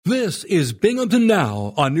This is Binghamton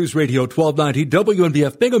Now on News Radio 1290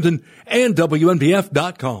 WNBF Binghamton and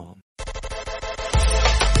WNBF.com.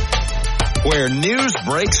 Where news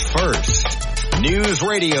breaks first. News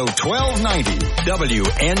Radio 1290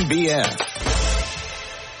 WNBF.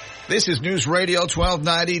 This is News Radio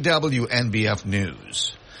 1290 WNBF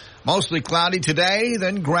News. Mostly cloudy today,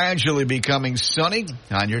 then gradually becoming sunny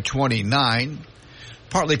on your 29.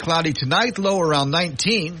 Partly cloudy tonight, low around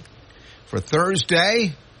 19. For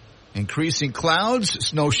Thursday, increasing clouds,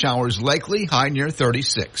 snow showers likely, high near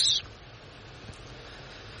 36.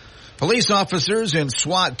 Police officers and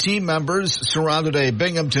SWAT team members surrounded a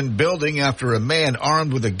Binghamton building after a man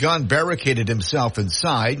armed with a gun barricaded himself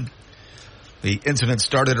inside. The incident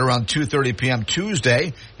started around 2:30 p.m.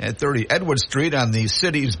 Tuesday at 30 Edward Street on the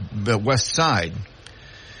city's west side.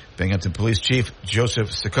 Binghamton Police Chief Joseph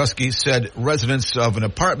Sikorsky said residents of an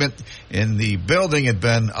apartment in the building had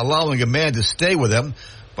been allowing a man to stay with them,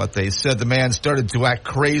 but they said the man started to act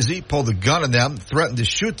crazy, pulled a gun on them, threatened to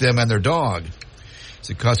shoot them and their dog.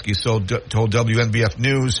 Sikorsky told WNBF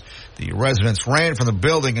News the residents ran from the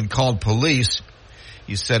building and called police.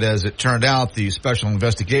 He said as it turned out, the Special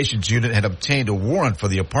Investigations Unit had obtained a warrant for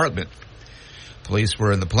the apartment. Police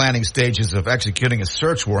were in the planning stages of executing a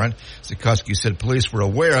search warrant. Sikorsky said police were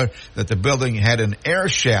aware that the building had an air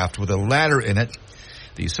shaft with a ladder in it.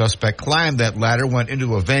 The suspect climbed that ladder, went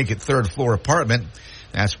into a vacant third-floor apartment.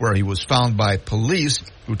 That's where he was found by police,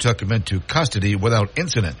 who took him into custody without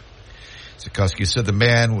incident. Sikorsky said the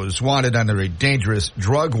man was wanted under a dangerous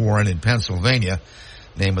drug warrant in Pennsylvania.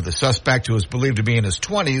 The name of the suspect, who was believed to be in his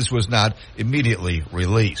 20s, was not immediately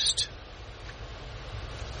released.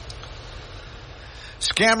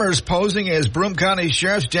 Scammers posing as Broome County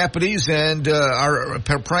Sheriff's deputies and are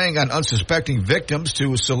preying on unsuspecting victims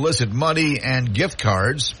to solicit money and gift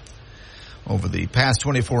cards. Over the past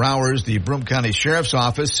 24 hours, the Broome County Sheriff's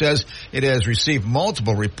Office says it has received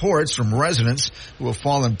multiple reports from residents who have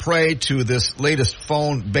fallen prey to this latest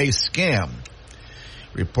phone-based scam.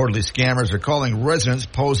 Reportedly, scammers are calling residents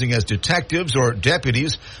posing as detectives or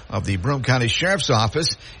deputies of the Broome County Sheriff's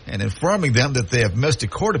Office and informing them that they have missed a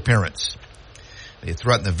court appearance. They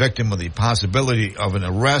threaten the victim with the possibility of an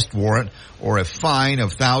arrest warrant or a fine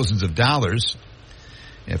of thousands of dollars.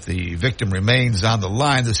 If the victim remains on the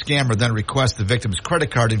line, the scammer then requests the victim's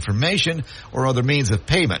credit card information or other means of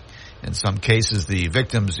payment. In some cases, the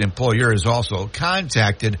victim's employer is also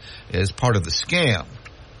contacted as part of the scam.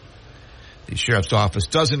 The Sheriff's Office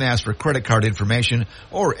doesn't ask for credit card information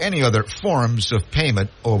or any other forms of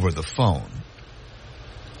payment over the phone.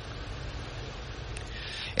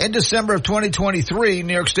 In December of 2023,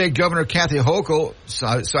 New York State Governor Kathy Hochul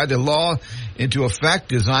signed a law into effect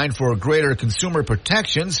designed for greater consumer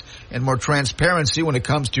protections and more transparency when it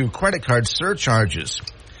comes to credit card surcharges.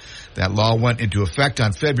 That law went into effect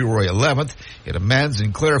on February 11th. It amends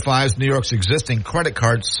and clarifies New York's existing credit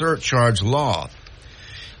card surcharge law.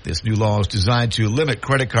 This new law is designed to limit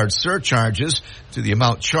credit card surcharges to the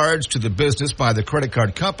amount charged to the business by the credit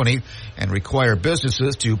card company and require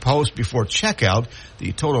businesses to post before checkout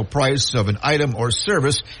the total price of an item or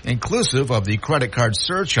service inclusive of the credit card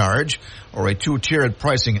surcharge, or a two-tiered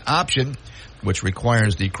pricing option, which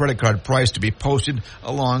requires the credit card price to be posted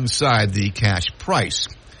alongside the cash price.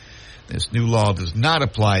 This new law does not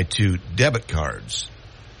apply to debit cards.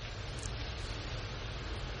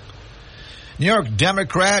 New York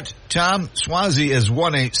Democrat Tom Suozzi has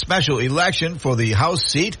won a special election for the House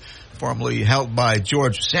seat formerly held by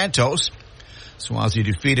George Santos. Suozzi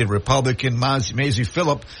defeated Republican Mazie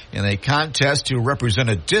Phillip in a contest to represent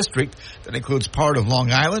a district that includes part of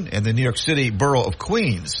Long Island and the New York City borough of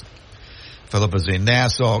Queens. Phillip is a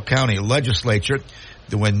Nassau County legislature.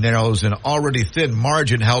 The win narrows an already thin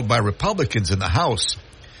margin held by Republicans in the House.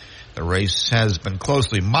 The race has been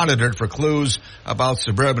closely monitored for clues about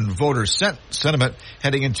suburban voter sentiment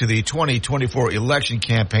heading into the 2024 election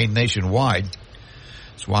campaign nationwide.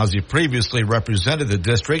 Suozzi previously represented the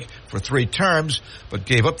district for 3 terms, but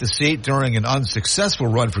gave up the seat during an unsuccessful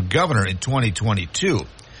run for governor in 2022.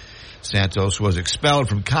 Santos was expelled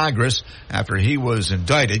from Congress after he was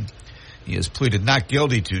indicted. He has pleaded not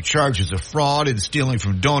guilty to charges of fraud and stealing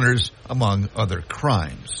from donors, among other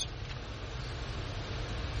crimes.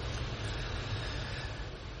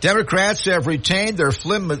 Democrats have retained their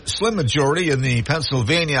slim majority in the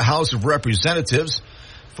Pennsylvania House of Representatives.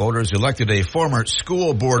 Voters elected a former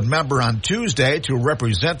school board member on Tuesday to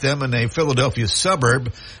represent them in a Philadelphia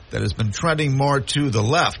suburb that has been trending more to the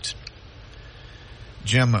left.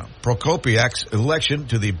 Jim Prokopiak's election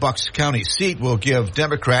to the Bucks County seat will give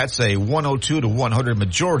Democrats a 102 to 100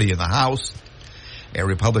 majority in the House. A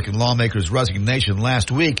Republican lawmaker's resignation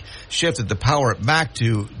last week shifted the power back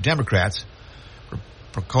to Democrats.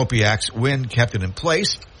 Prokopiak's win kept it in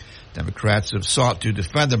place. Democrats have sought to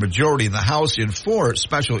defend the majority in the House in 4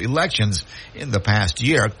 special elections in the past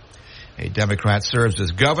year. A Democrat serves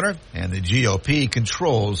as governor, and the GOP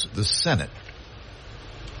controls the Senate.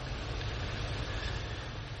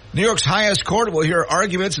 New York's highest court will hear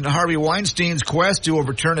arguments in Harvey Weinstein's quest to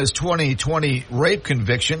overturn his 2020 rape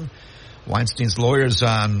conviction. Weinstein's lawyers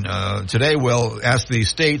on today will ask the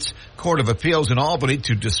state's Court of Appeals in Albany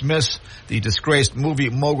to dismiss the disgraced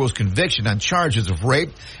movie mogul's conviction on charges of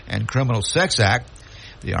rape and criminal sex act.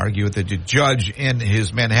 They argue that the judge in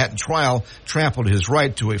his Manhattan trial trampled his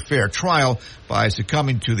right to a fair trial by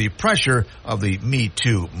succumbing to the pressure of the Me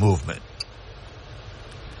Too movement.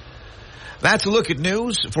 That's a look at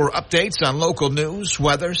news. For updates on local news,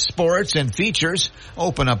 weather, sports, and features,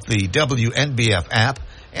 open up the WNBF app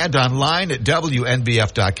and online at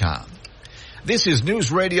WNBF.com. This is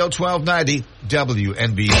News Radio 1290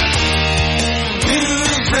 WNBF.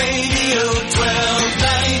 News Radio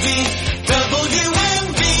 1290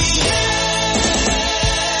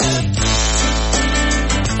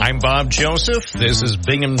 WNBF. I'm Bob Joseph. This is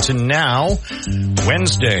Binghamton Now,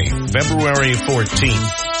 Wednesday, February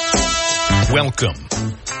 14th. Welcome.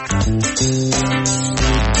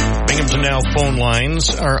 Binghamton Now phone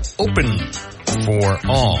lines are open for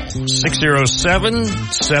all.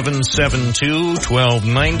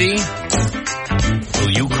 607-772-1290.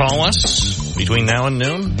 Will you call us between now and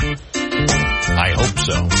noon? I hope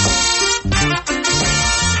so.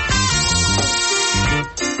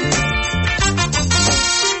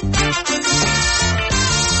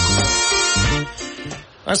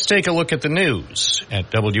 Let's take a look at the news at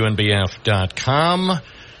WNBF.com.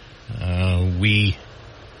 We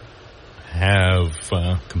have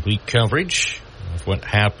complete coverage of what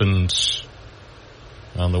happens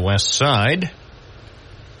on the west side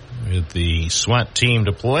with the SWAT team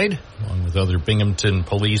deployed, along with other Binghamton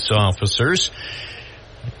police officers.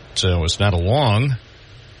 It was not a long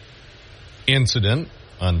incident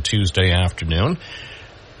on Tuesday afternoon.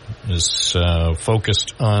 It was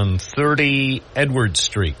focused on 30 Edward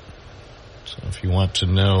Street. So if you want to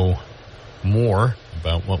know more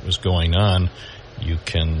about what was going on, you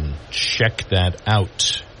can check that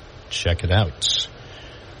out. Check it out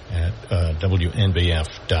at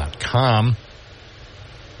WNBF.com.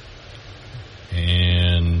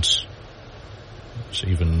 And there's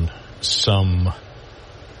even some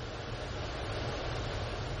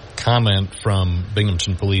comment from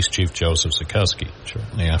Binghamton Police Chief Joseph Zukoski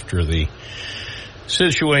shortly after the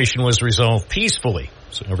situation was resolved peacefully.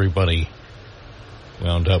 So everybody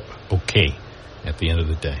wound up okay at the end of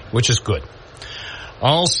the day, which is good.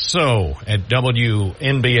 Also, at WNBF.com,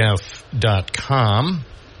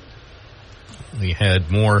 we had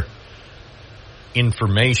more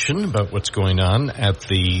information about what's going on at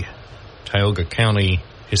the Tioga County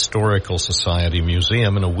Historical Society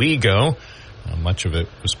Museum in Owego. Much of it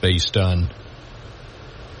was based on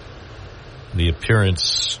the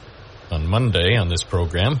appearance on Monday on this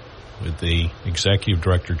program with the Executive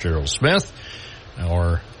Director, Gerald Smith,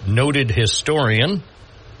 our noted historian,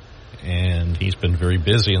 and he's been very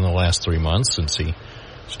busy in the last 3 months since he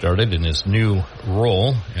started in his new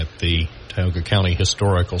role at the Tioga County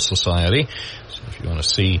Historical Society. So if you want to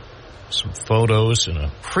see some photos and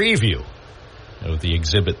a preview of the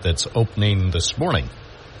exhibit that's opening this morning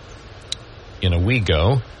in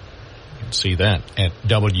Owego, you can see that at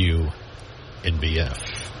WNBF.com.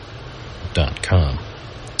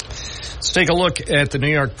 Let's take a look at the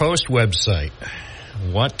New York Post website.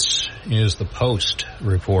 What is the Post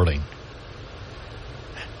reporting?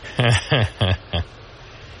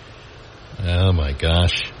 Oh my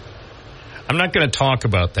gosh. I'm not going to talk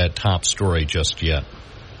about that top story just yet.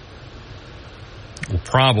 We'll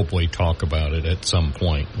probably talk about it at some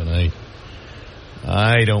point, but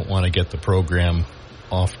I don't want to get the program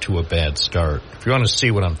off to a bad start. If you want to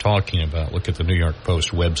see what I'm talking about, look at the New York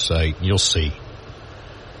Post website. You'll see.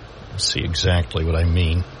 You'll see exactly what I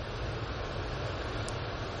mean.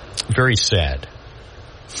 Very sad.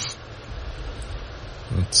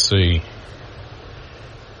 Let's see.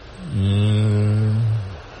 Of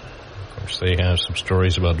course, they have some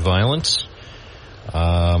stories about violence.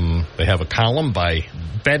 They have a column by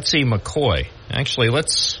Betsy McCoy. Actually,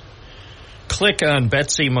 let's click on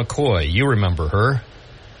Betsy McCoy. You remember her.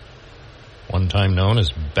 One time known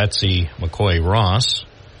as Betsy McCoy Ross,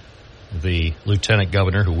 the lieutenant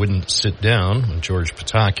governor who wouldn't sit down when George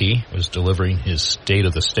Pataki was delivering his State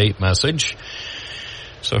of the State message.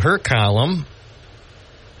 So her column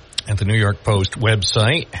at the New York Post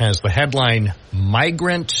website has the headline,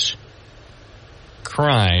 Migrant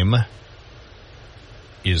crime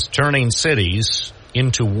is turning cities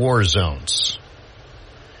into war zones.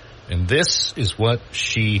 And this is what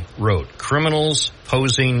she wrote. Criminals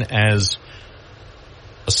posing as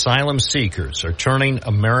asylum seekers are turning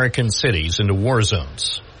American cities into war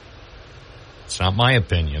zones. It's not my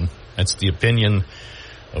opinion. That's the opinion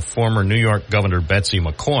of former New York Governor Betsy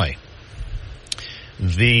McCoy.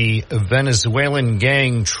 The Venezuelan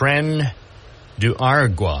gang Tren de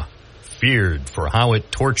Aragua, feared for how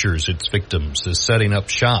it tortures its victims, is setting up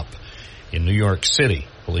shop in New York City.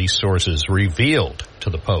 Police sources revealed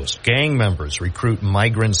to the Post. Gang members recruit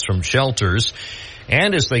migrants from shelters,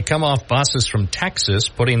 and as they come off buses from Texas,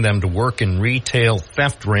 putting them to work in retail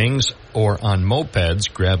theft rings or on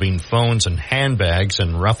mopeds, grabbing phones and handbags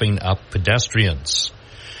and roughing up pedestrians.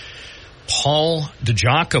 Paul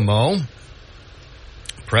DiGiacomo,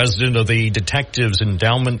 president of the Detectives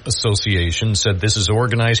Endowment Association, said this is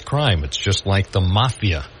organized crime. It's just like the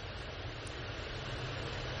mafia.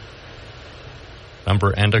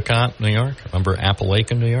 Remember Endicott, New York? Remember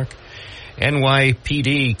Appalachian, New York?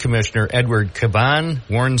 NYPD Commissioner Edward Caban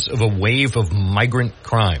warns of a wave of migrant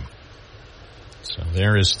crime. So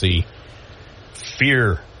there is the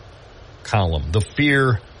fear column, the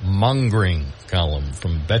fear-mongering column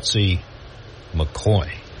from Betsy McCoy.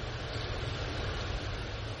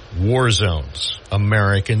 War zones,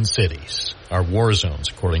 American cities are war zones,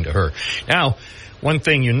 according to her. Now, one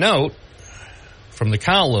thing you note from the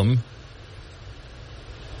column,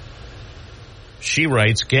 she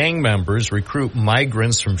writes, gang members recruit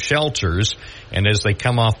migrants from shelters and as they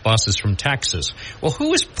come off buses from Texas. Well,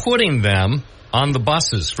 who is putting them on the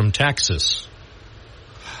buses from Texas?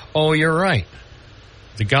 Oh, you're right.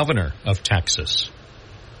 The governor of Texas,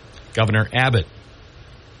 Governor Abbott.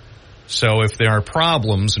 So if there are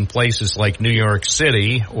problems in places like New York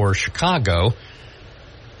City or Chicago,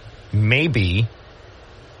 maybe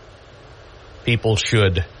people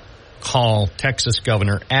should call Texas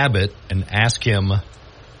Governor Abbott and ask him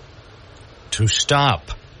to stop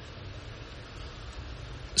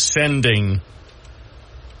sending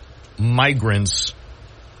migrants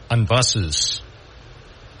on buses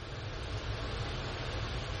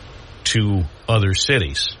to other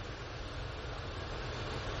cities.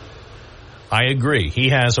 I agree. He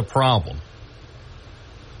has a problem.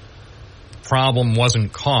 The problem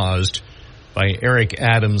wasn't caused by Eric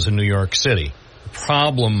Adams in New York City. The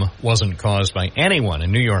problem wasn't caused by anyone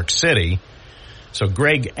in New York City. So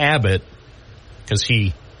Greg Abbott, because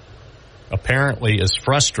he apparently is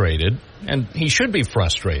frustrated, and he should be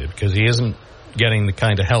frustrated because he isn't getting the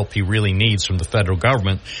kind of help he really needs from the federal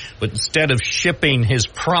government, but instead of shipping his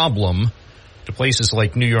problem to places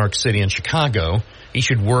like New York City and Chicago, he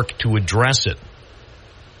should work to address it.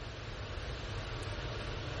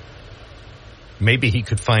 Maybe he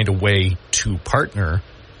could find a way to partner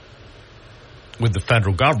with the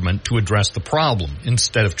federal government to address the problem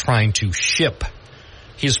instead of trying to ship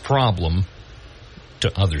his problem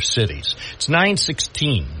to other cities. It's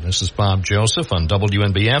 9:16. This is Bob Joseph on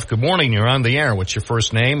WNBF. Good morning. You're on the air. What's your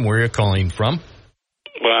first name? Where are you calling from?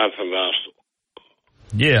 Bob from Boston.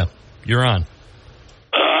 Yeah, you're on.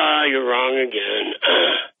 You're wrong again.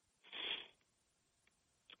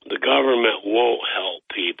 The government won't help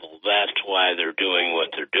people. That's why they're doing what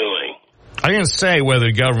they're doing. I didn't say whether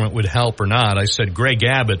the government would help or not. I said Greg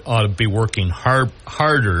Abbott ought to be working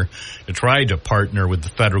harder to try to partner with the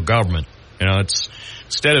federal government. You know, it's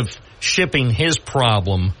instead of shipping his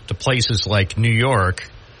problem to places like New York,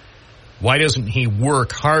 why doesn't he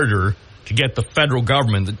work harder to get the federal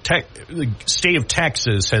government? The state of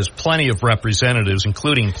Texas has plenty of representatives,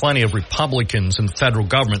 including plenty of Republicans in the federal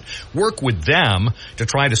government. Work with them to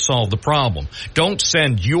try to solve the problem. Don't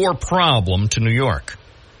send your problem to New York.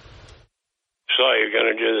 So you're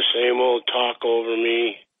going to do the same old talk over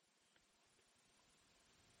me?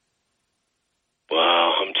 Well,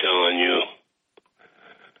 I'm telling you.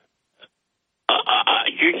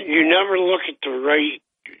 You never look at the right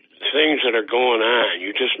things that are going on.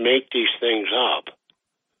 You just make these things up.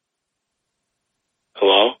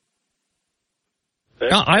 Hello?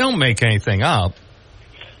 No, I don't make anything up.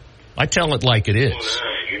 I tell it like it is.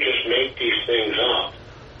 You just make these things up.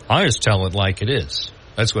 I just tell it like it is.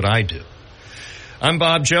 That's what I do. I'm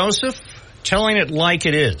Bob Joseph, telling it like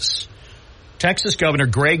it is. Texas Governor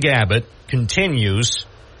Greg Abbott continues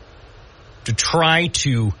to try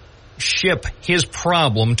to ship his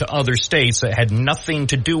problem to other states that had nothing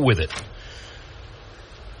to do with it.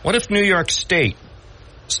 What if New York State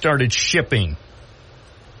started shipping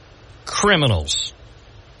criminals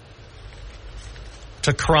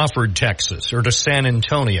to Crawford, Texas, or to San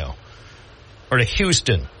Antonio, or to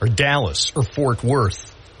Houston, or Dallas, or Fort Worth?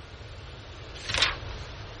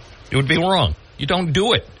 It would be wrong. You don't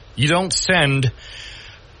do it. You don't send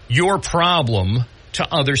your problem to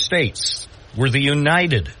other states. We're the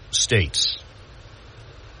United States.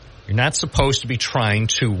 You're not supposed to be trying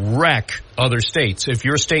to wreck other states. If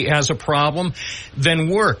your state has a problem, then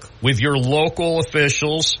work with your local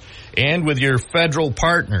officials and with your federal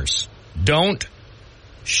partners. Don't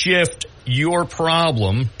shift your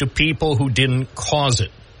problem to people who didn't cause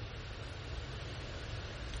it.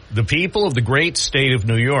 The people of the great state of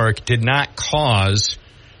New York did not cause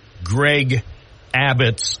Greg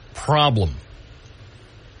Abbott's problem.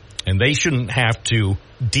 And they shouldn't have to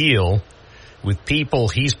deal with people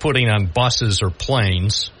he's putting on buses or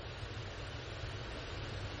planes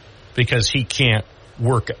because he can't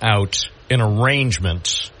work out an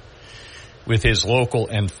arrangement with his local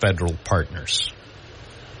and federal partners.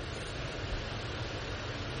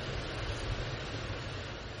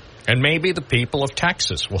 And maybe the people of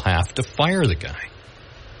Texas will have to fire the guy.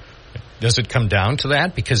 Does it come down to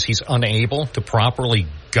that because he's unable to properly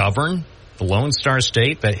govern the Lone Star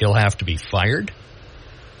State that he'll have to be fired?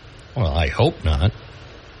 Well, I hope not.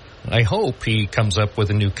 I hope he comes up with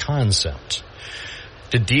a new concept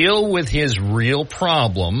to deal with his real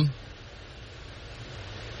problem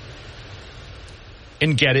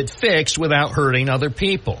and get it fixed without hurting other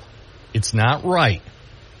people. It's not right.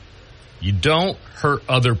 You don't hurt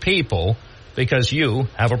other people because you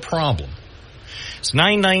have a problem. It's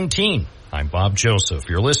 9:19. I'm Bob Joseph.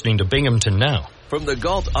 You're listening to Binghamton Now. From the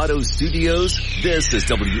Galt Auto Studios, this is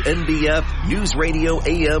WNBF News Radio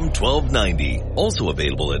AM 1290. Also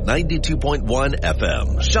available at 92.1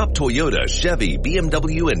 FM. Shop Toyota, Chevy,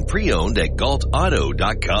 BMW, and pre-owned at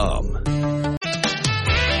galtauto.com.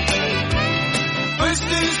 First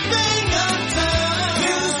is Binghamton,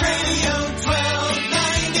 News Radio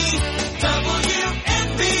 1290, WNBF.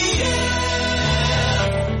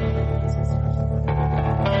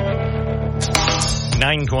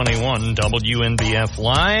 9:21 WNBF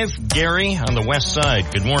Live. Gary on the west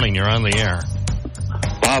side. Good morning. You're on the air.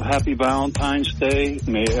 Bob, happy Valentine's Day.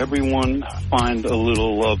 May everyone find a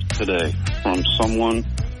little love today from someone.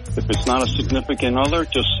 If it's not a significant other,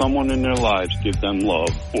 just someone in their lives, give them love,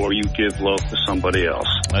 or you give love to somebody else.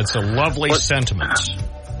 That's a lovely sentiment.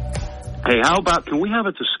 Hey, how about, can we have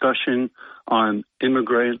a discussion on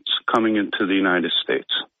immigrants coming into the United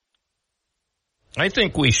States? I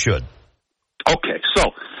think we should. Okay, so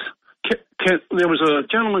there was a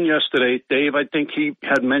gentleman yesterday, Dave, I think he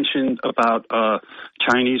had mentioned about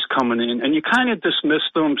Chinese coming in, and you kind of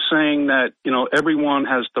dismissed them saying that, you know, everyone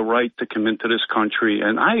has the right to come into this country,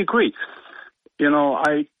 and I agree. You know,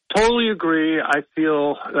 I totally agree. I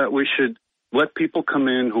feel that we should let people come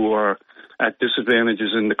in who are at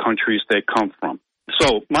disadvantages in the countries they come from.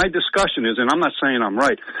 So my discussion is, and I'm not saying I'm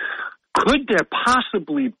right, could there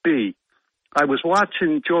possibly be, I was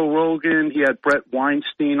watching Joe Rogan, he had Brett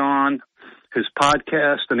Weinstein on his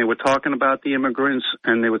podcast, and they were talking about the immigrants,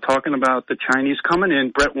 and they were talking about the Chinese coming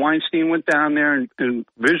in. Brett Weinstein went down there and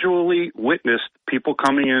visually witnessed people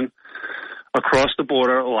coming in across the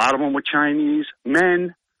border. A lot of them were Chinese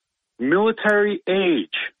men, military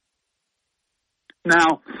age.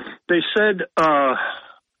 Now, they said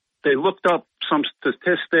they looked up some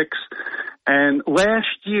statistics, and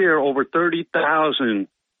last year over 30,000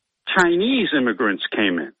 Chinese immigrants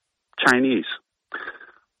came in. Chinese.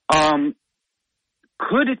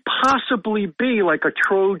 Could it possibly be like a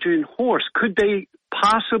Trojan horse? Could they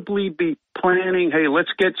possibly be planning, hey,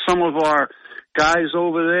 let's get some of our guys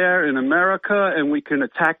over there in America and we can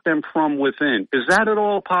attack them from within? Is that at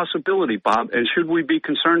all a possibility, Bob? And should we be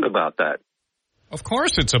concerned about that? Of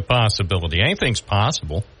course it's a possibility. Anything's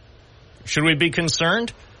possible. Should we be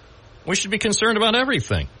concerned? We should be concerned about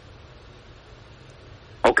everything.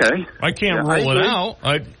 Okay. I can't rule it out.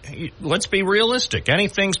 Let's be realistic.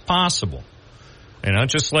 Anything's possible. You know,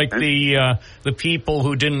 just like the people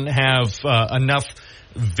who didn't have enough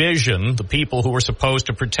vision, the people who were supposed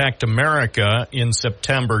to protect America in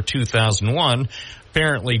September 2001,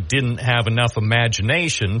 apparently didn't have enough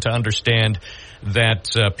imagination to understand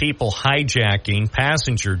that people hijacking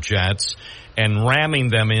passenger jets and ramming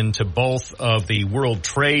them into both of the World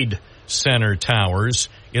Trade Center towers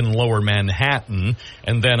in Lower Manhattan,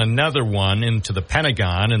 and then another one into the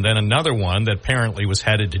Pentagon, and then another one that apparently was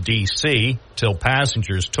headed to D.C. till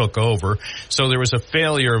passengers took over. So there was a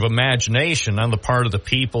failure of imagination on the part of the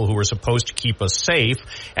people who were supposed to keep us safe,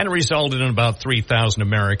 and it resulted in about 3,000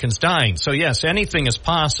 Americans dying. So yes, anything is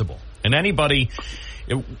possible. And anybody,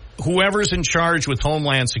 whoever's in charge with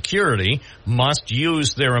Homeland Security must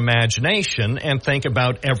use their imagination and think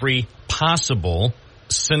about every possible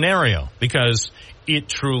scenario, because it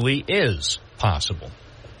truly is possible.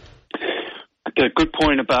 Okay, good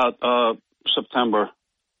point about September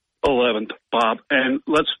 11th, Bob. And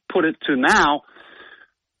let's put it to now.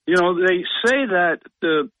 You know, they say that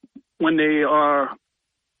when they are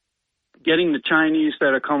getting the Chinese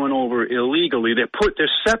that are coming over illegally, they're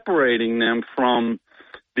separating them from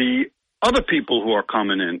the other people who are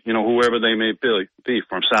coming in, you know, whoever they may be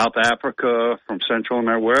from South Africa, from Central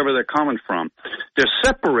America, wherever they're coming from. They're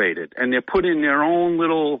separated, and they're put in their own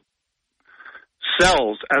little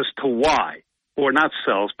cells as to why. Or not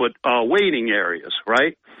cells, but waiting areas,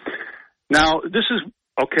 right? Now, this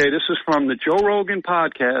is from the Joe Rogan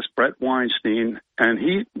podcast, Brett Weinstein, and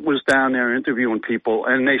he was down there interviewing people,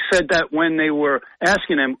 and they said that when they were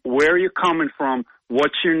asking him, where are you coming from,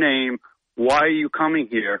 what's your name, why are you coming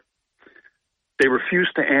here, they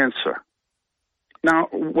refused to answer. Now,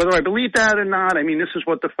 whether I believe that or not, I mean, this is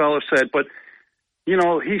what the fellow said, but, you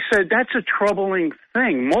know, he said that's a troubling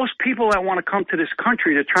thing. Most people that want to come to this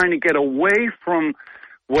country, they're trying to get away from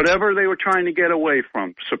whatever they were trying to get away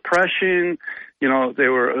from. Suppression, you know,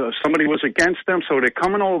 somebody was against them, so they're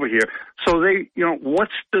coming over here. So they, you know,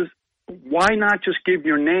 why not just give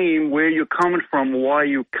your name, where you're coming from, why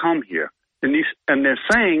you come here? And they're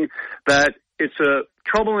saying that it's a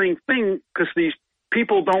troubling thing because these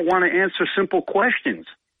people don't want to answer simple questions.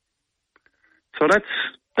 So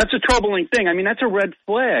that's a troubling thing. I mean, that's a red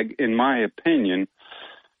flag, in my opinion.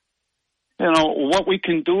 You know, what we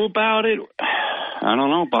can do about it, I don't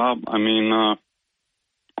know, Bob. I mean,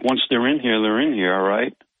 once they're in here, all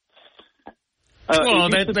right? Well,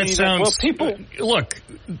 that sounds... Look,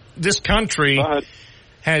 this country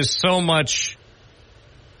has so much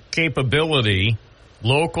capability.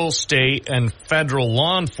 Local, state, and federal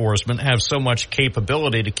law enforcement have so much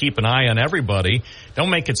capability to keep an eye on everybody. Don't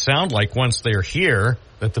make it sound like once they're here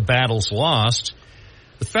that the battle's lost.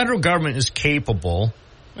 The federal government is capable,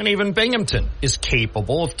 and even Binghamton is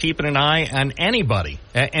capable of keeping an eye on anybody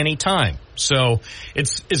at any time. So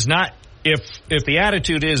it's not, if the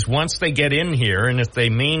attitude is once they get in here and if they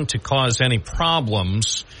mean to cause any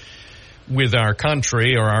problems with our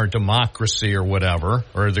country or our democracy or whatever,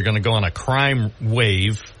 or they're going to go on a crime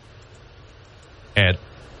wave at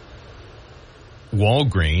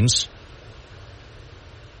Walgreens.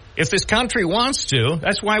 If this country wants to,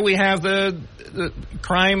 that's why we have the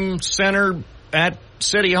crime center at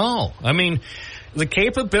City Hall. I mean, the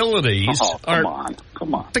capabilities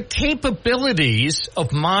Come on. The capabilities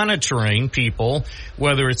of monitoring people,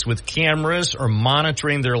 whether it's with cameras or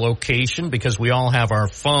monitoring their location because we all have our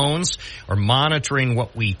phones, or monitoring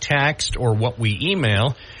what we text or what we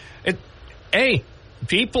email.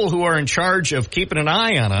 People who are in charge of keeping an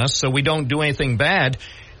eye on us so we don't do anything bad,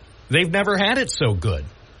 they've never had it so good.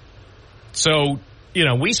 So, you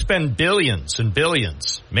know, we spend billions and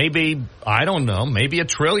billions, maybe, I don't know, maybe $1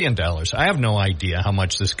 trillion. I have no idea how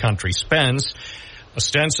much this country spends,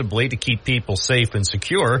 ostensibly to keep people safe and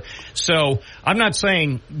secure. So I'm not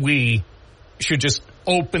saying we should just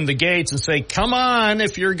open the gates and say, come on,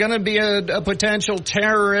 if you're going to be a potential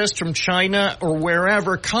terrorist from China or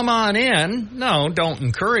wherever, come on in. No, don't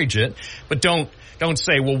encourage it. But don't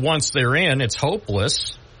say, well, once they're in, it's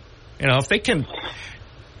hopeless. You know, if they can,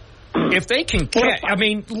 I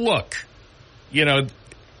mean, look, you know,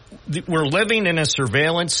 we're living in a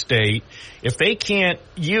surveillance state. If they can't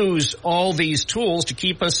use all these tools to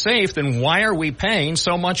keep us safe, then why are we paying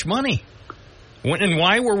so much money? And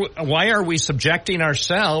why are we subjecting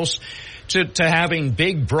ourselves to having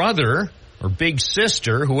Big Brother or Big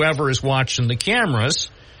Sister, whoever is watching the cameras,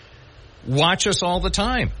 watch us all the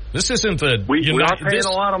time? This isn't the... We are paying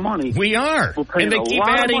a lot of money. We are. We're paying a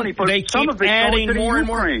lot of money, but some of it's going to more and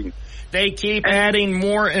Ukraine. more. They keep adding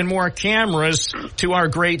more and more cameras to our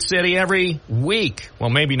great city every week. Well,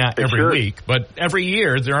 maybe not every week, but every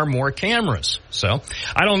year there are more cameras. So,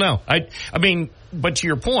 I don't know. I mean, but to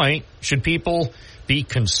your point, should people be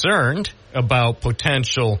concerned about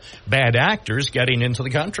potential bad actors getting into the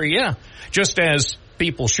country? Yeah. Just as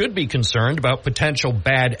people should be concerned about potential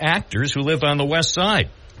bad actors who live on the west side.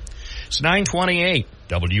 It's 9:28,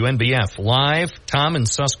 WNBF Live. Tom in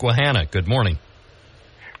Susquehanna. Good morning.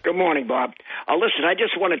 Good morning, Bob. Listen, I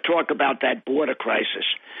just want to talk about that border crisis.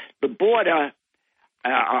 The border,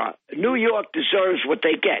 New York deserves what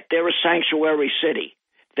they get. They're a sanctuary city.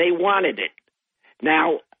 They wanted it.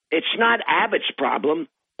 Now, it's not Abbott's problem.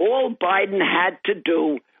 All Biden had to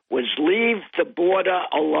do was leave the border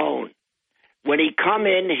alone. When he come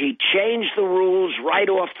in, he changed the rules right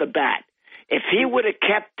off the bat. If he would have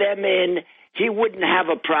kept them in, he wouldn't have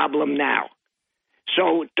a problem now.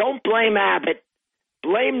 So don't blame Abbott.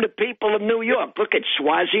 Blame the people of New York. Look at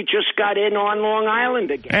Swazi just got in on Long Island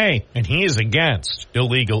again. Hey, and he is against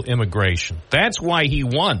illegal immigration. That's why he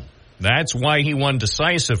won That's why he won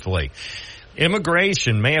decisively.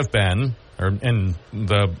 Immigration may have been, and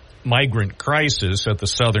the migrant crisis at the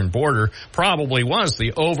southern border probably was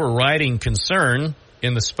the overriding concern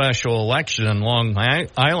in the special election in Long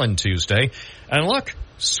Island Tuesday. And look,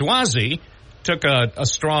 Suozzi took a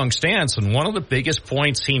strong stance, and one of the biggest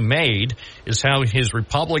points he made is how his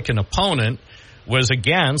Republican opponent was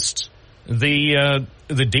against the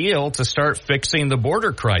deal to start fixing the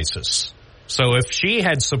border crisis. So if she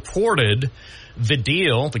had supported the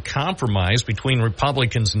deal, the compromise between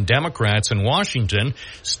Republicans and Democrats in Washington,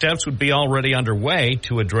 steps would be already underway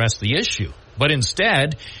to address the issue. But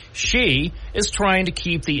instead, she is trying to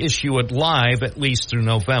keep the issue alive at least through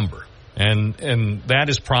November. And that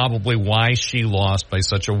is probably why she lost by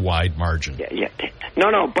such a wide margin. Yeah.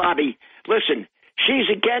 No, Bobby, listen, she's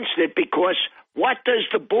against it because what does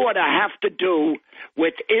the border have to do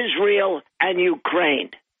with Israel and Ukraine?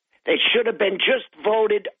 They should have been just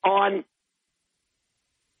voted on.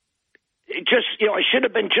 It should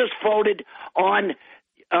have been just voted on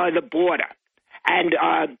the border. And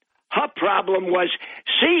her problem was,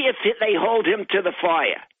 see if they hold him to the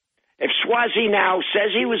fire. If Suozzi now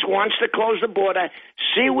says he wants to close the border,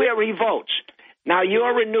 see where he votes. Now,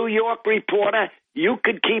 you're a New York reporter. You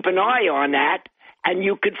could keep an eye on that, and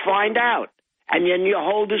you could find out. And then you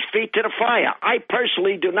hold his feet to the fire. I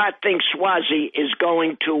personally do not think Suozzi is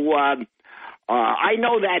going to I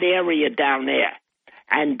know that area down there.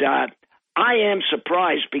 And I am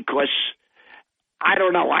surprised because, I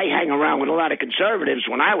don't know, I hang around with a lot of conservatives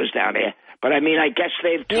when I was down there. But, I mean, I guess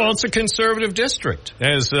they've... Well, it's a conservative district.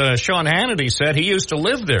 As Sean Hannity said, he used to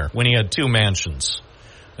live there when he had 2 mansions.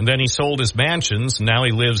 And then he sold his mansions, and now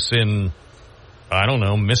he lives in, I don't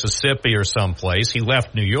know, Mississippi or someplace. He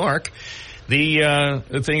left New York.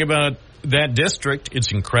 The thing about that district,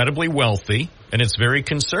 it's incredibly wealthy, and it's very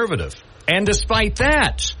conservative. And despite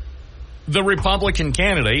that, the Republican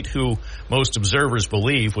candidate, who most observers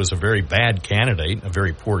believe was a very bad candidate, a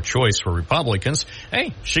very poor choice for Republicans,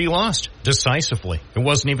 hey, she lost decisively. It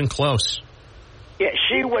wasn't even close. Yeah,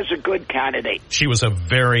 she was a good candidate. She was a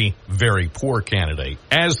very, very poor candidate,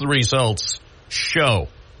 as the results show.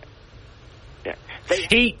 Yeah.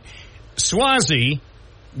 Suozzi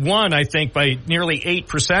won, I think, by nearly 8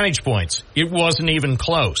 percentage points. It wasn't even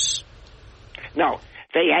close. No,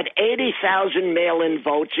 they had 80,000 mail-in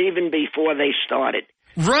votes even before they started.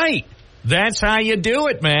 Right. That's how you do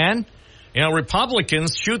it, man. You know,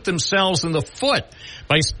 Republicans shoot themselves in the foot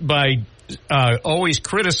by always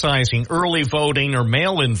criticizing early voting or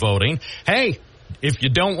mail-in voting. Hey, if you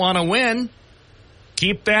don't want to win,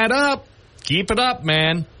 keep that up. Keep it up,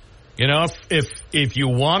 man. You know, if you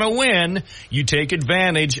want to win, you take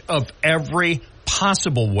advantage of every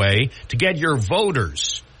possible way to get your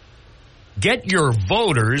voters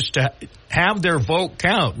to have their vote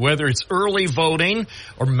count, whether it's early voting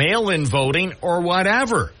or mail-in voting or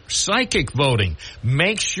whatever, psychic voting.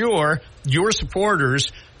 Make sure your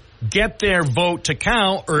supporters get their vote to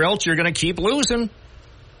count, or else you're going to keep losing.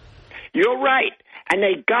 You're right. And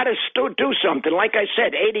they got to do something. Like I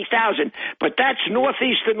said, 80,000. But that's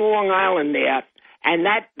northeastern Long Island there. And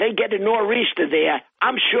that they get a nor'easter there.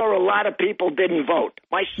 I'm sure a lot of people didn't vote.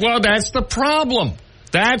 Well, that's the problem.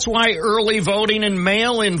 That's why early voting and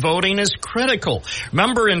mail-in voting is critical.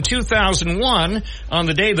 Remember in 2001, on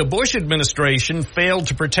the day the Bush administration failed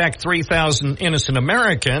to protect 3,000 innocent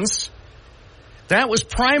Americans, that was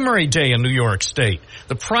primary day in New York State.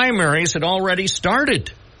 The primaries had already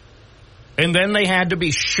started. And then they had to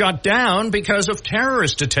be shut down because of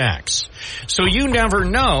terrorist attacks. So you never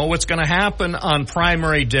know what's going to happen on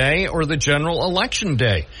primary day or the general election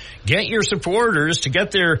day. Get your supporters to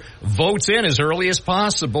get their votes in as early as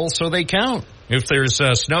possible so they count. If there's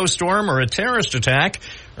a snowstorm or a terrorist attack,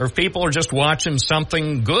 or if people are just watching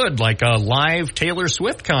something good like a live Taylor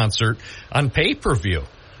Swift concert on pay-per-view,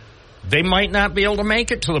 they might not be able to make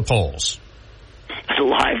it to the polls.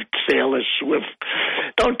 Live Taylor Swift.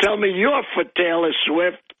 Don't tell me you're for Taylor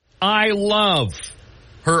Swift. I love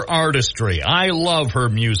her artistry. I love her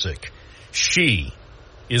music. She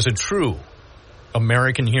is a true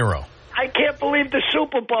American hero. I can't believe the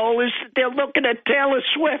Super Bowl they're looking at Taylor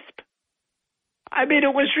Swift. I mean,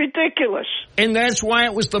 it was ridiculous. And that's why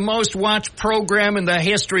it was the most watched program in the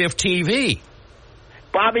history of TV.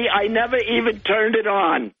 Bobby, I never even turned it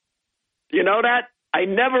on. You know that? I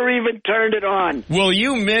never even turned it on. Well,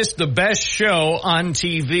 you missed the best show on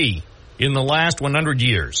TV in the last 100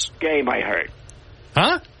 years. Game, I heard.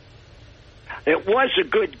 Huh? It was a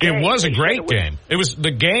good game. It was a great game.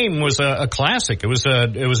 The game was a classic. It was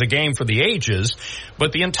a game for the ages.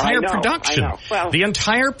 But the entire production, the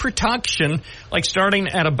entire production, like starting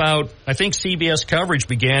at about, I think CBS coverage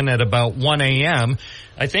began at about 1 a.m.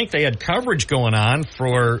 I think they had coverage going on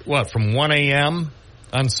from 1 a.m.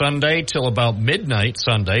 on Sunday till about midnight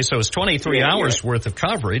Sunday. So it was 23 hours worth of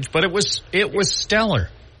coverage. But it was stellar.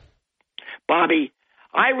 Bobby,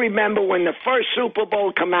 I remember when the first Super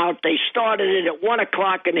Bowl come out, they started it at 1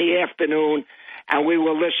 o'clock in the afternoon, and we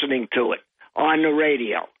were listening to it on the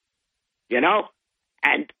radio, and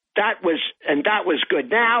that was good.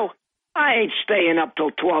 Now, I ain't staying up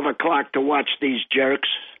till 12 o'clock to watch these jerks.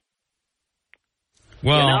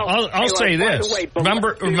 Well, I'll say this.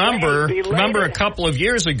 Remember a couple of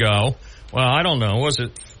years ago, well, I don't know, was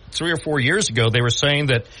it 3 or 4 years ago, they were saying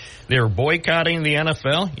that they were boycotting the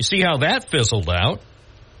NFL? You see how that fizzled out?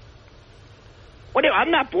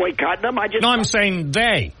 I'm not boycotting them. No, I'm saying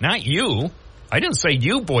they, not you. I didn't say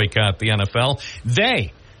you boycott the NFL.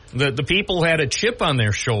 They, the people who had a chip on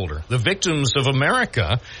their shoulder, the victims of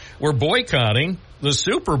America, were boycotting the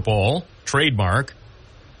Super Bowl trademark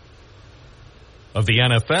of the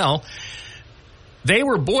NFL. They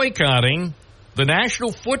were boycotting the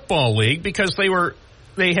National Football League because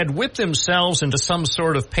they had whipped themselves into some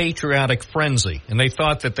sort of patriotic frenzy, and they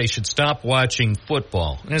thought that they should stop watching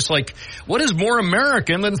football. And it's like, what is more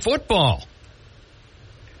American than football?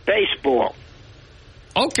 Baseball.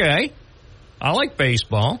 Okay. I like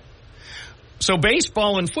baseball. So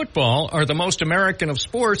baseball and football are the most American of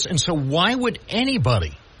sports, and so why would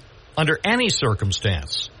anybody, under any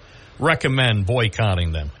circumstance, recommend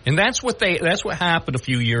boycotting them? And that's what happened a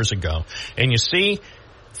few years ago. And you see,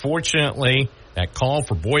 fortunately, that call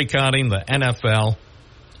for boycotting the NFL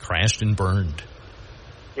crashed and burned.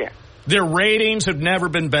 Yeah. Their ratings have never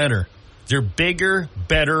been better. They're bigger,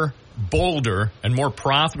 better, bolder, and more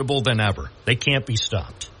profitable than ever. They can't be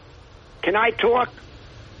stopped. Can I talk,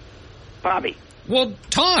 Bobby? Well,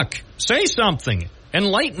 talk. Say something.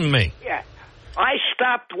 Enlighten me. Yeah. I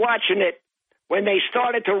stopped watching it when they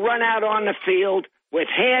started to run out on the field with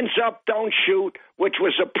hands up, don't shoot, which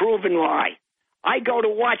was a proven lie. I go to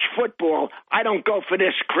watch football. I don't go for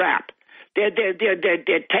this crap. They're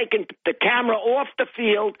taking the camera off the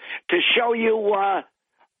field to show you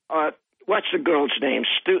what's the girl's name?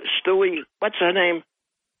 Stewie. What's her name?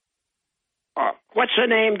 What's her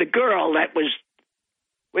name? The girl that was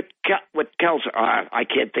with Kelsey. I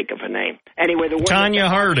can't think of her name. Anyway, the Tanya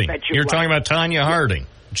Harding. You're talking about Tanya Harding.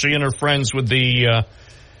 She and her friends with the.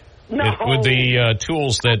 With the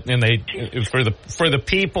tools that, and they for the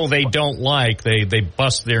people they don't like, they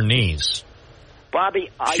bust their knees. Bobby,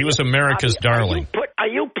 she was America's darling. Are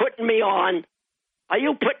you putting me on? Are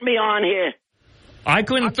you putting me on here? I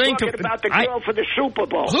couldn't think of about the girl for the Super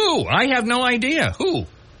Bowl. Who? I have no idea. Who?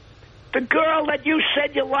 The girl that you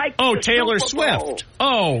said you liked. Oh, Taylor Swift.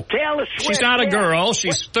 Oh, Taylor Swift. She's not a girl.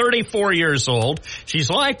 She's 34 years old. She's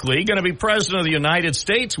likely going to be president of the United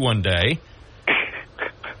States one day.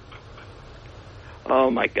 Oh,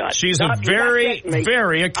 my God. She's a very,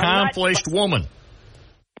 very accomplished woman.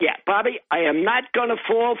 Yeah, Bobby, I am not going to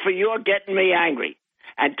fall for your getting me angry.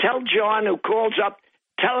 And tell John, who calls up,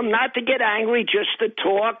 tell him not to get angry, just to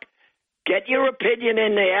talk. Get your opinion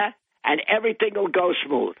in there, and everything will go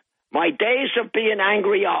smooth. My days of being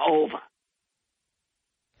angry are over.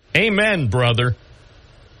 Amen, brother.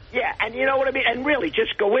 Yeah, and you know what I mean? And really,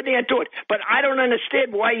 just go in there and do it. But I don't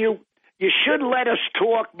understand why you should let us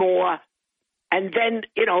talk more. And then,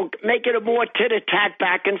 make it a more tit-a-tat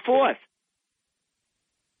back and forth.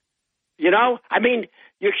 I mean,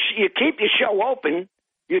 you keep your show open.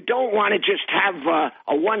 You don't want to just have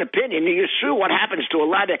a one opinion. You see what happens to a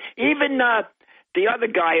lot of, even the other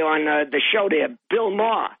guy on the show there, Bill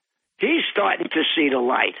Maher, he's starting to see the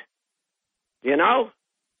light,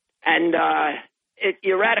 And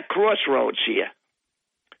you're at a crossroads here.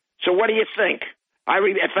 So what do you think?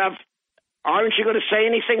 Aren't you going to say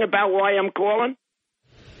anything about why I'm calling?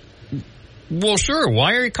 Well, sure.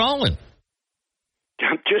 Why are you calling?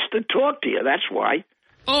 Just to talk to you. That's why.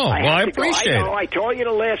 Oh, I appreciate it. I told you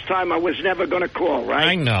the last time I was never going to call, right?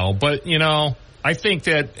 I know, but, I think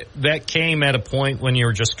that came at a point when you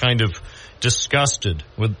were just kind of disgusted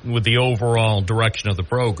with the overall direction of the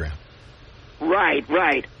program. Right.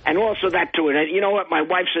 And also that, too. And you know what my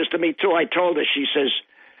wife says to me, too? I told her, she says,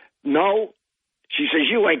 no. She says,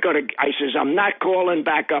 you ain't going to, I says, I'm not calling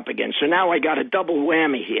back up again. So now I got a double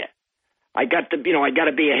whammy here. I got to be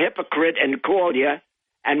a hypocrite and call you.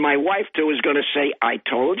 And my wife, too, is going to say, I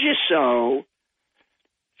told you so.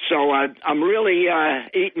 So I'm really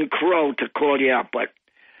eating crow to call you up. But,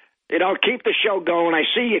 keep the show going. I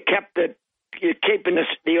see you kept it, you're keeping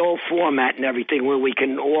the old format and everything where we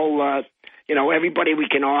can all, everybody we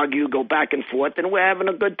can argue, go back and forth, and we're having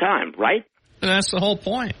a good time, right? That's the whole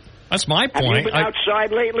point. That's my point. Have you been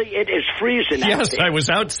outside lately? It is freezing out there. Yes, I was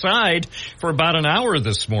outside for about an hour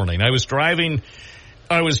this morning. I was driving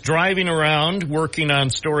around working on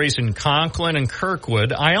stories in Conklin and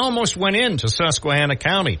Kirkwood. I almost went into Susquehanna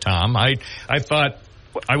County, Tom. I thought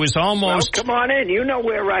I was almost... Well, come on in. You know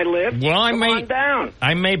where I live. Well, come on down.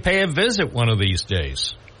 I may pay a visit one of these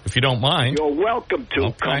days, if you don't mind. You're welcome to.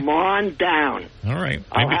 Okay. Come on down. All right.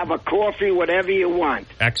 I'll have a coffee, whatever you want.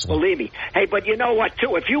 Excellent. Believe me. Hey, but you know what,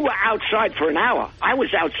 too? If you were outside for an hour, I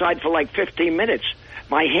was outside for like 15 minutes.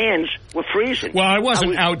 My hands were freezing. Well, I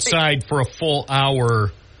wasn't outside for a full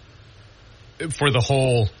hour for the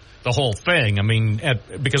whole thing. I mean,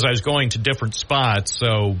 because I was going to different spots,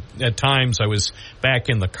 so at times I was back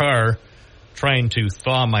in the car trying to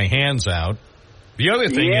thaw my hands out. The other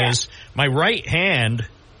thing is my right hand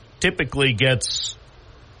typically gets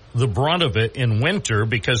the brunt of it in winter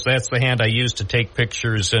because that's the hand I use to take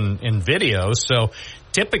pictures and videos. So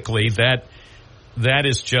typically that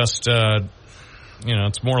is just,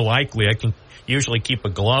 it's more likely I can usually keep a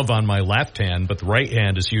glove on my left hand, but the right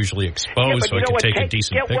hand is usually exposed, so I can take a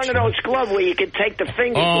decent picture. Get one of those gloves where you can take the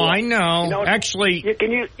finger. Oh, I know. Actually, you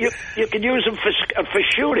can use them for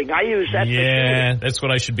shooting. I use that. Yeah, that's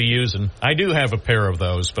what I should be using. I do have a pair of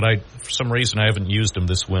those, but for some reason I haven't used them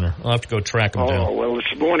this winter. I'll have to go track them down. Oh well,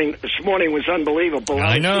 this morning was unbelievable.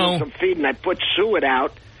 I know. I was doing some feeding. I put suet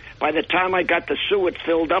out. By the time I got the suet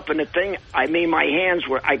filled up in the thing, my hands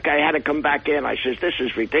were. I had to come back in. I says, "This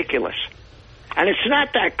is ridiculous." And it's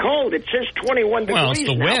not that cold. It says 21 degrees it's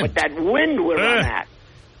the now, wind. but that wind we're on at.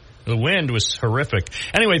 The wind was horrific.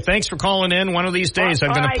 Anyway, thanks for calling in. One of these days,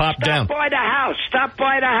 I'm going to pop down. Stop by the house. Stop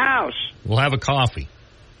by the house. We'll have a coffee.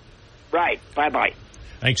 Right. Bye-bye.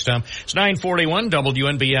 Thanks, Tom. It's 9:41,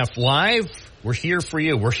 WNBF Live. We're here for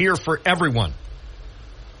you. We're here for everyone.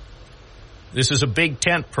 This is a big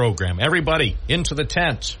tent program. Everybody into the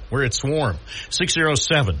tent where it's warm.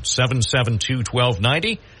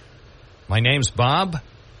 607-772-1290. My name's Bob. The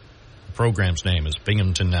program's name is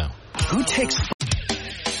Binghamton Now. Who takes...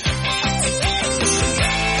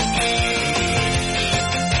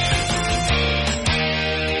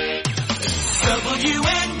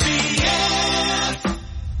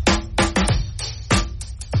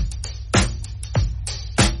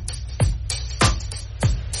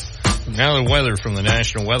 Now the weather from the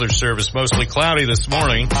National Weather Service. Mostly cloudy this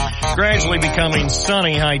morning. Gradually becoming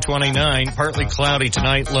sunny, high 29. Partly cloudy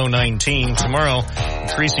tonight, low 19. Tomorrow,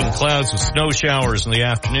 increasing clouds with snow showers in the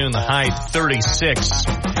afternoon, the high 36.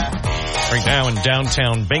 Right now in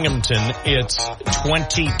downtown Binghamton, it's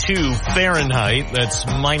 22 Fahrenheit. That's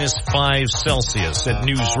minus 5 Celsius at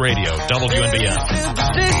News Radio, WNBF.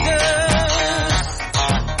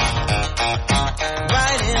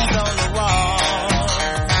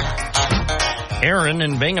 Aaron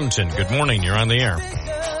in Binghamton. Good morning. You're on the air.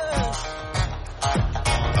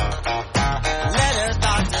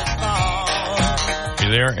 You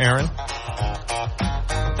there, Aaron?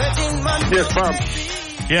 Yes, Bob.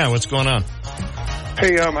 Yeah, what's going on?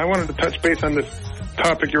 Hey, I wanted to touch base on this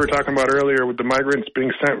topic you were talking about earlier with the migrants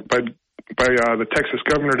being sent by the Texas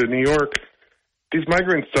governor to New York. These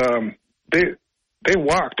migrants, they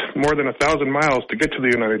walked more than 1,000 miles to get to the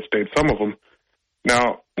United States, some of them.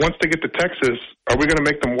 Now, once they get to Texas, are we going to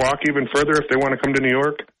make them walk even further if they want to come to New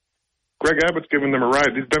York? Greg Abbott's giving them a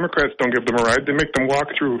ride. These Democrats don't give them a ride. They make them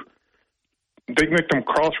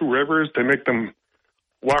crawl through rivers. They make them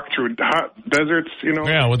walk through hot deserts,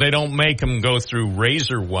 Yeah, well, they don't make them go through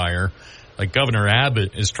razor wire like Governor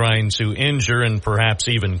Abbott is trying to injure and perhaps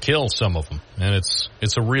even kill some of them. And it's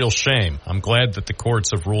a real shame. I'm glad that the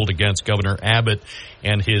courts have ruled against Governor Abbott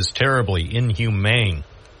and his terribly inhumane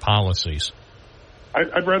policies.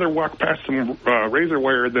 I'd rather walk past some razor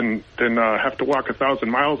wire than have to walk 1,000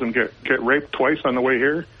 miles and get raped twice on the way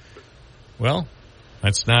here. Well,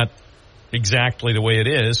 that's not exactly the way it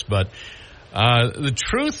is, but the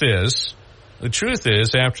truth is,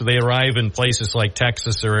 after they arrive in places like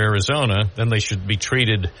Texas or Arizona, then they should be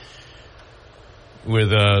treated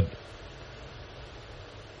with an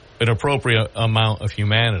appropriate amount of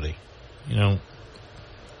humanity.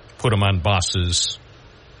 Put them on buses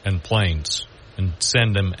and planes and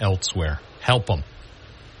send them elsewhere. Help them.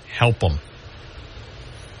 Help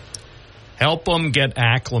them get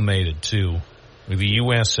acclimated to the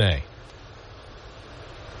USA.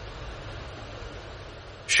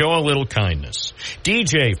 Show a little kindness.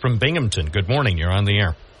 DJ from Binghamton, good morning. You're on the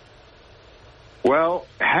air. Well,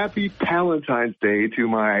 happy Valentine's Day to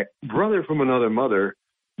my brother from another mother,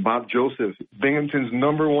 Bob Joseph, Binghamton's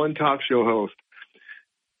 #1 talk show host.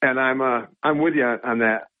 And I'm with you on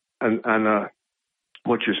that, on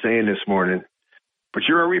what you're saying this morning. But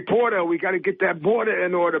you're a reporter. We got to get that border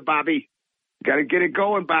in order, Bobby. Got to get it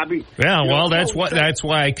going, Bobby. Yeah, well, that's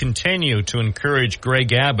why I continue to encourage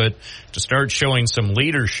Greg Abbott to start showing some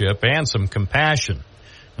leadership and some compassion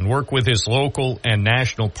and work with his local and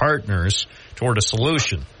national partners toward a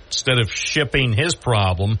solution instead of shipping his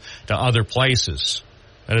problem to other places.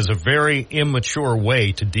 That is a very immature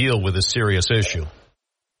way to deal with a serious issue.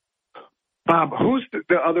 Bob, who's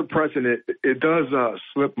the other president? It does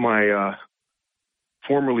slip my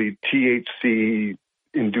formerly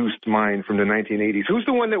THC-induced mind from the 1980s. Who's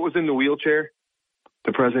the one that was in the wheelchair?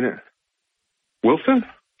 The president? Wilson?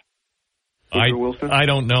 Wilson? I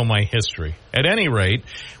don't know my history. At any rate,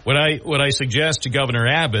 what I suggest to Governor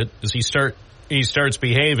Abbott is he starts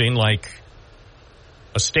behaving like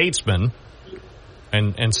a statesman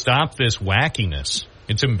and stop this wackiness.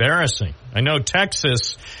 It's embarrassing. I know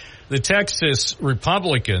the Texas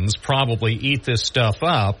Republicans probably eat this stuff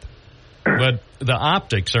up, but the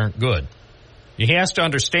optics aren't good. He has to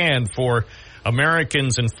understand, for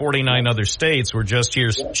Americans in 49 other states, we're just here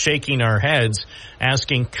shaking our heads,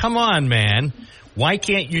 asking, come on, man, why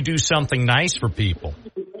can't you do something nice for people?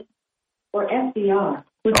 Or FDR.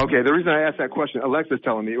 Okay, the reason I asked that question, Alexa's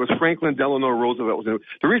telling me, it was Franklin Delano Roosevelt. Was in it.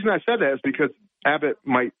 The reason I said that is because Abbott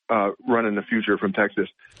might run in the future from Texas.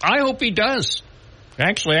 I hope he does.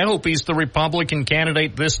 Actually, I hope he's the Republican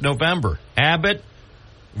candidate this November. Abbott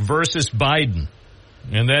versus Biden.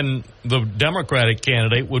 And then the Democratic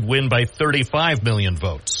candidate would win by 35 million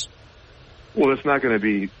votes. Well, it's not going to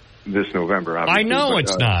be this November, obviously. I know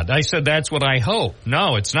it's not. I said that's what I hope.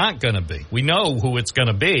 No, it's not going to be. We know who it's going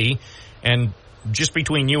to be. And just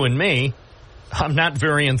between you and me, I'm not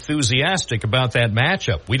very enthusiastic about that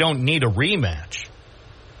matchup. We don't need a rematch.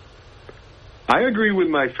 I agree with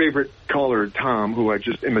my favorite caller, Tom, who I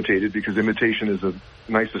just imitated, because imitation is the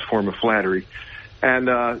nicest form of flattery. And,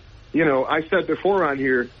 I said before on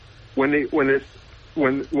here, when the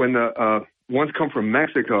ones come from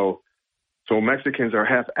Mexico, so Mexicans are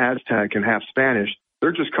half Aztec and half Spanish,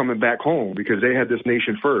 they're just coming back home because they had this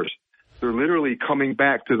nation first. They're literally coming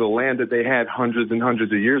back to the land that they had hundreds and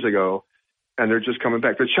hundreds of years ago, and they're just coming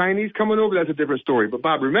back. The Chinese coming over, that's a different story. But,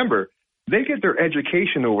 Bob, remember, they get their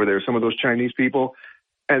education over there, some of those Chinese people,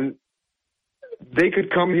 and they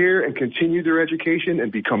could come here and continue their education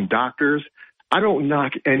and become doctors. I don't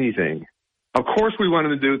knock anything. Of course we want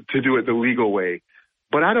them to do it the legal way,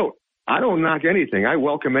 but I don't knock anything. I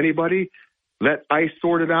welcome anybody. Let ICE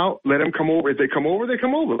sort it out. Let them come over. If they come over, they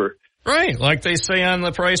come over. Right, like they say on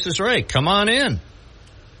The Price is Right. Come on in.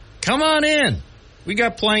 Come on in. We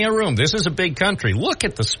got plenty of room. This is a big country. Look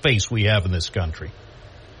at the space we have in this country.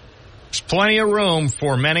 There's plenty of room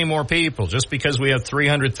for many more people. Just because we have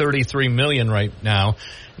 333 million right now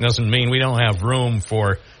doesn't mean we don't have room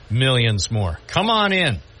for millions more. Come on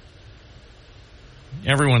in.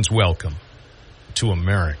 Everyone's welcome to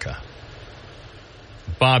America.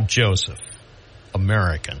 Bob Joseph,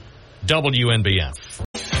 American, WNBF.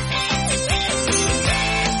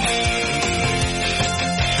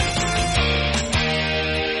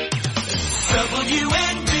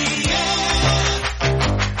 WNBF.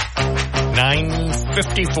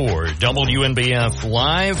 9:54 WNBF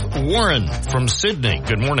Live. Warren from Sydney.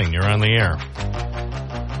 Good morning. You're on the air.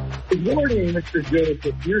 Good morning, Mr.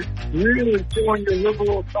 Joseph. You're really showing your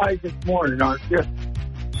liberal side this morning, aren't you?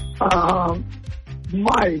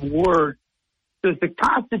 My word. Does the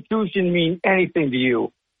Constitution mean anything to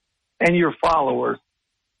you and your followers?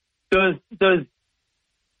 Does the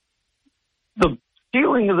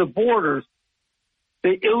sealing of the borders,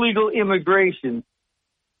 the illegal immigration,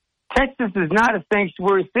 Texas is not a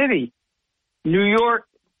sanctuary city. New York,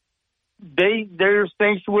 their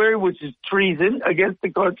sanctuary, which is treason against the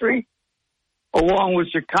country, along with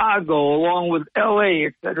Chicago, along with L.A.,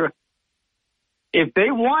 etc. If they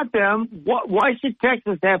want them, why should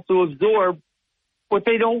Texas have to absorb what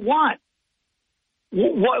they don't want? Why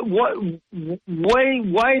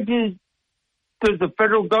does the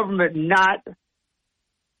federal government not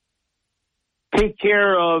take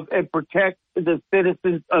care of and protect the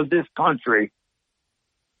citizens of this country?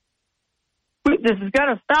 This has got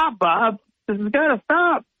to stop, Bob. This has got to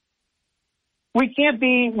stop. We can't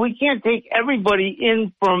take everybody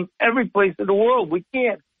in from every place in the world. We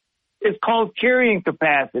can't. It's called carrying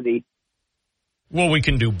capacity. Well, we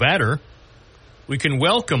can do better. We can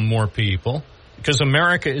welcome more people because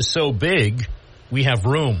America is so big. We have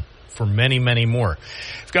room for many, many more.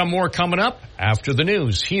 We've got more coming up after the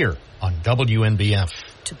news here on WNBF.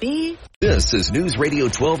 to be. This is News Radio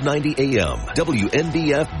 1290 AM,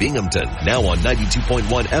 WNBF Binghamton. Now on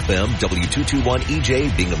 92.1 FM, W221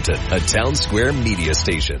 EJ Binghamton, a Town Square media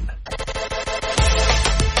station.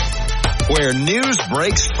 Where news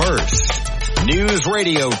breaks first. News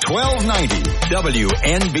Radio 1290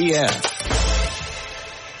 WNBF.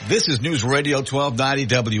 This is News Radio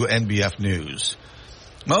 1290 WNBF News.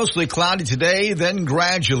 Mostly cloudy today, then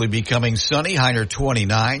gradually becoming sunny, high near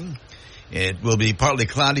 29. It will be partly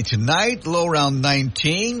cloudy tonight, low around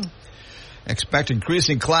 19. Expect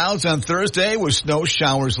increasing clouds on Thursday with snow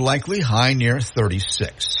showers likely, high near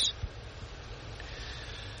 36.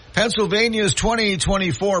 Pennsylvania's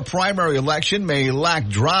 2024 primary election may lack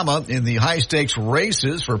drama in the high-stakes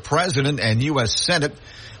races for president and U.S. Senate,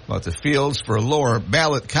 but the fields for lower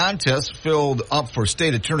ballot contests filled up for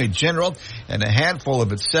state attorney general and a handful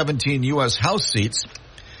of its 17 U.S. House seats.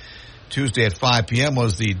 Tuesday at 5 p.m.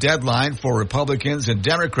 was the deadline for Republicans and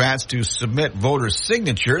Democrats to submit voter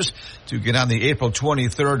signatures to get on the April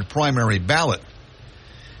 23rd primary ballot.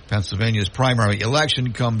 Pennsylvania's primary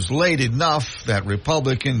election comes late enough that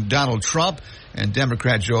Republican Donald Trump and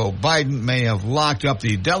Democrat Joe Biden may have locked up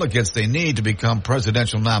the delegates they need to become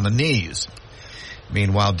presidential nominees.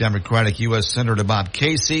 Meanwhile, Democratic U.S. Senator Bob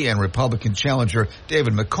Casey and Republican challenger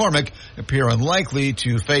David McCormick appear unlikely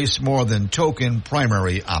to face more than token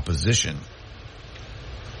primary opposition.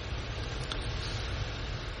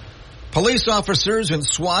 Police officers and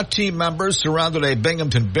SWAT team members surrounded a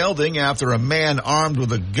Binghamton building after a man armed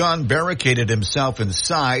with a gun barricaded himself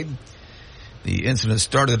inside. The incident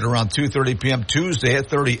started around 2:30 p.m. Tuesday at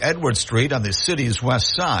 30 Edward Street on the city's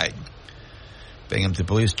west side. Binghamton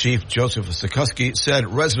Police Chief Joseph Sikorsky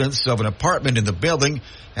said residents of an apartment in the building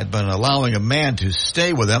had been allowing a man to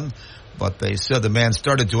stay with them, but they said the man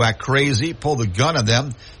started to act crazy, pulled a gun on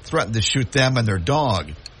them, threatened to shoot them and their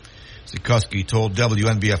dog. Sikorsky told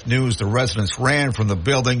WNBF News the residents ran from the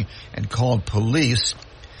building and called police.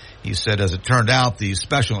 He said, as it turned out, the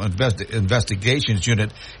Special Investigations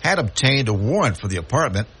Unit had obtained a warrant for the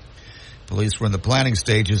apartment. Police were in the planning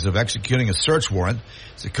stages of executing a search warrant.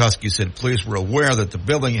 Sikorsky said police were aware that the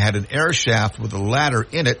building had an air shaft with a ladder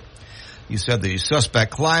in it. He said the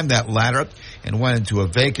suspect climbed that ladder and went into a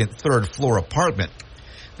vacant third-floor apartment.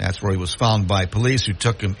 That's where he was found by police, who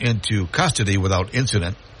took him into custody without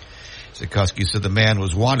incident. Sikorsky said the man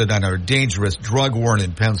was wanted on a dangerous drug warrant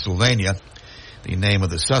in Pennsylvania. The name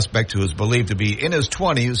of the suspect, who is believed to be in his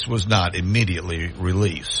 20s, was not immediately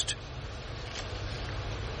released.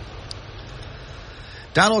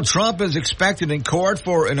 Donald Trump is expected in court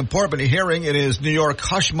for an important hearing in his New York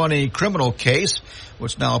hush money criminal case,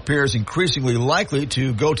 which now appears increasingly likely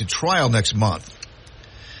to go to trial next month.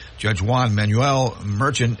 Judge Juan Manuel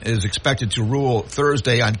Merchant is expected to rule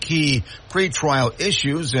Thursday on key pre-trial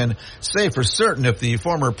issues and say for certain if the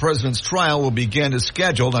former president's trial will begin as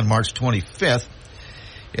scheduled on March 25th.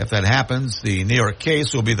 If that happens, the New York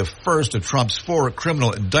case will be the first of Trump's 4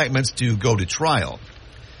 criminal indictments to go to trial.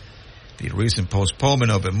 The recent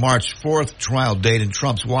postponement of a March 4th trial date in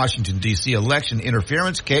Trump's Washington, D.C. election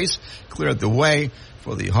interference case cleared the way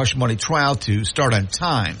for the hush money trial to start on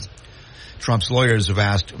time. Trump's lawyers have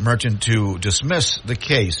asked Merchant to dismiss the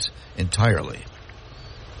case entirely.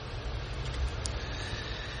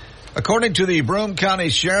 According to the Broome County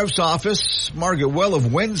Sheriff's Office, Margaret Well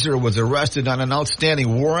of Windsor was arrested on an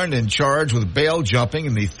outstanding warrant and charged with bail jumping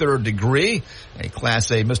in the 3rd degree, a Class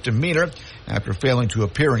A misdemeanor, after failing to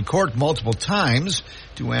appear in court multiple times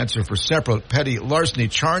to answer for separate petty larceny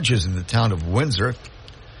charges in the town of Windsor.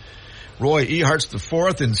 Roy Eharts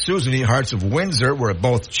IV and Susan Eharts of Windsor were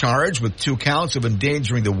both charged with 2 counts of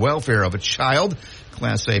endangering the welfare of a child,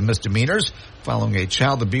 Class A misdemeanors, following a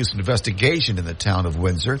child abuse investigation in the town of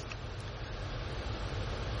Windsor.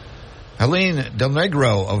 Helene Del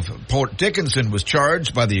Negro of Port Dickinson was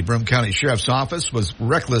charged by the Broome County Sheriff's Office with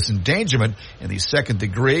reckless endangerment in the 2nd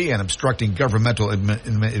degree and obstructing governmental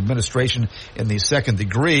administration in the 2nd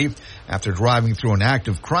degree after driving through an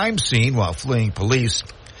active crime scene while fleeing police.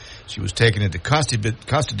 She was taken into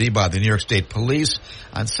custody by the New York State Police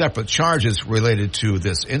on separate charges related to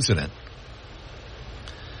this incident.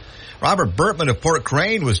 Robert Burtman of Port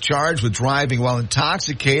Crane was charged with driving while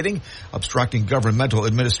intoxicating, obstructing governmental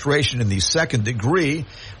administration in the 2nd degree,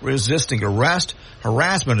 resisting arrest,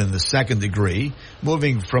 harassment in the 2nd degree,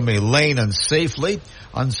 moving from a lane unsafely,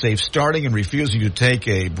 unsafe starting and refusing to take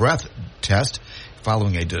a breath test,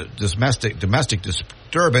 following a domestic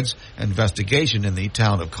disturbance investigation in the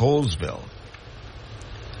town of Colesville.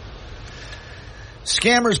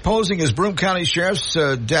 Scammers posing as Broome County Sheriff's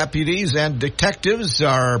deputies and detectives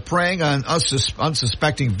are preying on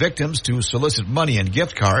unsuspecting victims to solicit money and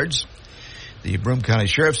gift cards. The Broome County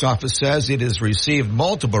Sheriff's Office says it has received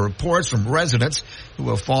multiple reports from residents who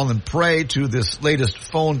have fallen prey to this latest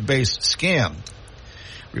phone-based scam.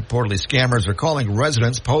 Reportedly, scammers are calling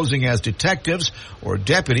residents posing as detectives or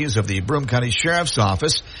deputies of the Broome County Sheriff's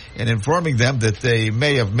Office and informing them that they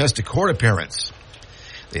may have missed a court appearance.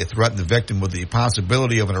 They threaten the victim with the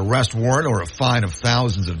possibility of an arrest warrant or a fine of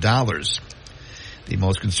thousands of dollars. The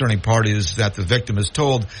most concerning part is that the victim is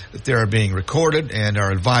told that they are being recorded and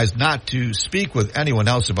are advised not to speak with anyone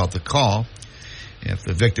else about the call. If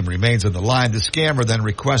the victim remains on the line, the scammer then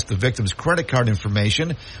requests the victim's credit card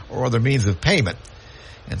information or other means of payment.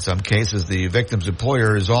 In some cases, the victim's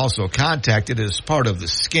employer is also contacted as part of the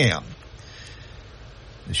scam.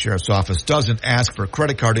 The Sheriff's Office doesn't ask for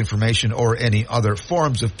credit card information or any other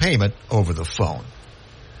forms of payment over the phone.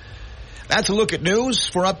 That's a look at news.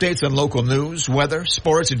 For updates on local news, weather,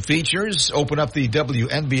 sports, and features, open up the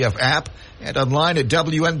WNBF app and online at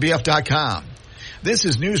WNBF.com. This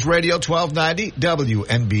is News Radio 1290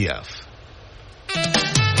 WNBF.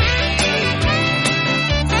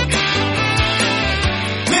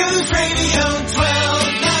 News Radio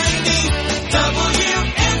 1290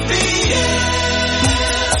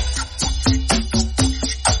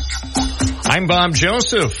 WNBF. I'm Bob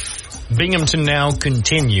Joseph. Binghamton Now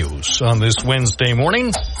continues on this Wednesday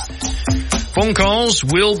morning. Phone calls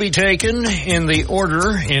will be taken in the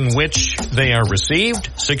order in which they are received.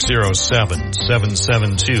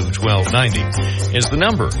 607-772-1290 is the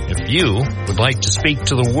number if you would like to speak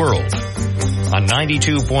to the world. On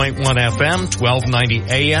 92.1 FM, 1290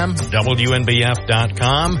 AM,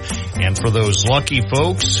 WNBF.com. And for those lucky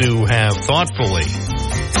folks who have thoughtfully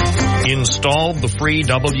installed the free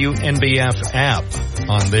WNBF app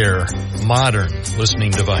on their modern listening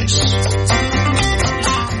device.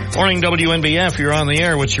 Morning, WNBF. You're on the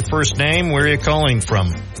air. What's your first name? Where are you calling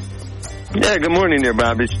from? Yeah, good morning there,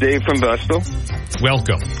 Bob. It's Dave from Vestal.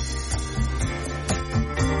 Welcome.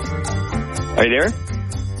 Are you there?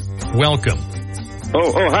 Welcome.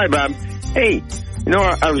 Oh, hi, Bob. Hey,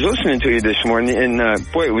 I was listening to you this morning, and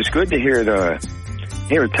boy, it was good to hear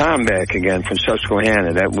Tom back again from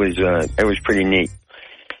Susquehanna. That was pretty neat.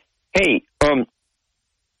 Hey, I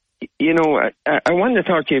wanted to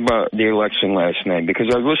talk to you about the election last night because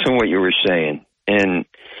I was listening to what you were saying, and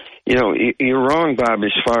you're wrong, Bob,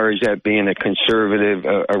 as far as that being a conservative,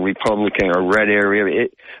 a Republican, a red area.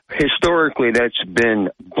 Historically, that's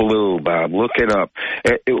been blue, Bob. Look it up.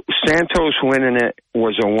 Santos winning it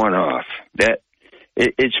was a one-off.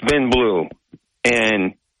 It's been blue,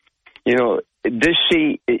 and this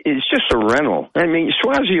seat, it's just a rental. I mean,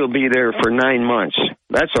 Suozzi will be there for 9 months.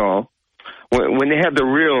 That's all. When they have the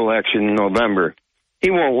real election in November,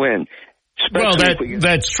 he won't win. Well,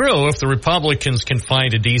 that's true. If the Republicans can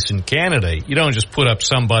find a decent candidate, you don't just put up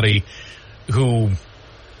somebody who,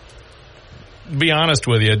 to be honest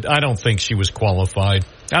with you, I don't think she was qualified.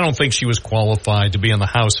 I don't think she was qualified to be in the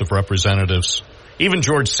House of Representatives. Even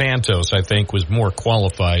George Santos, I think, was more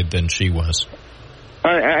qualified than she was.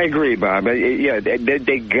 I agree, Bob. Yeah,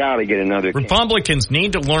 they got to get another. Republicans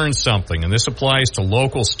need to learn something, and this applies to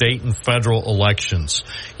local, state, and federal elections.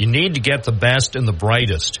 You need to get the best and the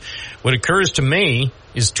brightest. What occurs to me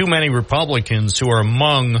is too many Republicans who are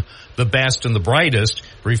among the best and the brightest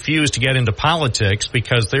refuse to get into politics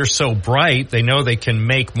because they're so bright they know they can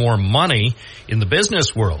make more money in the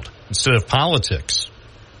business world instead of politics.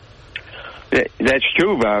 That's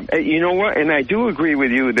true, Bob. You know what? And I do agree with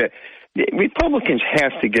you that Republicans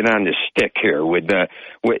have to get on the stick here.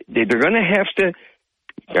 They're going to have to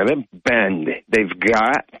bend. They've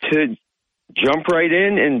got to jump right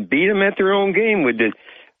in and beat them at their own game with this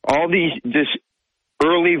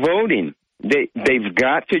early voting. They've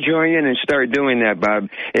got to join in and start doing that, Bob.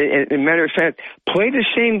 As a matter of fact, play the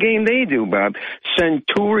same game they do, Bob. Send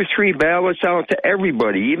 2 or 3 ballots out to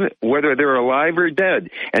everybody, even whether they're alive or dead,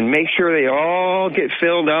 and make sure they all get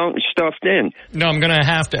filled out and stuffed in. No, I'm going to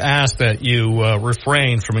have to ask that you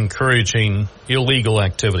refrain from encouraging illegal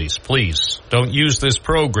activities. Please, don't use this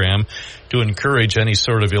program to encourage any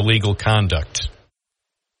sort of illegal conduct.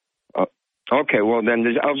 Okay, well, then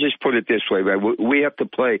I'll just put it this way, right? We have to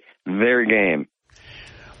play their game.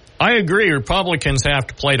 I agree. Republicans have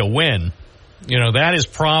to play to win. That is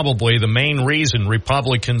probably the main reason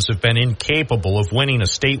Republicans have been incapable of winning a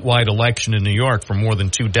statewide election in New York for more than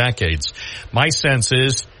 2 decades. My sense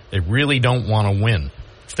is they really don't want to win.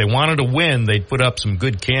 If they wanted to win, they'd put up some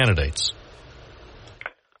good candidates.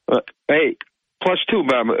 Hey, +2,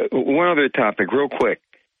 Bob. One other topic, real quick.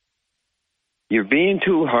 You're being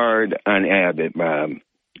too hard on Abbott, Bob.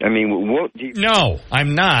 I mean, what do you... No,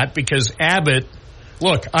 I'm not, because Abbott,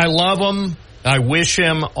 look, I love him. I wish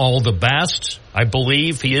him all the best. I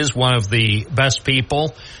believe he is one of the best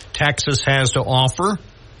people Texas has to offer.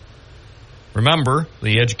 Remember,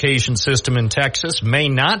 the education system in Texas may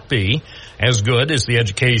not be as good as the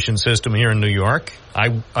education system here in New York.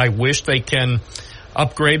 I wish they can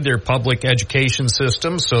upgrade their public education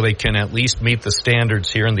system so they can at least meet the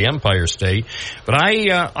standards here in the Empire State. But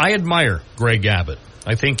I admire Greg Abbott.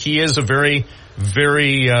 I think he is a very,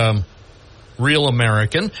 very real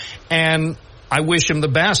American, and I wish him the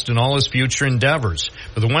best in all his future endeavors.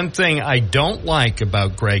 But the one thing I don't like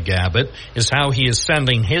about Greg Abbott is how he is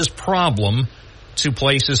sending his problem to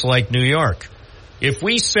places like New York. If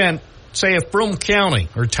we sent, say, if Broome County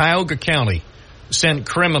or Tioga County sent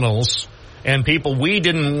criminals and people we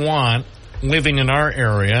didn't want living in our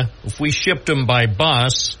area, if we shipped them by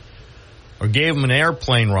bus or gave them an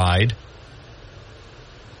airplane ride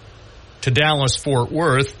to Dallas-Fort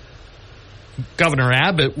Worth, Governor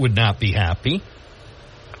Abbott would not be happy.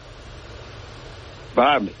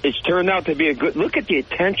 Bob, it's turned out to be a good... Look at the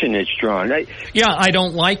attention it's drawn. I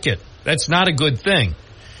don't like it. That's not a good thing.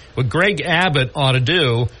 What Greg Abbott ought to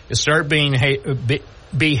do is start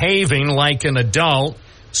behaving like an adult.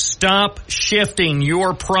 Stop shifting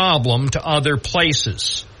your problem to other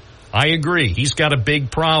places. I agree. He's got a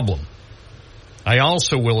big problem. I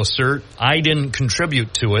also will assert I didn't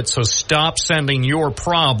contribute to it, so stop sending your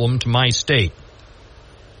problem to my state.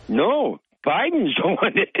 No, Biden's the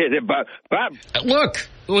one that did it, Bob. Look,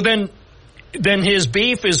 well then his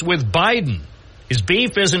beef is with Biden. His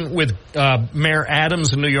beef isn't with Mayor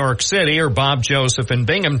Adams in New York City or Bob Joseph in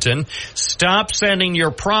Binghamton. Stop sending your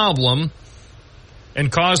problem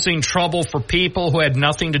and causing trouble for people who had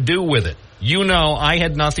nothing to do with it. You know I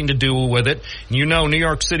had nothing to do with it. You know New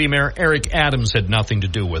York City Mayor Eric Adams had nothing to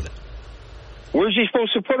do with it. Where's he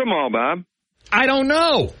supposed to put them all, Bob? I don't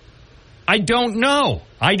know. I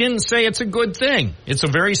didn't say it's a good thing. It's a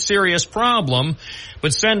very serious problem.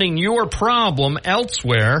 But sending your problem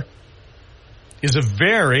elsewhere is a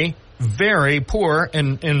very, very poor,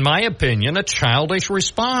 and in my opinion, a childish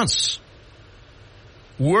response.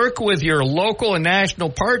 Work with your local and national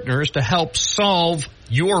partners to help solve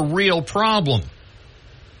your real problem.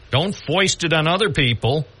 Don't foist it on other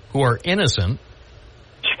people who are innocent.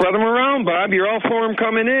 Spread them around, Bob. You're all for them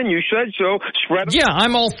coming in. You said so. Spread them. Yeah,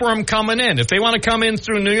 I'm all for them coming in. If they want to come in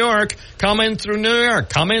through New York, come in through New York.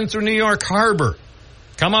 Come in through New York Harbor.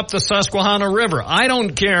 Come up the Susquehanna River. I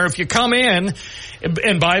don't care if you come in.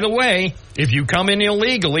 And by the way, if you come in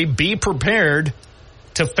illegally, be prepared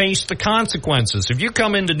to face the consequences. If you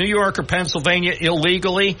come into New York or Pennsylvania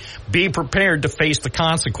illegally, be prepared to face the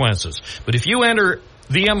consequences. But if you enter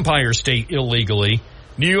the Empire State illegally,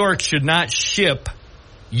 New York should not ship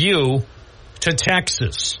you to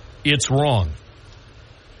Texas. It's wrong.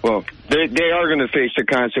 Well, they are going to face the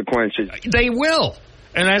consequences. They will.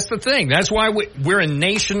 And that's the thing. That's why we're a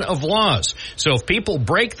nation of laws. So if people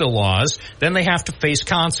break the laws, then they have to face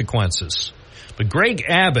consequences. But Greg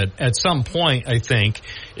Abbott, at some point, I think,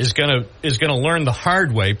 is going to learn the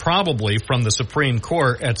hard way, probably from the Supreme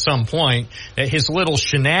Court at some point, that his little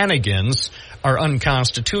shenanigans are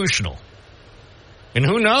unconstitutional. And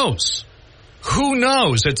who knows? Who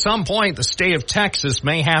knows? At some point, the state of Texas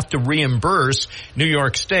may have to reimburse New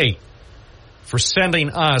York State for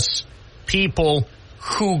sending us people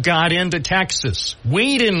who got into Texas.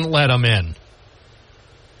 We didn't let them in.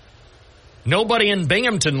 Nobody in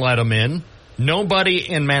Binghamton let them in.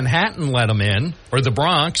 Nobody in Manhattan let them in, or the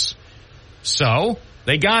Bronx. So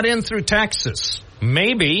they got in through Texas.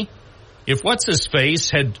 Maybe if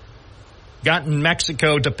what's-his-face had gotten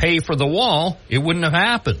Mexico to pay for the wall, it wouldn't have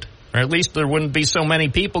happened. Or at least there wouldn't be so many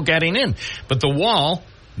people getting in. But the wall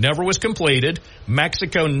never was completed.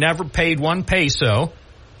 Mexico never paid 1 peso.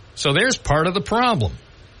 So there's part of the problem.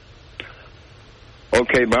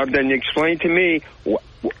 Okay, Bob, then explain to me,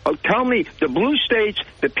 tell me, the blue states,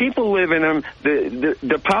 the people live in them,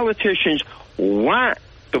 the politicians want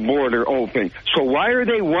the border open. So why are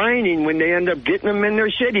they whining when they end up getting them in their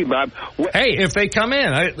city, Bob? Hey, if they come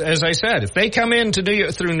in, as I said, if they come in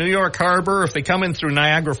through New York Harbor, if they come in through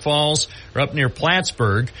Niagara Falls or up near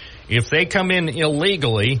Plattsburgh, if they come in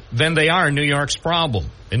illegally, then they are New York's problem.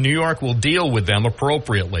 And New York will deal with them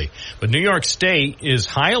appropriately. But New York State is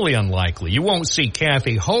highly unlikely. You won't see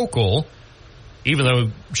Kathy Hochul, even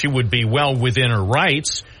though she would be well within her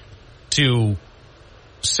rights, to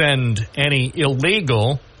send any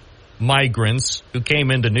illegal migrants who came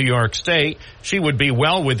into New York State. She would be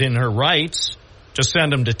well within her rights to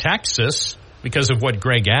send them to Texas because of what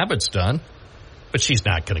Greg Abbott's done. But she's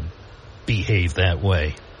not going to behave that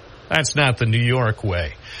way. That's not the New York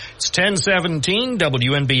way. It's 10:17,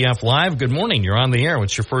 WNBF Live. Good morning. You're on the air.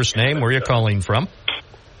 What's your first name? Where are you calling from?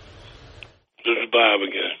 This is Bob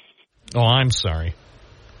again. Oh, I'm sorry.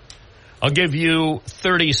 I'll give you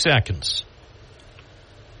 30 seconds.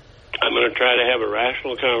 I'm going to try to have a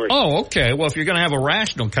rational conversation. Oh, okay. Well, if you're going to have a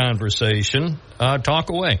rational conversation, talk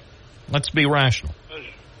away. Let's be rational.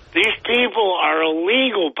 These people are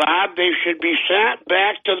illegal, Bob. They should be sent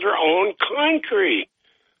back to their own country.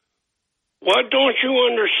 What don't you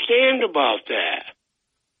understand about that?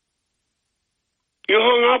 You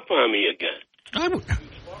hung up on me again.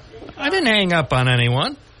 I didn't hang up on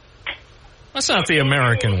anyone. That's not the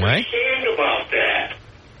American way. Understand about that?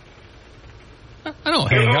 I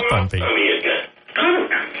don't hang up on people.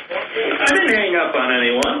 I didn't hang up on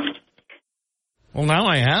anyone. Well, now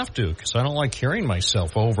I have to, because I don't like hearing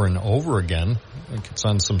myself over and over again. Like it's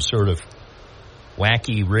on some sort of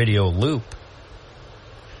wacky radio loop.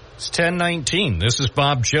 It's 10:19. This is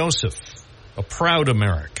Bob Joseph, a proud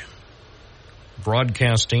American,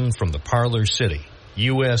 broadcasting from the Parlor City,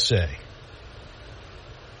 USA.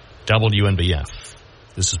 WNBF.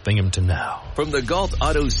 This is Binghamton Now. From the Galt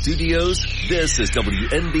Auto Studios, this is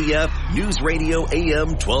WNBF News Radio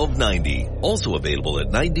AM 1290. Also available at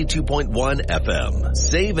 92.1 FM.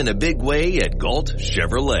 Save in a big way at Galt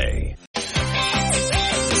Chevrolet.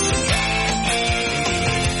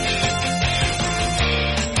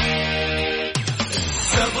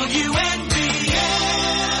 WNBF.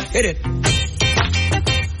 Hit it.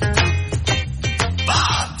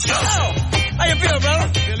 Bob Joseph. How you feel, brother?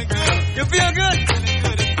 Feeling good. You feel good?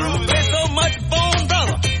 There's so much bone,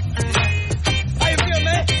 brother. How you feel,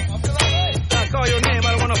 man? I feel all right. I call your name.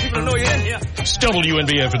 I don't want no people to know you're in here. It's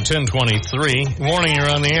WNBF at 10:23. Morning, you're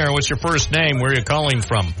on the air. What's your first name? Where are you calling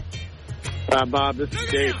from? Bob, this is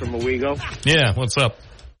Dave from Owego. Yeah, what's up?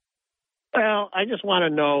 Well, I just want to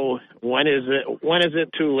know when is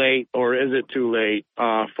it too late, or is it too late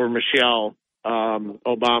for Michelle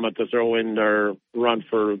Obama to throw in their run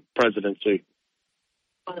for presidency?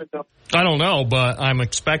 I don't know, but I'm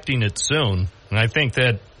expecting it soon, and I think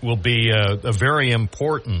that will be a very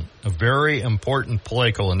important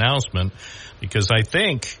political announcement, because I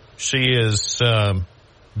think she is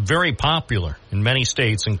very popular in many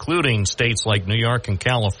states, including states like New York and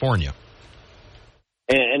California.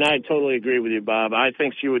 And I totally agree with you, Bob. I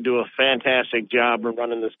think she would do a fantastic job of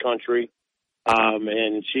running this country.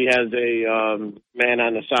 And she has a man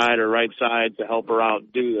on the side or right side to help her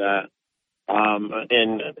out do that.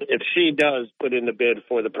 And if she does put in the bid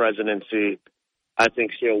for the presidency, I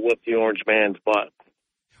think she'll whip the orange man's butt.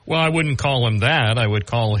 Well, I wouldn't call him that. I would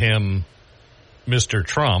call him Mr.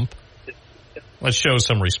 Trump. Let's show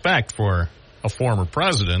some respect for a former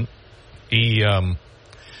president.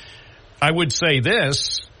 I would say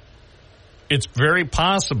this. It's very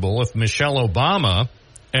possible if Michelle Obama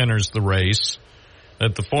enters the race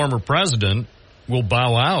that the former president will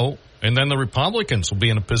bow out, and then the Republicans will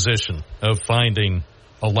be in a position of finding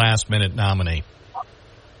a last-minute nominee.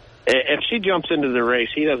 If she jumps into the race,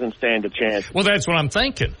 he doesn't stand a chance. Well, that's what I'm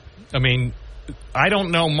thinking. I mean, I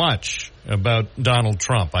don't know much about Donald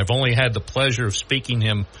Trump. I've only had the pleasure of speaking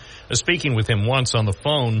with him once on the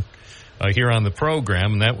phone here on the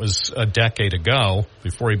program, and that was a decade ago,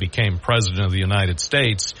 before he became president of the United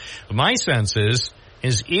States. But my sense is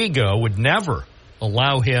his ego would never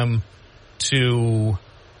allow him to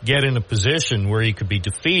get in a position where he could be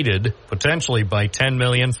defeated potentially by 10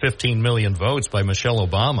 million, 15 million votes by Michelle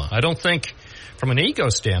Obama. I don't think, from an ego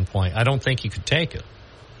standpoint, I don't think he could take it.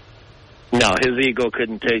 No, his ego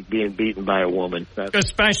couldn't take being beaten by a woman.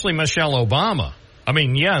 Especially Michelle Obama. I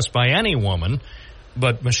mean, yes, by any woman,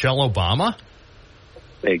 but Michelle Obama?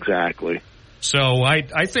 Exactly. So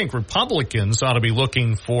I think Republicans ought to be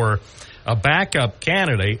looking for a backup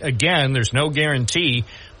candidate. Again, there's no guarantee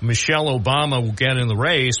Michelle Obama will get in the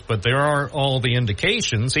race, but there are all the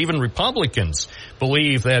indications. Even Republicans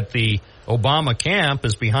believe that the Obama camp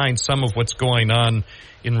is behind some of what's going on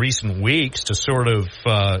in recent weeks to sort of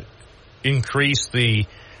increase the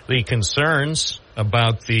concerns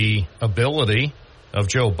about the ability of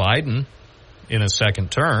Joe Biden in a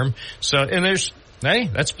second term. So, and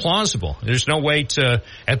that's plausible. There's no way to,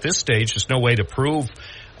 at this stage, there's no way to prove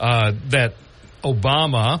that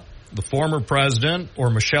Obama, the former president, or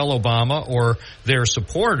Michelle Obama, or their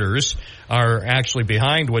supporters are actually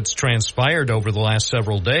behind what's transpired over the last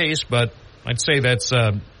several days. But I'd say that's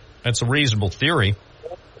a reasonable theory.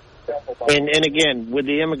 And again, with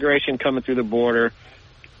the immigration coming through the border,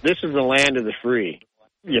 this is the land of the free.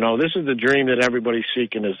 You know, this is the dream that everybody's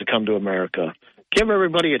seeking, is to come to America. Give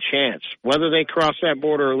everybody a chance. Whether they cross that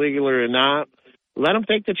border illegally or not, Let them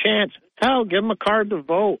take the chance. Hell, give them a card to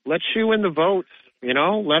vote. Let's shoe in the votes. You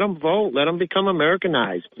know, let them vote. Let them become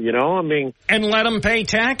Americanized. You know, I mean, and let them pay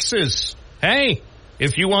taxes. Hey,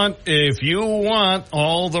 if you want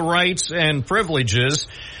all the rights and privileges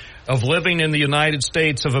of living in the United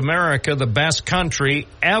States of America, the best country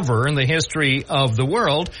ever in the history of the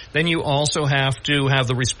world, then you also have to have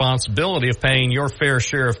the responsibility of paying your fair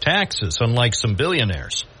share of taxes, unlike some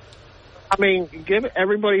billionaires. I mean,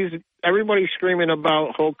 everybody's screaming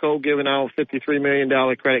about HOCO giving out $53 million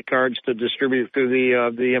credit cards to distribute to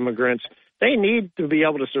the immigrants. They need to be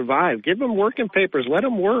able to survive. Give them working papers. Let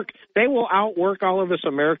them work. They will outwork all of us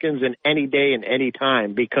Americans in any day and any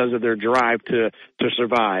time because of their drive to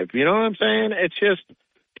survive. You know what I'm saying?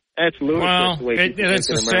 It's ludicrous. Well, the way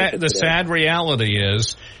the sad reality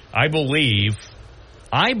is, I believe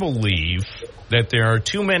that there are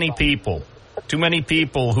too many people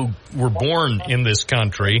who were born in this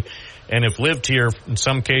country and have lived here in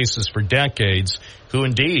some cases for decades, who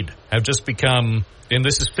indeed have just become, and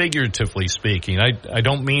this is figuratively speaking, I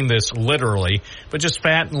don't mean this literally, but just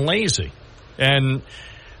fat and lazy. And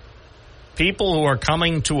people who are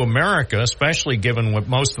coming to America, especially given what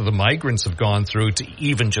most of the migrants have gone through to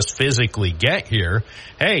even just physically get here,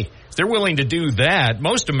 hey, if they're willing to do that,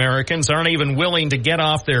 most Americans aren't even willing to get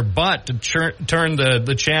off their butt to turn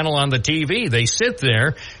the channel on the TV. They sit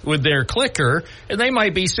there with their clicker, and they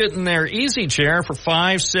might be sitting in their easy chair for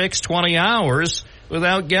 5, 6, 20 hours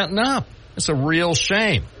without getting up. It's a real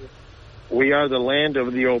shame. We are the land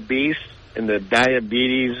of the obese and the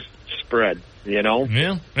diabetes spread, you know?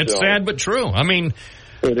 Yeah, it's sad but true. I mean,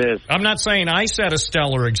 it is. I'm not saying I set a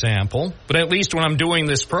stellar example, but at least when I'm doing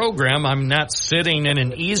this program, I'm not sitting in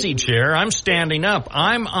an easy chair. I'm standing up.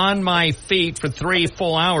 I'm on my feet for 3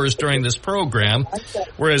 full hours during this program,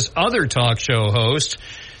 whereas other talk show hosts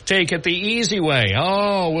take it the easy way.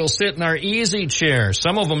 Oh, we'll sit in our easy chair.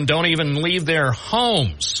 Some of them don't even leave their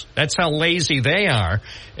homes. That's how lazy they are.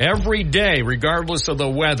 Every day, regardless of the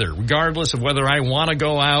weather, regardless of whether I want to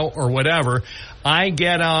go out or whatever, I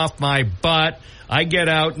get off my butt. I get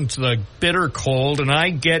out into the bitter cold, and I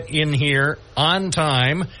get in here on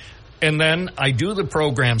time, and then I do the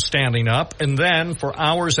program standing up, and then for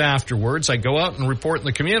hours afterwards, I go out and report in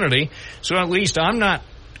the community, so at least I'm not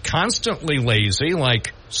constantly lazy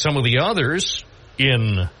like some of the others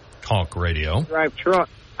in talk radio. Drive truck.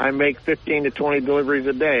 I make 15 to 20 deliveries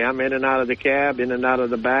a day. I'm in and out of the cab, in and out of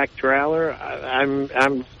the back trailer.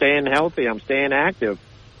 I'm staying healthy. I'm staying active.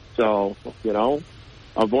 So, you know,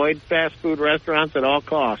 avoid fast food restaurants at all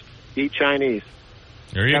costs. Eat Chinese.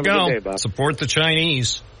 There you go. Good day, Bob. Support the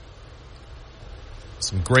Chinese.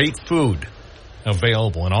 Some great food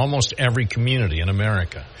available in almost every community in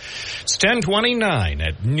America. It's 10:29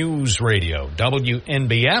 at News Radio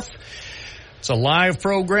WNBF. It's a live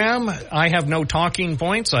program. I have no talking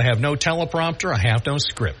points. I have no teleprompter. I have no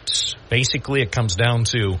scripts. Basically, it comes down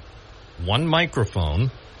to one microphone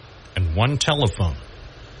and one telephone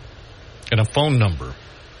and a phone number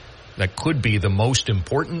that could be the most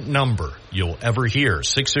important number you'll ever hear.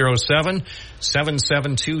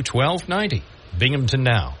 607-772-1290. Binghamton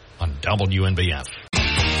Now on WNBF.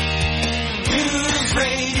 News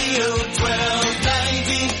Radio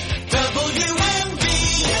 1290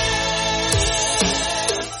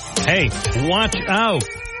 WNBF. Hey, watch out.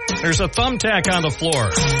 There's a thumbtack on the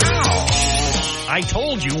floor. Ow. I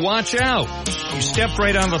told you, watch out. You stepped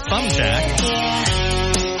right on the thumbtack.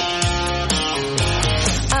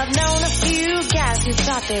 I've known a few guys who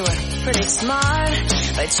thought they were pretty smart,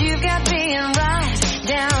 but you've got being right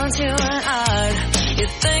down to an art. You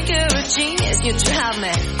think you're a genius, you drive me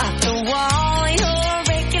off the wall. You're a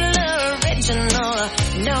regular, original,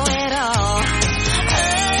 know-it-all.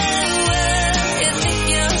 Oh, you think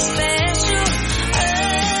you're special.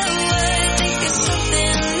 Oh, you think you're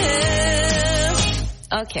something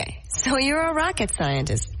new. Okay, so you're a rocket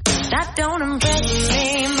scientist. That don't impress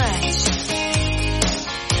me much.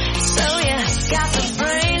 So you got the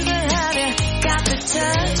brains, but have you got the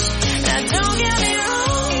touch? Now don't get me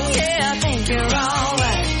wrong, yeah, I think you're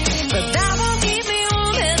alright, but that won't keep me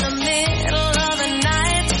warm in the middle of the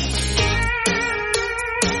night.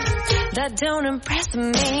 That don't impress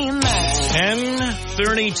me much.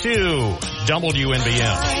 10:32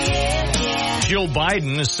 WNBF. Jill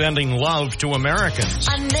Biden is sending love to Americans.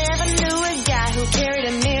 I never knew a guy who carried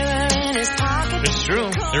a mirror in his pocket. It's true.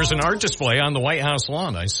 There's an art display on the White House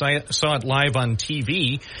lawn. I saw it live on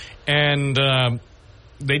TV, and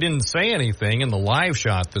they didn't say anything in the live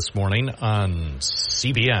shot this morning on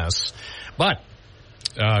CBS. But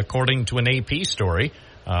according to an AP story,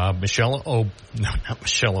 Michelle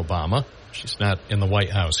Obama, She's not in the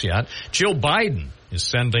White House yet. Jill Biden is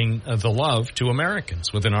sending the love to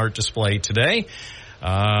Americans with an art display today.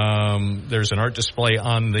 There's an art display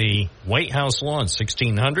on the White House lawn,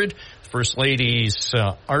 1600. First Lady's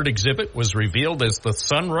art exhibit was revealed as the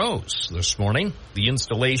sun rose this morning. The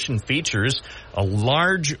installation features a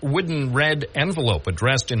large wooden red envelope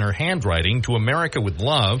addressed in her handwriting to America with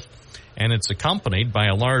love, and it's accompanied by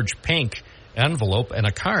a large pink envelope and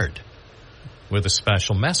a card with a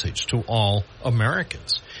special message to all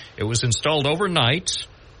Americans. It was installed overnight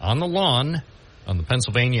on the lawn on the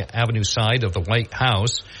Pennsylvania Avenue side of the White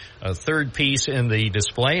House. A third piece in the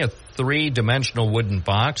display, a three-dimensional wooden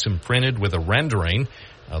box imprinted with a rendering.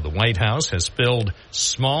 The White House has filled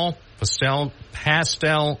small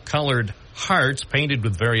pastel-colored hearts painted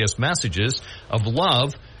with various messages of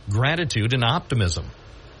love, gratitude, and optimism.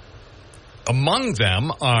 Among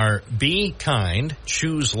them are be kind,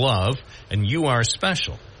 choose love, and you are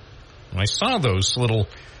special. When I saw those little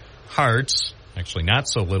hearts, actually not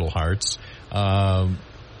so little hearts,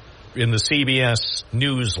 in the CBS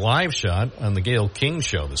News live shot on the Gayle King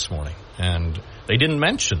show this morning. And they didn't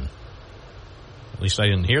mention, at least I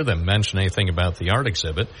didn't hear them mention anything about the art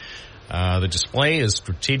exhibit. The display is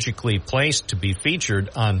strategically placed to be featured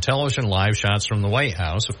on television live shots from the White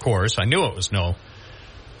House. Of course, I knew it was no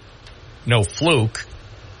fluke.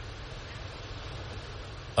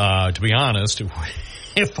 To be honest,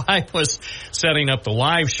 if I was setting up the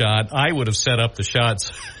live shot, I would have set up the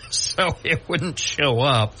shots so it wouldn't show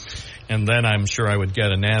up. And then I'm sure I would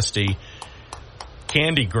get a nasty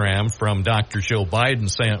candygram from Dr. Jill Biden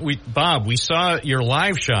saying, Bob, we saw your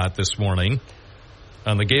live shot this morning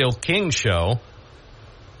on the Gayle King show,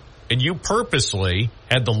 and you purposely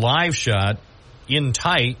had the live shot in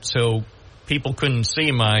tight so people couldn't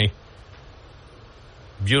see my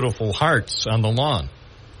beautiful hearts on the lawn.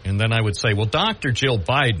 And then I would say, well, Dr. Jill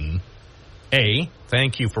Biden, A,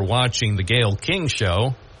 thank you for watching the Gayle King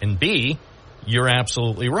show, and B, you're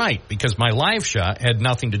absolutely right, because my live shot had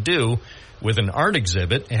nothing to do with an art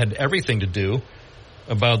exhibit. It had everything to do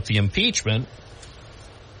about the impeachment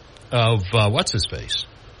of what's-his-face.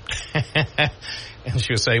 And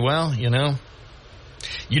she would say, well, you know,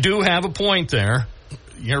 you do have a point there.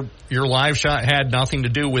 Your live shot had nothing to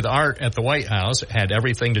do with art at the White House. It had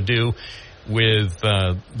everything to do with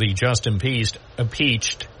the just impeached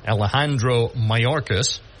Alejandro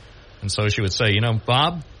Mayorkas. And so she would say, you know,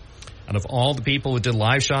 Bob, out of all the people who did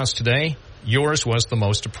live shots today, yours was the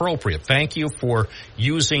most appropriate. Thank you for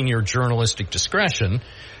using your journalistic discretion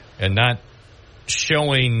and not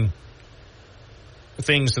showing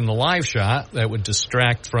things in the live shot that would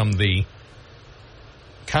distract from the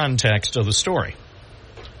context of the story.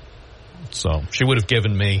 So she would have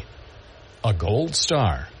given me a gold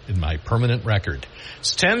star in my permanent record.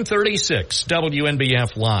 It's 10:36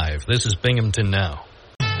 WNBF Live. This is Binghamton Now.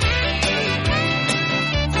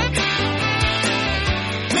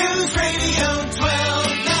 News Radio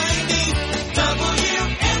 1290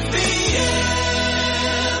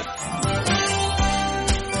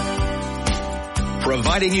 WNBF.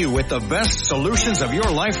 Providing you with the best solutions of your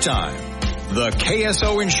lifetime. The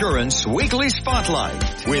KSO Insurance Weekly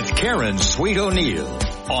Spotlight with Karen Sweet O'Neill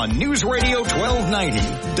on News Radio 1290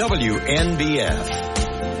 WNBF.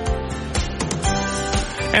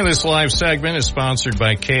 And this live segment is sponsored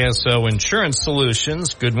by KSO Insurance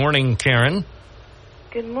Solutions. Good morning, Karen.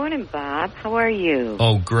 Good morning, Bob. How are you?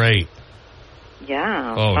 Oh, great.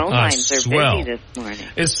 Yeah, phone lines are busy this morning.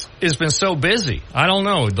 It's been so busy. I don't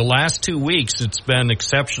know. The last 2 weeks, it's been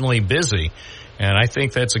exceptionally busy. And I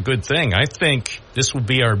think that's a good thing. I think this will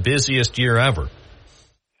be our busiest year ever.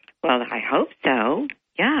 Well, I hope so.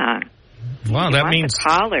 Yeah. Wow, that means the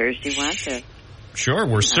callers. You want to? Sure,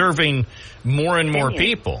 we're serving more and more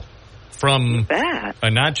people from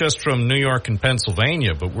not just from New York and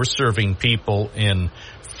Pennsylvania, but we're serving people in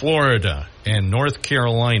Florida and North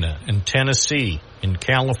Carolina and Tennessee and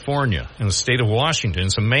California and the state of Washington.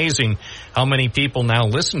 It's amazing how many people now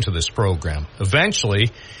listen to this program. Eventually,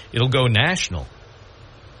 it'll go national.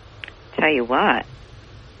 Tell you what,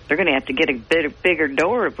 they're going to have to get a bigger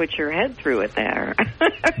door to put your head through it there.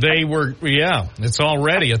 It's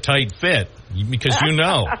already a tight fit because you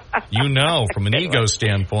know, from an ego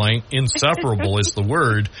standpoint, insufferable is the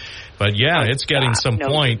word. But yeah, it's getting some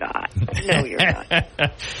point. No, you're not.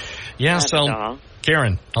 Yes,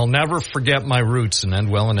 Karen, I'll never forget my roots in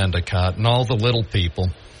Endwell and Endicott and all the little people.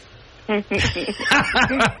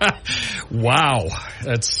 Wow,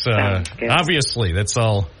 that's obviously that's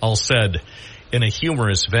all said in a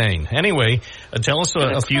humorous vein. Anyway, tell us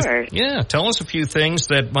a few things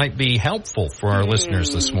that might be helpful for our listeners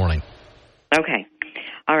this morning. Okay.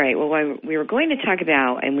 All right. Well, we were going to talk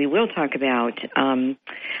about, and we will talk about,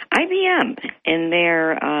 IBM and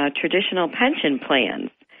their traditional pension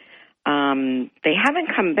plans. They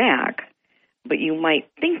haven't come back, but you might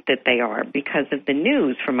think that they are because of the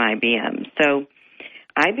news from IBM. So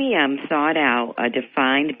IBM sought out a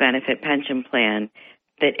defined benefit pension plan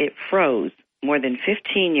that it froze more than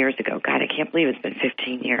 15 years ago. God, I can't believe it's been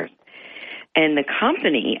 15 years. And the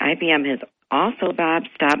company, IBM, has also, Bob,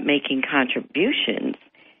 stopped making contributions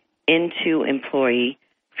into employee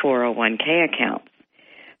 401k accounts.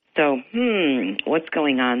 So, what's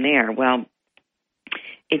going on there? Well,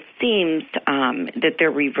 it seems that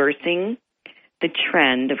they're reversing the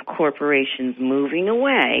trend of corporations moving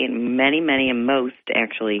away, and many, and most,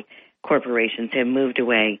 actually, corporations have moved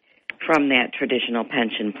away from that traditional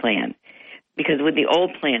pension plan. Because with the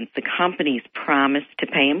old plans, the companies promised to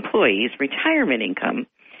pay employees retirement income,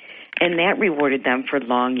 and that rewarded them for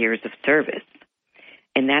long years of service.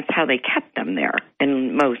 And that's how they kept them there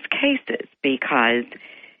in most cases, because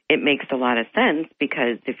it makes a lot of sense,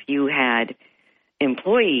 because if you had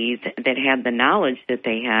employees that had the knowledge that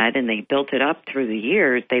they had and they built it up through the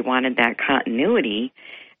years, they wanted that continuity.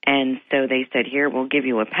 And so they said, here, we'll give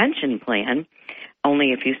you a pension plan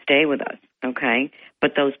only if you stay with us, okay?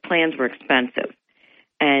 But those plans were expensive.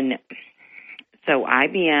 And so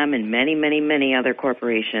IBM and many other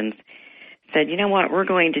corporations said, you know what, we're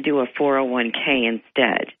going to do a 401k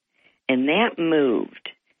instead. And that moved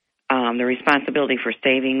the responsibility for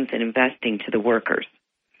savings and investing to the workers.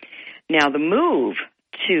 Now, the move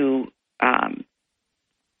to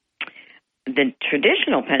the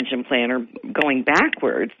traditional pension plan, or going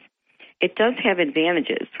backwards, it does have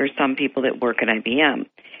advantages for some people that work at IBM.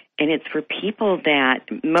 And it's for people that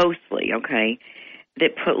mostly, okay,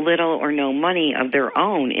 that put little or no money of their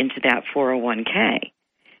own into that 401k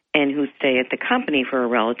and who stay at the company for a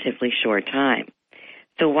relatively short time.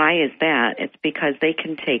 So why is that? It's because they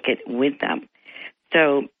can take it with them.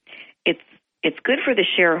 So it's good for the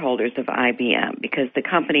shareholders of IBM, because the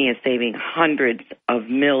company is saving hundreds of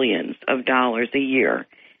millions of dollars a year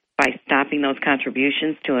by stopping those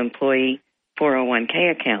contributions to employee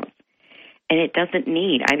 401k accounts. And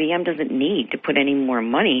IBM doesn't need to put any more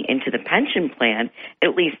money into the pension plan,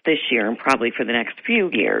 at least this year and probably for the next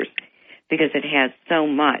few years, because it has so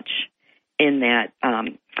much in that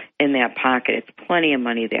pocket. It's plenty of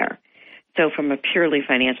money there. So from a purely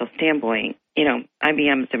financial standpoint,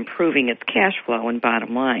 IBM is improving its cash flow and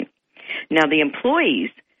bottom line. Now, the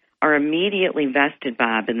employees are immediately vested,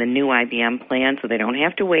 Bob, in the new IBM plan, so they don't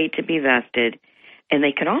have to wait to be vested, and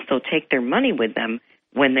they can also take their money with them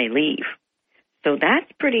when they leave. So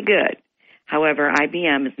that's pretty good. However,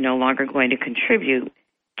 IBM is no longer going to contribute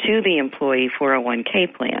to the employee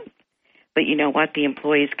 401k plans. But you know what? The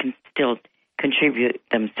employees can still contribute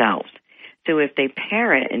themselves. So if they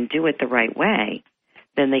pair it and do it the right way,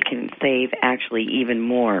 then they can save actually even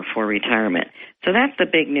more for retirement. So that's the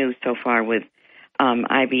big news so far with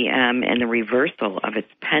IBM and the reversal of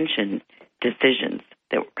its pension decisions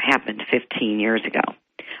that happened 15 years ago.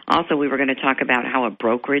 Also, we were going to talk about how a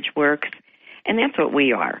brokerage works, and that's what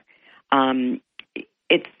we are.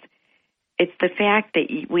 It's the fact that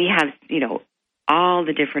we have, all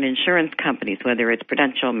the different insurance companies, whether it's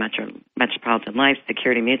Prudential, Metropolitan Life,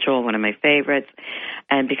 Security Mutual, one of my favorites,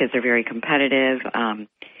 and because they're very competitive,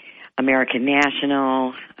 American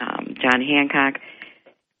National, John Hancock.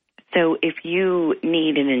 So if you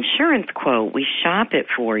need an insurance quote, we shop it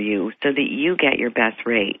for you so that you get your best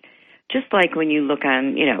rate. Just like when you look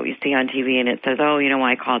on, you see on TV and it says,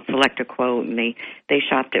 I called Select a Quote and they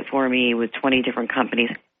shopped it for me with 20 different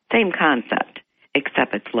companies. Same concept,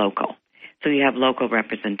 except it's local. So you have local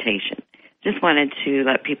representation. Just wanted to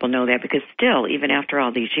let people know that, because still, even after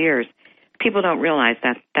all these years, people don't realize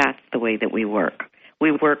that that's the way that we work.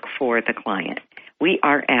 We work for the client. We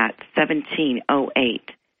are at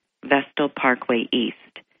 1708 Vestal Parkway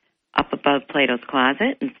East, up above Plato's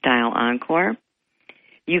Closet in Style Encore.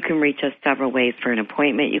 You can reach us several ways for an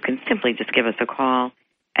appointment. You can simply just give us a call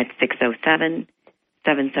at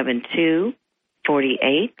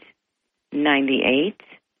 607-772-4898.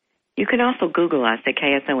 You can also Google us at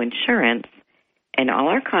KSO Insurance, and all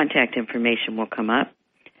our contact information will come up,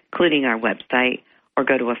 including our website, or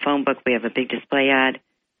go to a phone book. We have a big display ad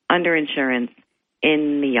under insurance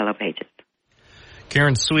in the yellow pages.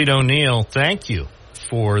 Karen Sweet O'Neill, thank you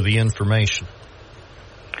for the information.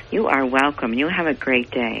 You are welcome. You have a great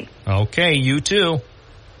day. Okay, you too.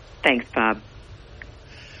 Thanks, Bob.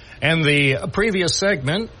 And the previous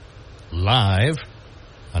segment, live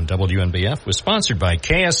on WNBF, was sponsored by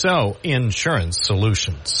KSO Insurance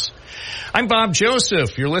Solutions. I'm Bob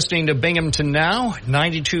Joseph. You're listening to Binghamton Now,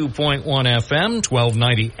 92.1 FM,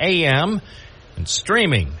 1290 AM, and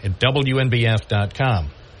streaming at WNBF.com.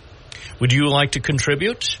 Would you like to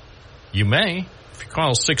contribute? You may if you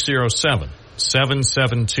call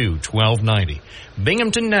 607-772-1290.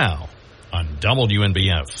 Binghamton Now on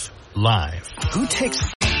WNBF Live. Who takes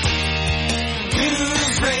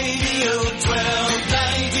News Radio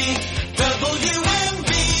 1290 WNBF?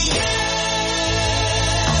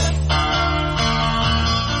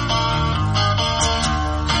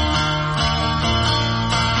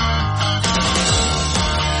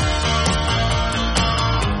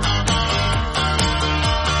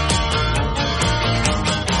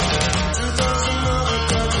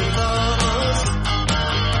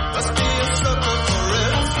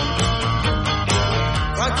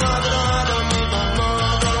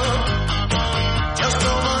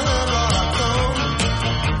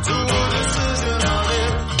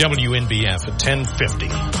 WNBF at 10:50.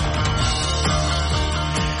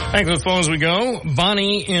 Back to the phones we go.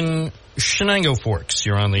 Bonnie in Shenango Forks,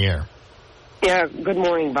 you're on the air. Yeah, good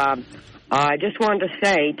morning, Bob. I just wanted to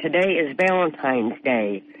say today is Valentine's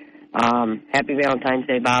Day. Happy Valentine's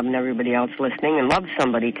Day, Bob, and everybody else listening, and love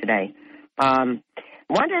somebody today. Wanted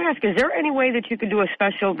to ask, is there any way that you could do a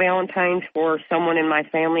special Valentine's for someone in my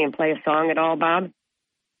family and play a song at all, Bob?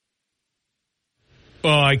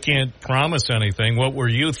 Well, I can't promise anything. What were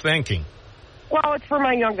you thinking? Well, it's for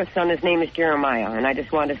my youngest son. His name is Jeremiah, and I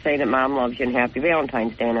just wanted to say that Mom loves you and Happy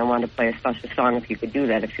Valentine's Day, and I wanted to play a special song if you could do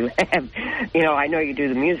that, if you have. I know you do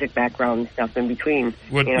the music background and stuff in between.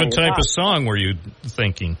 What type of song were you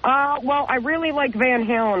thinking? Well, I really like Van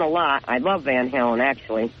Halen a lot. I love Van Halen,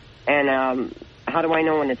 actually. And How Do I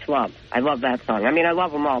Know When It's Love? I love that song. I mean, I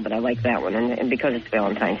love them all, but I like that one, and because it's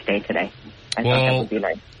Valentine's Day today, I thought that would be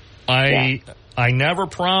nice. I never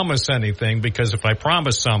promise anything, because if I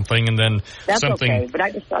promise something and then That's something... okay, but I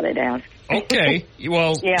just thought I'd ask. Okay.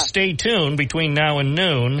 Well, Stay tuned between now and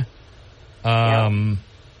noon. I'll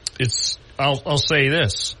say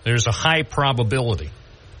this. There's a high probability.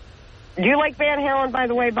 Do you like Van Halen, by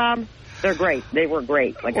the way, Bob? They're great. They were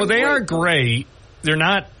great. They are great. They're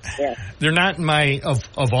not my,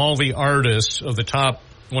 of all the artists, of the top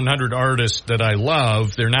 100 artists that I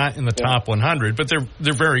love, they're not in the top 100, but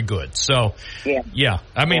they're very good. So, yeah.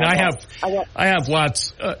 I mean, I have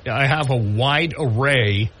lots. I have a wide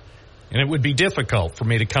array, and it would be difficult for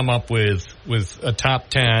me to come up with a top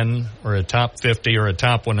 10 or a top 50 or a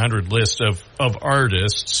top 100 list of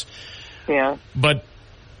artists. Yeah. But,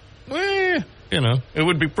 it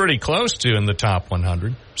would be pretty close to in the top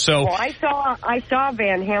 100. So I saw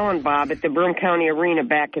Van Halen, Bob, at the Broome County Arena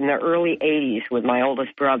back in the early 80s with my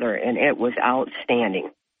oldest brother, and it was outstanding.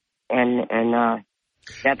 And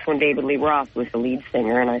that's when David Lee Roth was the lead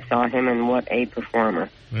singer, and I saw him, and what a performer.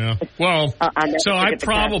 Yeah. Well, so I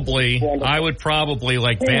would probably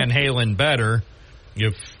like Van Halen better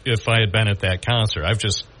if I had been at that concert.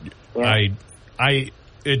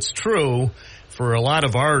 It's true for a lot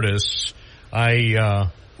of artists. I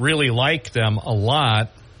really like them a lot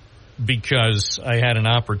because I had an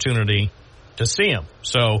opportunity to see them.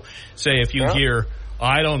 So, say if you hear,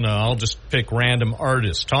 I don't know, I'll just pick random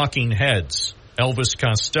artists, Talking Heads, Elvis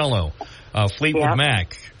Costello, Fleetwood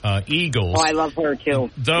Mac, Eagles. Oh, I love her too.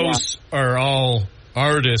 Those are all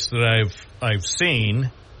artists that I've seen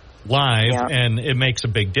live, and it makes a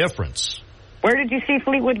big difference. Where did you see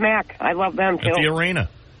Fleetwood Mac? I love them too. At the Arena.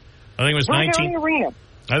 I think it was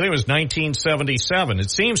 1977. It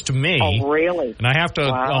seems to me. Oh, really? And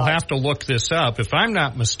I'll have to look this up. If I'm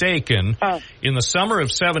not mistaken, in the summer of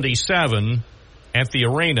 77 at the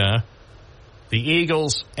Arena, the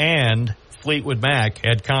Eagles and Fleetwood Mac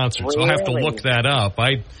had concerts. Really? I'll have to look that up.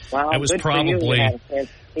 That was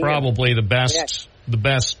probably the best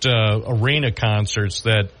arena concerts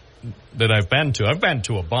that I've been to. I've been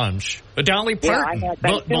to a bunch. But Dolly Parton,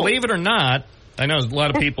 believe it or not, I know a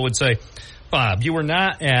lot of people would say, Bob, you were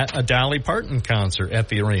not at a Dolly Parton concert at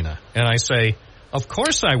the Arena. And I say, of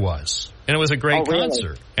course I was. And it was a great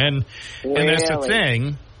concert. And that's the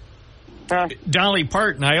thing. Dolly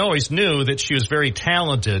Parton, I always knew that she was very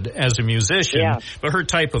talented as a musician, but her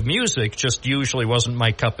type of music just usually wasn't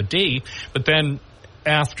my cup of tea. But then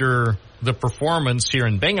after the performance here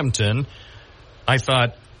in Binghamton, I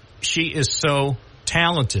thought, she is so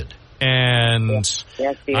talented. And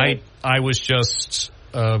I was just...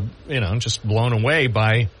 just blown away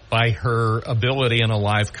by her ability in a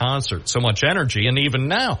live concert. So much energy, and even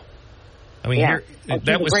now, I mean,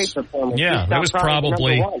 that was great performance. Yeah, that was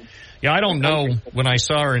probably. Yeah, I don't know. When I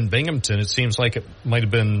saw her in Binghamton, it seems like it might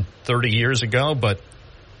have been 30 years ago, but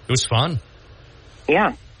it was fun.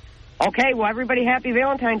 Yeah. Okay, well, everybody, happy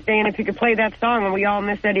Valentine's Day, and if you could play that song, and we all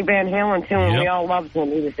miss Eddie Van Halen, too, and we all loved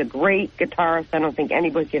him. He was a great guitarist. I don't think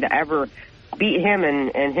anybody could ever beat him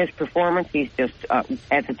and his performance. He's just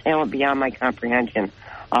has a talent beyond my comprehension.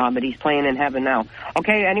 But he's playing in heaven now.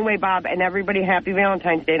 Okay, anyway, Bob, and everybody, happy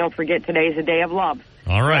Valentine's Day. Don't forget, today is a day of love.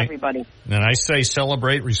 All right. Everybody. And I say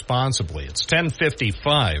celebrate responsibly. It's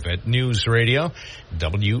 10:55 at News Radio,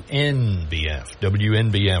 WNBF,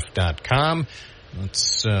 WNBF.com.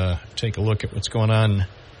 Let's take a look at what's going on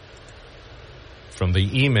from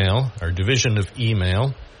the email, our division of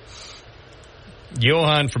email.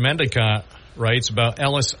 Johan from Endicott writes about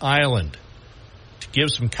Ellis Island. To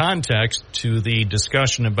give some context to the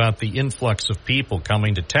discussion about the influx of people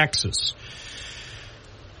coming to Texas.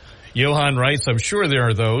 Johan writes, I'm sure there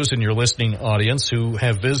are those in your listening audience who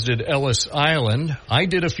have visited Ellis Island. I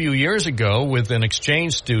did a few years ago with an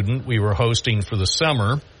exchange student we were hosting for the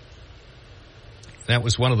summer. That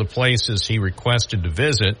was one of the places he requested to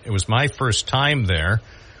visit. It was my first time there.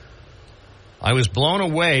 I was blown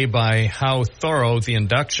away by how thorough the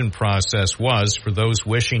induction process was for those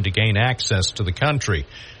wishing to gain access to the country.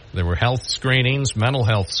 There were health screenings, mental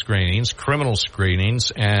health screenings, criminal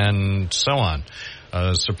screenings, and so on.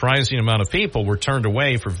 A surprising amount of people were turned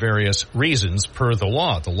away for various reasons per the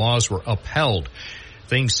law. The laws were upheld.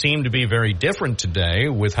 Things seem to be very different today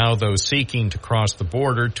with how those seeking to cross the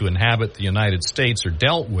border to inhabit the United States are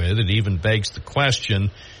dealt with. It even begs the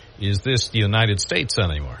question, is this the United States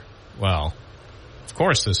anymore? Well, of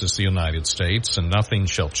course this is the United States, and nothing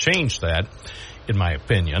shall change that, in my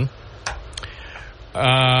opinion.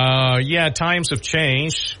 Times have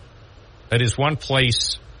changed. That is one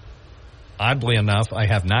place, oddly enough, I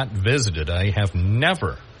have not visited. I have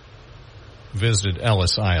never visited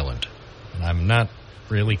Ellis Island. And I'm not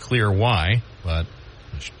really clear why, but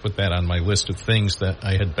I should put that on my list of things that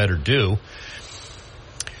I had better do.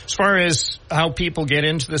 As far as how people get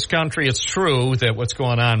into this country, it's true that what's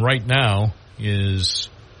going on right now is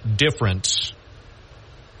different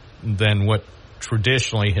than what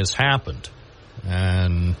traditionally has happened.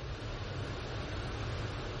 And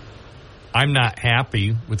I'm not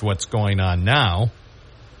happy with what's going on now,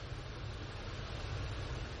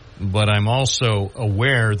 but I'm also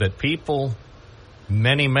aware that people,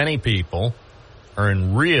 many people, are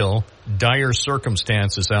in real dire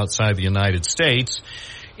circumstances outside the United States.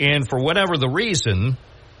 And for whatever the reason,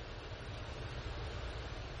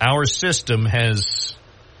 our system has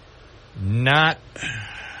not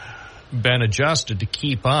been adjusted to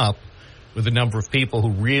keep up with the number of people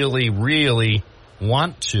who really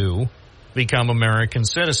want to become American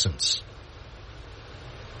citizens.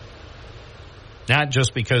 Not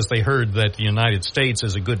just because they heard that the United States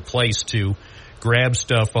is a good place to grab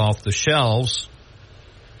stuff off the shelves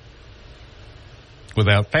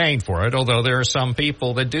without paying for it, although there are some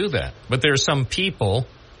people that do that. But there are some people,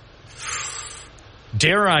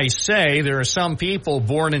 dare I say, there are some people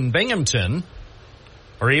born in Binghamton,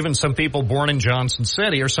 or even some people born in Johnson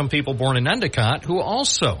City, or some people born in Endicott who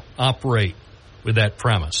also operate with that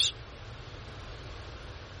premise.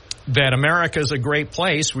 That America is a great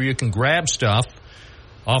place where you can grab stuff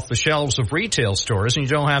off the shelves of retail stores and you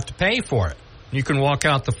don't have to pay for it. You can walk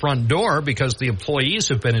out the front door because the employees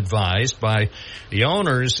have been advised by the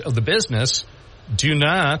owners of the business, do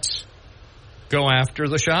not go after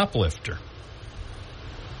the shoplifter.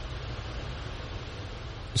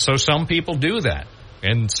 So some people do that.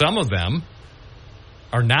 And some of them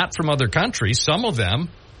are not from other countries. Some of them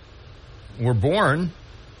were born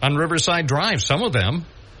on Riverside Drive. Some of them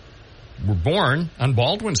were born on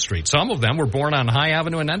Baldwin Street. Some of them were born on High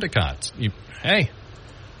Avenue in Endicott.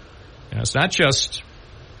 It's not just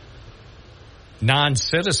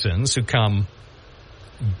non-citizens who come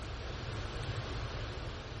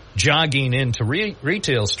jogging into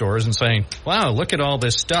retail stores and saying, wow, look at all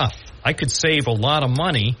this stuff. I could save a lot of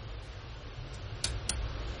money.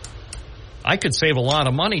 I could save a lot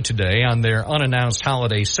of money today on their unannounced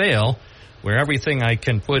holiday sale where everything I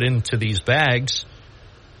can put into these bags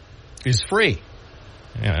is free.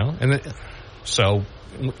 So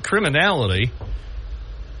criminality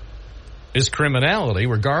is criminality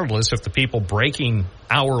regardless if the people breaking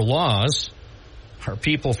our laws are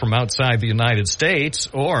people from outside the United States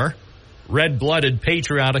or red-blooded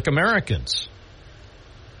patriotic Americans.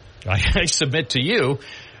 I submit to you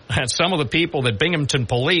that some of the people that Binghamton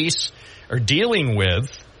police are dealing with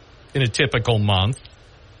in a typical month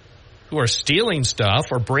who are stealing stuff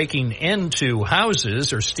or breaking into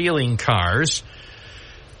houses or stealing cars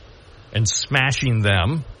and smashing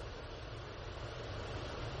them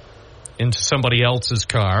into somebody else's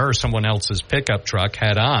car or someone else's pickup truck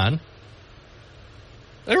head on.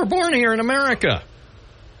 They were born here in America.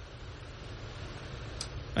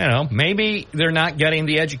 maybe they're not getting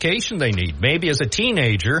the education they need. Maybe as a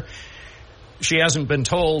teenager, she hasn't been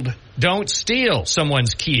told, don't steal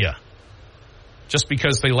someone's Kia just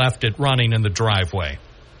because they left it running in the driveway.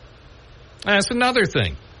 That's another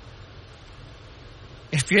thing.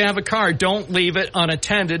 If you have a car, don't leave it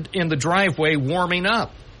unattended in the driveway warming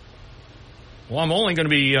up. Well, I'm only going to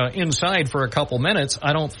be inside for a couple minutes.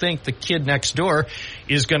 I don't think the kid next door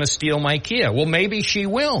is going to steal my Kia. Well, maybe she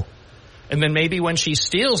will. And then maybe when she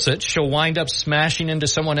steals it, she'll wind up smashing into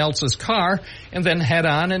someone else's car and then head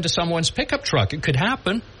on into someone's pickup truck. It could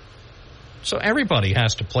happen. So everybody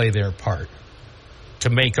has to play their part to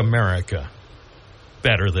make America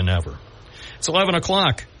better than ever. It's 11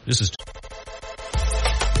 o'clock. This is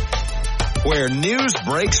where news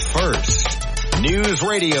breaks first. News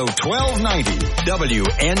Radio 1290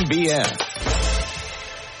 WNBF.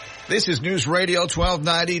 This is News Radio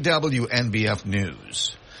 1290 WNBF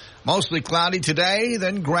News. Mostly cloudy today,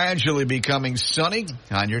 then gradually becoming sunny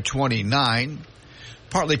on your 29.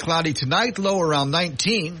 Partly cloudy tonight, low around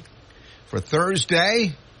 19. For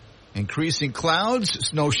Thursday, increasing clouds,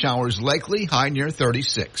 snow showers likely, high near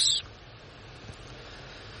 36.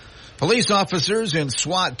 Police officers and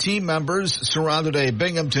SWAT team members surrounded a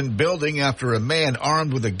Binghamton building after a man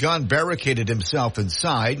armed with a gun barricaded himself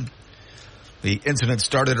inside. The incident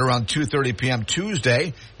started around 2:30 p.m.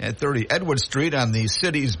 Tuesday at 30 Edward Street on the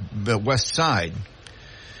city's west side.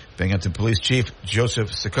 Binghamton Police Chief Joseph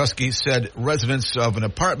Sikorsky said residents of an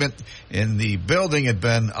apartment in the building had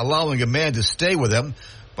been allowing a man to stay with them,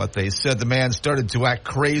 but they said the man started to act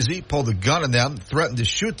crazy, pulled a gun on them, threatened to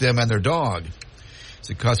shoot them and their dog.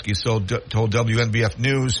 Sikorsky told WNBF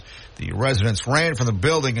News the residents ran from the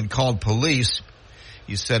building and called police.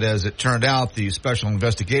 He said, as it turned out, the Special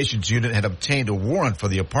Investigations Unit had obtained a warrant for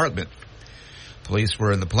the apartment. Police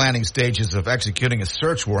were in the planning stages of executing a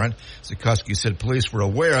search warrant. Sikorsky said police were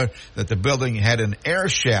aware that the building had an air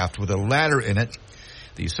shaft with a ladder in it.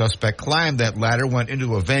 The suspect climbed that ladder, went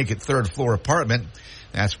into a vacant third-floor apartment.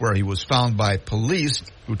 That's where he was found by police,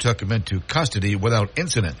 who took him into custody without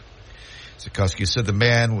incident. Sikorsky said the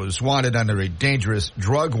man was wanted under a dangerous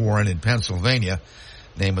drug warrant in Pennsylvania.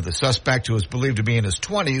 Name of the suspect, who was believed to be in his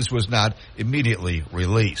 20s, was not immediately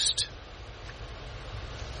released.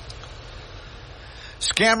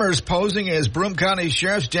 Scammers posing as Broome County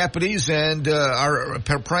Sheriff's deputies and are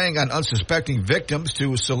preying on unsuspecting victims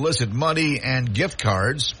to solicit money and gift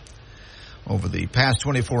cards. Over the past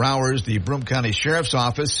 24 hours, the Broome County Sheriff's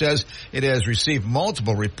Office says it has received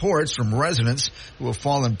multiple reports from residents who have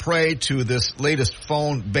fallen prey to this latest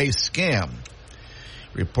phone-based scam.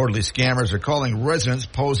 Reportedly, scammers are calling residents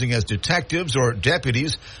posing as detectives or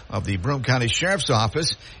deputies of the Broome County Sheriff's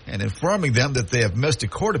Office and informing them that they have missed a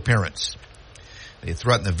court appearance. They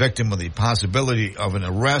threaten the victim with the possibility of an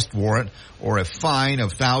arrest warrant or a fine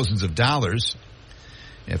of thousands of dollars.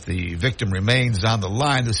 If the victim remains on the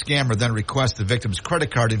line, the scammer then requests the victim's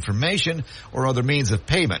credit card information or other means of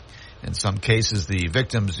payment. In some cases, the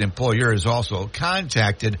victim's employer is also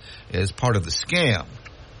contacted as part of the scam.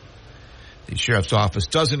 The Sheriff's Office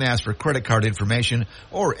doesn't ask for credit card information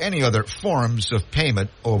or any other forms of payment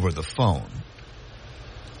over the phone.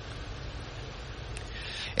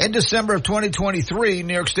 In December of 2023,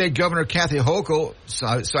 New York State Governor Kathy Hochul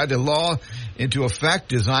signed a law into effect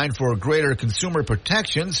designed for greater consumer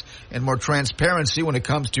protections and more transparency when it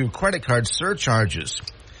comes to credit card surcharges.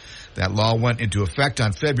 That law went into effect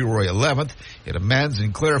on February 11th. It amends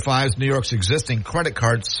and clarifies New York's existing credit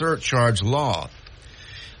card surcharge law.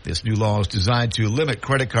 This new law is designed to limit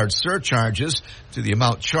credit card surcharges to the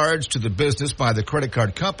amount charged to the business by the credit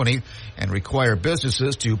card company and require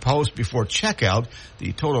businesses to post before checkout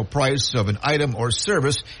the total price of an item or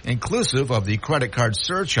service inclusive of the credit card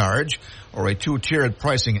surcharge, or a two-tiered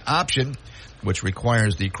pricing option, which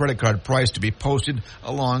requires the credit card price to be posted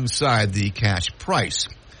alongside the cash price.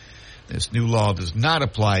 This new law does not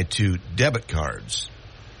apply to debit cards.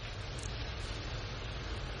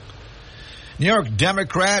 New York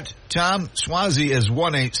Democrat Tom Suozzi has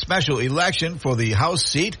won a special election for the House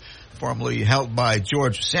seat formerly held by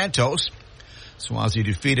George Santos. Suozzi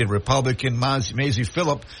defeated Republican Mazie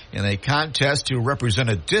Phillip in a contest to represent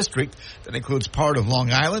a district that includes part of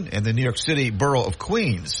Long Island and the New York City borough of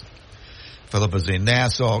Queens. Phillip is a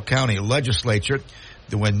Nassau County legislature.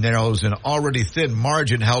 The win narrows an already thin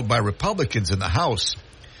margin held by Republicans in the House.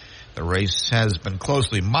 The race has been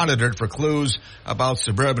closely monitored for clues about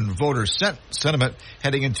suburban voter sentiment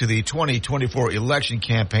heading into the 2024 election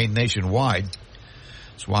campaign nationwide.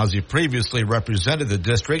 Suozzi previously represented the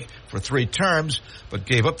district for 3 terms, but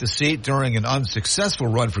gave up the seat during an unsuccessful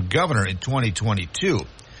run for governor in 2022.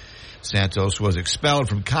 Santos was expelled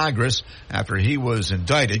from Congress after he was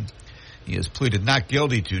indicted. He has pleaded not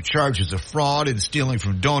guilty to charges of fraud and stealing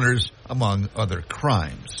from donors, among other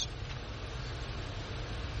crimes.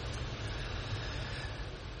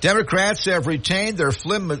 Democrats have retained their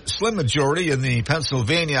slim majority in the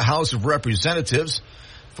Pennsylvania House of Representatives.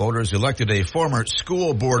 Voters elected a former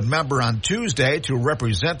school board member on Tuesday to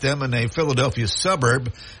represent them in a Philadelphia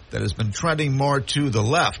suburb that has been trending more to the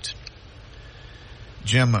left.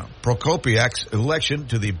 Jim Prokopiak's election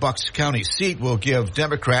to the Bucks County seat will give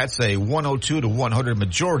Democrats a 102 to 100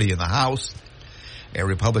 majority in the House. A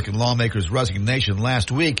Republican lawmaker's resignation last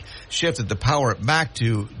week shifted the power back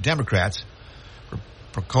to Democrats.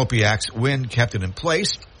 Prokopiak's win kept it in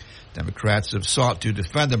place. Democrats have sought to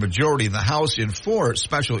defend the majority in the House in 4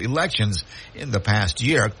 special elections in the past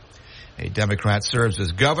year. A Democrat serves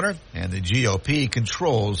as governor, and the GOP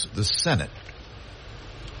controls the Senate.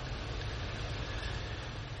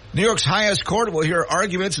 New York's highest court will hear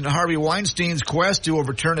arguments in Harvey Weinstein's quest to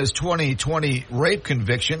overturn his 2020 rape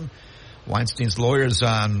conviction. Weinstein's lawyers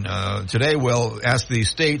on today will ask the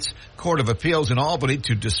state's Court of Appeals in Albany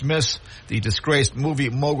to dismiss the disgraced movie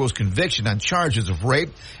mogul's conviction on charges of rape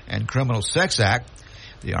and criminal sex act.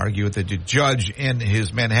 They argue that the judge in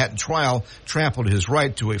his Manhattan trial trampled his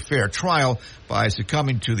right to a fair trial by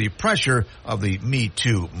succumbing to the pressure of the Me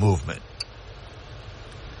Too movement.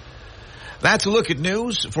 That's a look at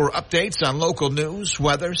news. For updates on local news,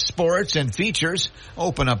 weather, sports, and features,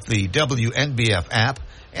 open up the WNBF app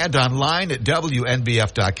and online at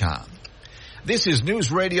WNBF.com. This is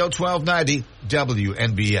News Radio 1290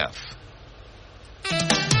 WNBF.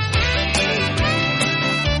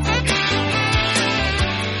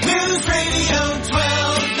 News Radio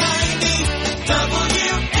 1290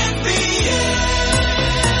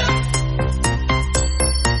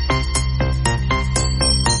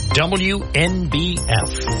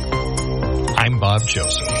 WNBF. I'm Bob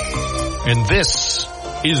Joseph, and this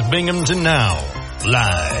is Binghamton Now,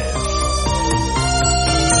 live.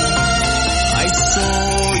 I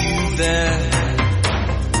saw you there,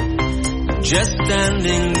 just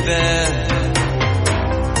standing there,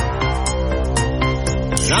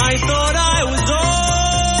 and I thought I was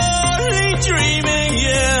only dreaming,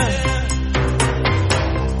 yeah.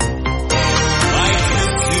 I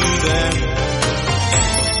took you there,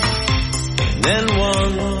 and then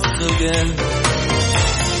once again,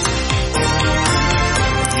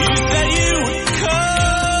 you said you would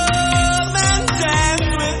come and dance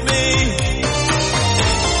with me.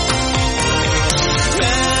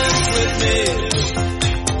 Dance with me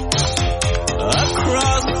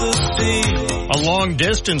across the sea. A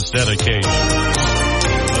long-distance dedication.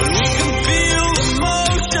 But we can feel the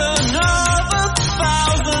motion of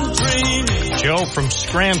 1,000 dreams. Joe from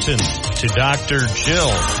Scranton to Dr.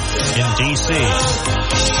 Jill in D.C.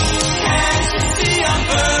 Can't you see I'm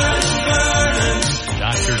burning, burning?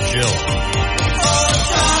 Dr. Jill. Oh,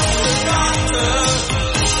 doctor, doctor,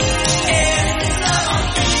 it's love.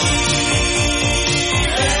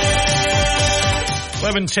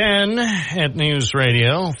 11:10 at News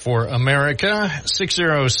Radio for America,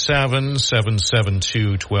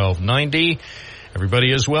 607-772-1290.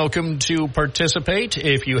 Everybody is welcome to participate.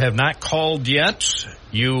 If you have not called yet,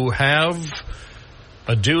 you have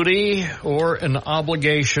a duty or an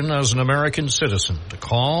obligation as an American citizen to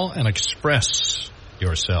call and express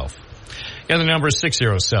yourself. And the number is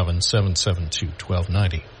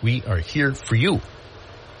 607-772-1290. We are here for you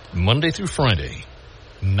Monday through Friday,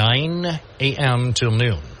 9 a.m. till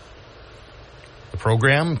noon. The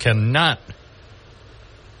program cannot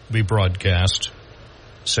be broadcast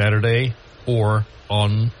Saturday or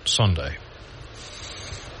on Sunday.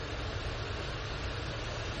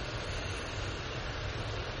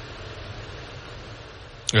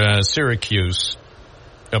 Syracuse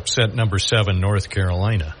upset number 7 North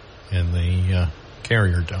Carolina in the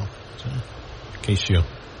Carrier Dome. So, in case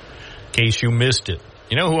you missed it.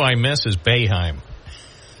 You know who I miss is Boeheim.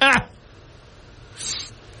 Ha!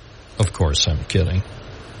 Of course, I'm kidding.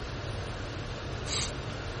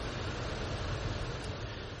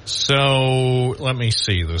 So, let me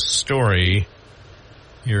see the story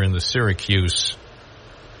here in the Syracuse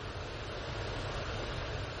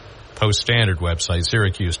Post-Standard website,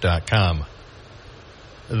 Syracuse.com.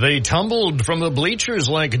 They tumbled from the bleachers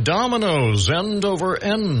like dominoes, end over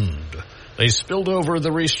end. They spilled over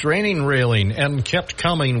the restraining railing and kept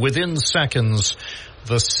coming. Within seconds,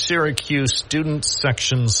 the Syracuse student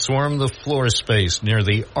section swarmed the floor space near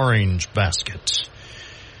the orange basket,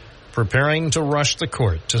 preparing to rush the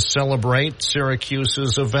court to celebrate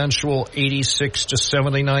Syracuse's eventual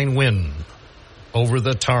 86-79 win over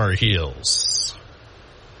the Tar Heels.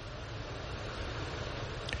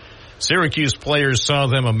 Syracuse players saw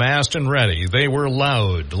them amassed and ready. They were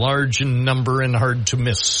loud, large in number, and hard to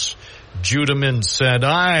miss. Judah Mintz said,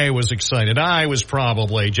 I was excited. I was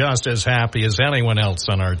probably just as happy as anyone else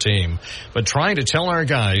on our team. But trying to tell our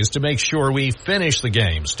guys to make sure we finish the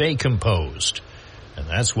game, stay composed. And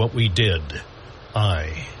that's what we did.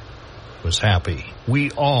 I was happy. We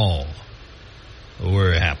all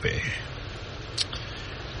were happy.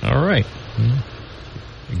 All right.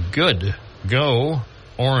 Good. Go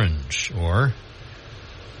Orange. Or,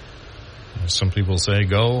 as some people say,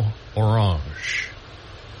 go Orange.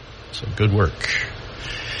 So good work.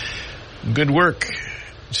 Good work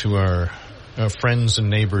to our friends and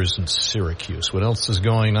neighbors in Syracuse. What else is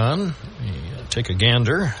going on? Take a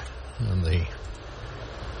gander on the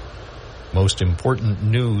most important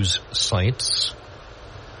news sites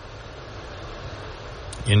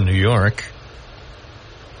in New York.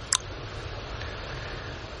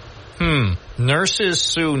 Nurses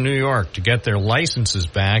sue New York to get their licenses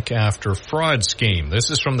back after fraud scheme. This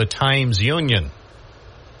is from the Times-Union.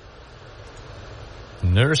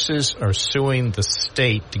 Nurses are suing the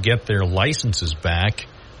state to get their licenses back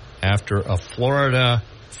after a Florida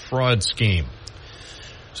fraud scheme.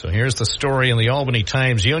 So here's the story in the Albany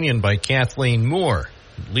Times-Union by Kathleen Moore.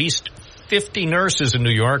 At least 50 nurses in New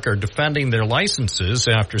York are defending their licenses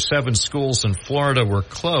after 7 schools in Florida were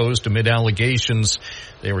closed amid allegations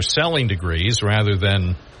they were selling degrees rather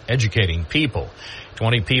than educating people.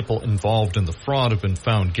 20 people involved in the fraud have been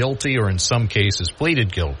found guilty or in some cases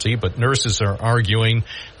pleaded guilty, but nurses are arguing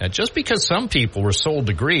that just because some people were sold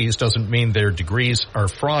degrees doesn't mean their degrees are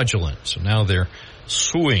fraudulent. So now they're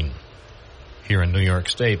suing here in New York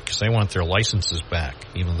State because they want their licenses back,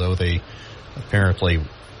 even though they apparently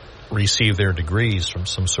received their degrees from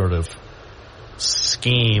some sort of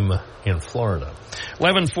scheme in Florida.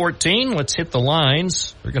 11:14, let's hit the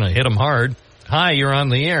lines. We're going to hit them hard. Hi, you're on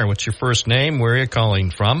the air. What's your first name? Where are you calling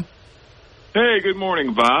from? Hey, good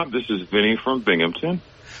morning, Bob. This is Vinny from Binghamton.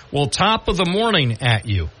 Well, top of the morning at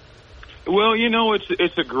you. Well,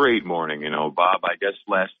 it's a great morning, Bob. I guess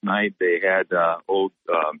last night they had old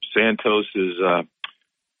Santos's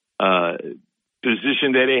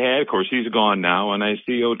position that he had. Of course, he's gone now. And I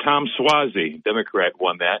see Tom Suozzi, Democrat,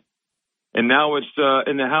 won that. And now it's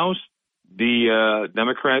in the House. The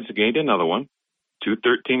Democrats gained another one,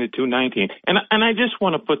 213 to 219. And I just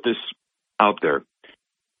want to put this out there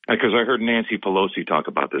because I heard Nancy Pelosi talk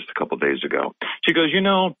about this a couple days ago. She goes,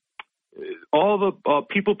 all the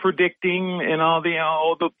people predicting and all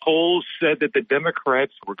the polls said that the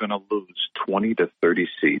Democrats were going to lose 20 to 30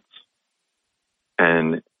 seats.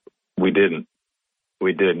 And we didn't.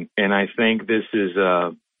 We didn't. And I think this is,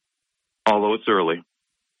 although it's early,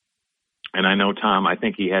 and I know Tom, I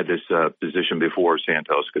think he had this position before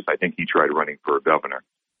Santos because I think he tried running for governor.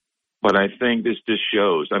 But I think this just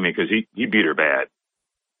shows, because he beat her bad.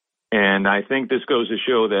 And I think this goes to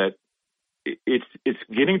show that it's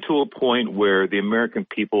getting to a point where the American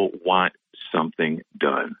people want something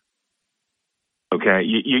done. Okay?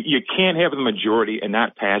 You can't have the majority and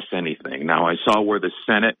not pass anything. Now, I saw where the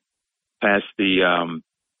Senate passed the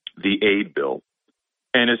aid bill.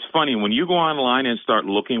 And it's funny, when you go online and start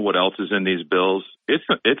looking what else is in these bills, it's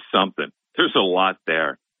something. There's a lot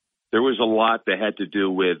there. There was a lot that had to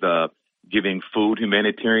do with giving food,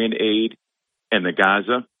 humanitarian aid, and the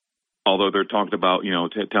Gaza. Although they're talking about,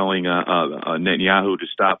 telling Netanyahu to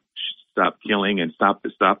stop killing and stop the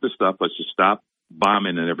stuff. Let's just stop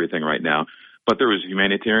bombing and everything right now. But there was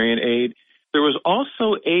humanitarian aid. There was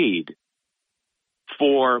also aid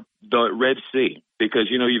for the Red Sea because,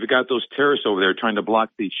 you've got those terrorists over there trying to block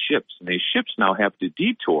these ships. And these ships now have to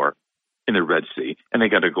detour in the Red Sea. And they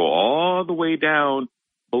got to go all the way down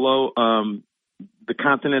below the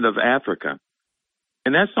continent of Africa.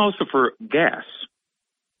 And that's also for gas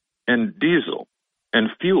and diesel and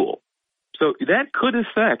fuel. So that could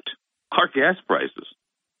affect our gas prices.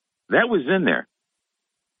 That was in there.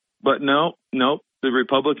 But no, the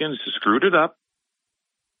Republicans screwed it up.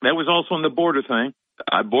 That was also in the border thing.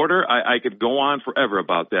 I could go on forever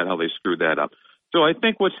about that, how they screwed that up. So I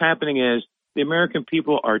think what's happening is the American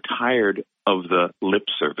people are tired of the lip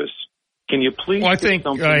service. Can you please I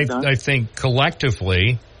think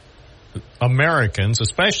collectively, Americans,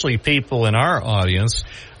 especially people in our audience,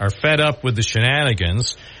 are fed up with the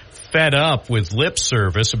shenanigans, fed up with lip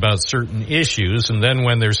service about certain issues, and then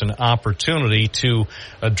when there's an opportunity to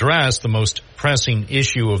address the most pressing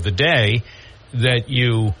issue of the day, that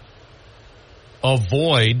you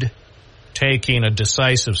avoid taking a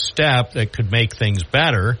decisive step that could make things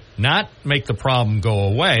better, not make the problem go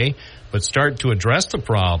away, but start to address the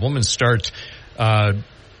problem and start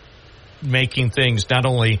making things not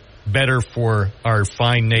only better for our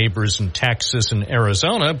fine neighbors in Texas and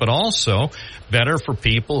Arizona, but also better for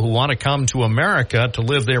people who want to come to America to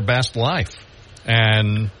live their best life.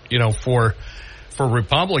 And, for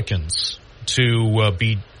Republicans to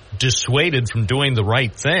be dissuaded from doing the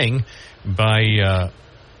right thing by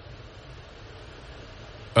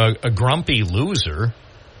a grumpy loser.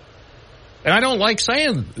 And I don't like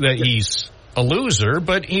saying that he's a loser,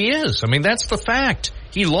 but he is. I mean, that's the fact.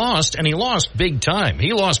 He lost, and he lost big time.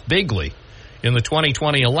 He lost bigly in the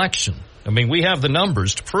 2020 election. I mean, we have the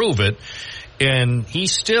numbers to prove it, and he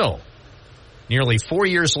still, nearly 4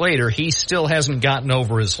 years later, he still hasn't gotten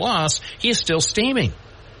over his loss. He is still steaming.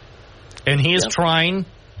 And he is trying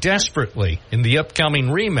desperately in the upcoming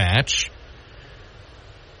rematch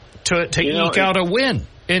to eke out a win.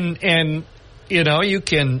 And you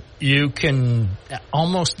can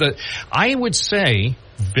almost, I would say,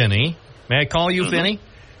 Vinny, may I call you Vinny?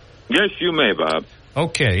 Yes, you may, Bob.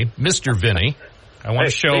 Okay, Mr. Vinny. I want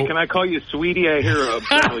to show. Hey, can I call you Sweetie? I hear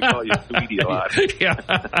probably call you Sweetie a lot. Yeah.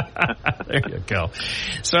 There you go.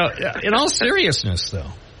 So, in all seriousness,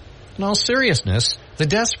 the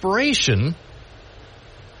desperation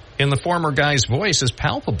in the former guy's voice is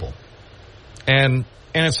palpable. And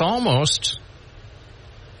it's almost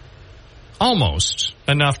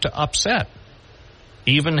enough to upset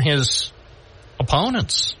even his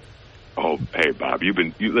opponents. Oh, hey, Bob,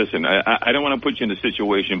 listen, I don't want to put you in a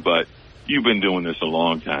situation, but you've been doing this a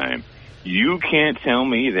long time. You can't tell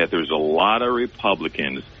me that there's a lot of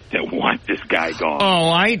Republicans that want this guy gone. Oh,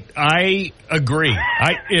 I agree.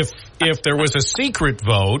 If there was a secret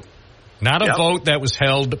vote, not a vote that was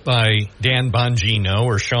held by Dan Bongino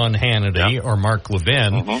or Sean Hannity or Mark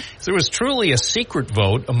Levin, if there was truly a secret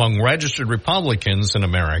vote among registered Republicans in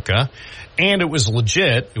America, and it was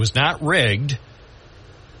legit, it was not rigged,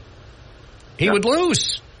 he would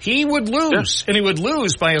lose. He would lose, and he would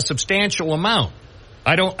lose by a substantial amount.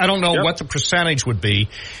 I don't know what the percentage would be,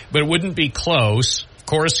 but it wouldn't be close. Of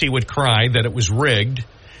course, he would cry that it was rigged,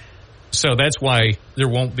 so that's why there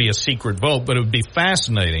won't be a secret vote. But it would be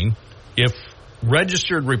fascinating if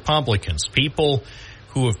registered Republicans, people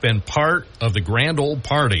who have been part of the grand old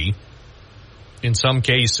party, in some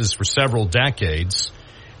cases for several decades,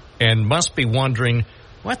 and must be wondering,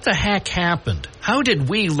 what the heck happened? How did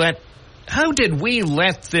we let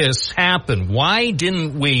this happen? Why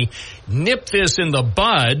didn't we nip this in the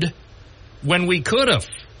bud when we could have?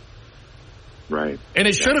 Right. And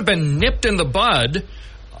it should have been nipped in the bud.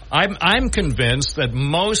 I'm convinced that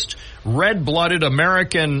most red-blooded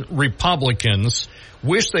American Republicans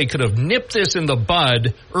wish they could have nipped this in the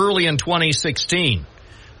bud early in 2016.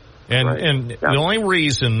 And the only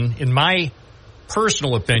reason, in my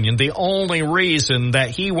personal opinion, the only reason that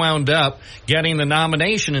he wound up getting the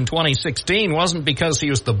nomination in 2016 wasn't because he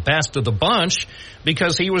was the best of the bunch,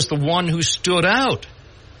 because he was the one who stood out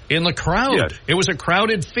in the crowd. Yes. It was a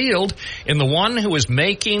crowded field, and the one who was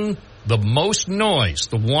making the most noise,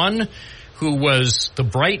 the one who was the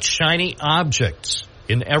bright, shiny object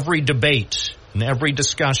in every debate, in every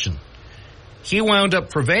discussion, he wound up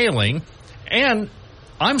prevailing. And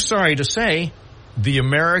I'm sorry to say, the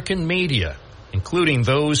American media, including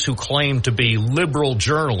those who claim to be liberal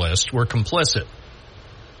journalists, were complicit.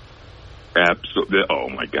 Absolutely. Oh,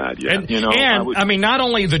 my God, yeah. And not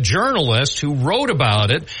only the journalists who wrote about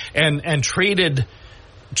it and treated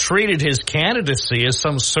his candidacy as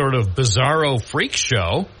some sort of bizarro freak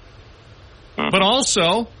show, but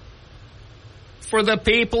also for the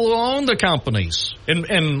people who own the companies.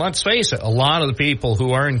 And let's face it, a lot of the people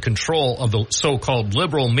who are in control of the so-called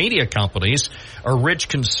liberal media companies are rich,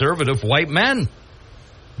 conservative white men.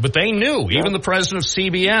 But they knew, even the president of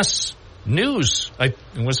CBS News,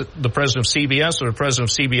 was it the president of CBS or the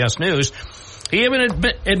president of CBS News, he even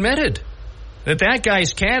admitted that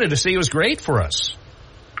guy's candidacy was great for us.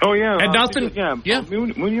 Oh, yeah. And nothing.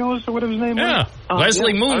 Munoz, or whatever his name was?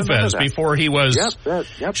 Leslie Moonves, before he was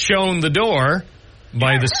shown the door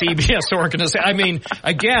by the CBS organization. I mean,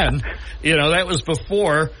 again, that was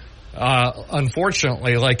before,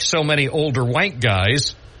 unfortunately, like so many older white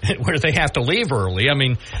guys, where they have to leave early. I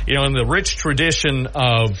mean, in the rich tradition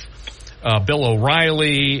of Bill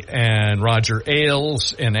O'Reilly and Roger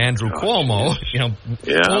Ailes and Andrew Cuomo,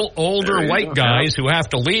 older white guys who have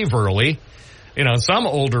to leave early. Some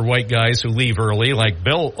older white guys who leave early, like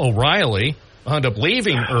Bill O'Reilly, end up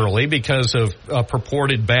leaving early because of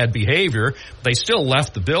purported bad behavior. They still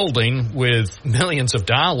left the building with millions of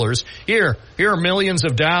dollars. Here are millions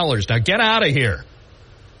of dollars. Now get out of here.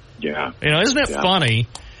 Yeah. Isn't it funny?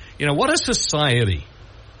 What a society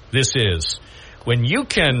this is when you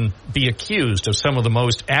can be accused of some of the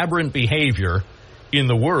most aberrant behavior in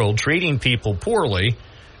the world, treating people poorly,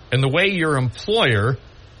 And the way your employer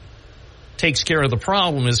takes care of the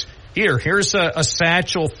problem is, here's a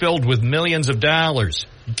satchel filled with millions of dollars.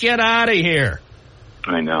 Get out of here.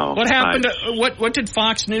 I know. What happened? What did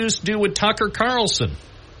Fox News do with Tucker Carlson?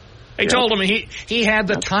 They told him he had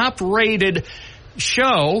the top-rated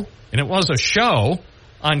show, and it was a show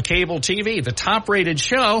on cable TV, the top-rated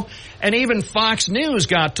show, and even Fox News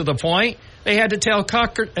got to the point they had to tell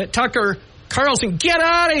Tucker Carlson, get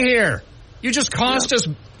out of here. You just cost us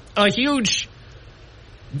a huge,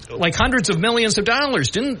 like hundreds of millions of dollars.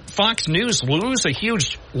 Didn't Fox News lose a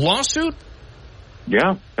huge lawsuit?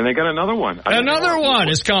 Yeah, and they got another one. Another one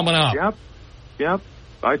is coming up. Yep.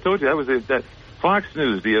 I told you that Fox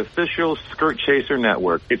News, the official skirt chaser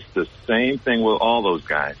network. It's the same thing with all those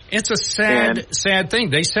guys. It's a sad thing.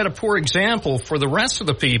 They set a poor example for the rest of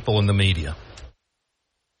the people in the media.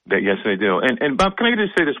 Yes, they do. And Bob, can I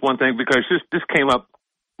just say this one thing? Because this came up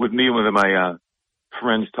with me and one of my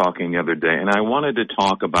friends talking the other day, and I wanted to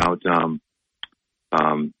talk about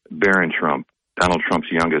Barron Trump, Donald Trump's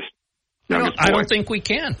youngest boy. I don't think we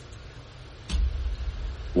can.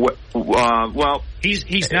 Well,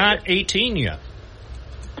 he's not 18 yet.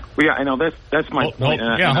 Well, yeah, I know. That's my point.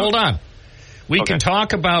 Hold on. We can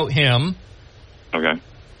talk about him. Okay.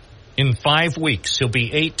 In 5 weeks, he'll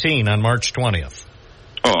be 18 on March 20th.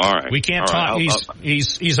 Oh, all right. We can't talk.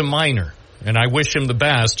 He's a minor, and I wish him the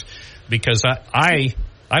best because I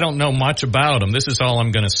don't know much about him. This is all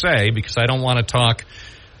I'm going to say because I don't want to talk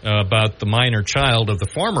about the minor child of the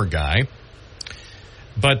former guy.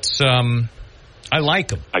 But I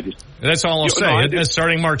like him. That's all I'll say.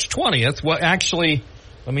 Starting March 20th. Well, actually,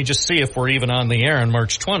 let me just see if we're even on the air on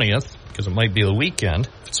March 20th because it might be the weekend.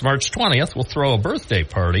 If it's March 20th, we'll throw a birthday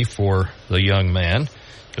party for the young man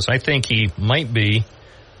because I think he might be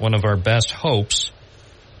one of our best hopes.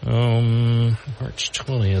 March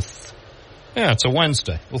 20th. Yeah, it's a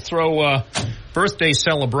Wednesday. We'll throw a birthday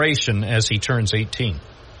celebration as he turns 18.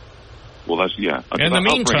 Well, that's In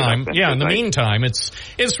the meantime,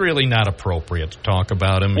 it's really not appropriate to talk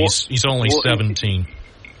about him. He's only 17.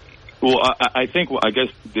 Well, I guess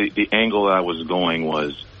the angle I was going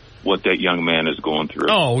was what that young man is going through.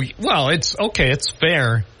 Oh, well, it's okay. It's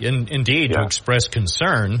fair, indeed, to express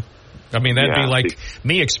concern. I mean, that'd be like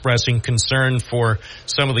me expressing concern for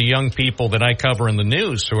some of the young people that I cover in the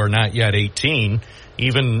news who are not yet 18.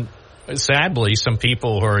 Even, sadly, some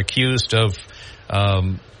people who are accused of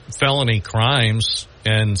felony crimes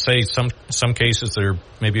and say some cases they're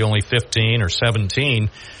maybe only 15 or 17,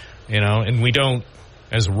 and we don't,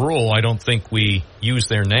 as a rule, I don't think we use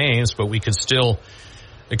their names, but we can still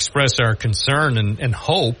express our concern and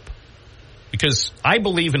hope because I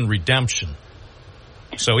believe in redemption.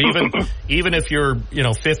 So even if you're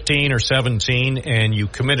 15 or 17 and you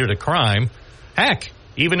committed a crime, heck,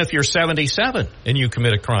 even if you're 77 and you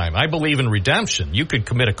commit a crime, I believe in redemption. You could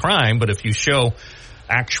commit a crime, but if you show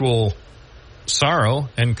actual sorrow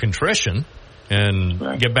and contrition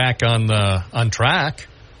and get back on track,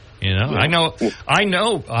 I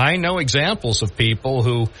know examples of people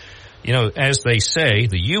who, as they say,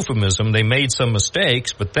 the euphemism, they made some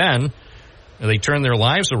mistakes, but then they turned their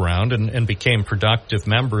lives around and became productive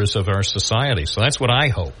members of our society. So that's what I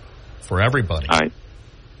hope for everybody. And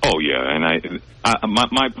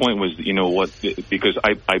my point was, because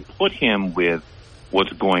I put him with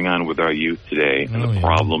what's going on with our youth today and the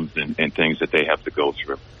problems and things that they have to go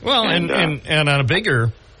through. Well, and on a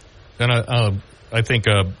bigger, I think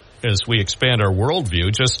as we expand our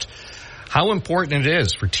worldview, just how important it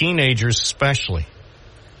is for teenagers especially,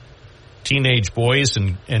 teenage boys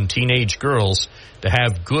and teenage girls, to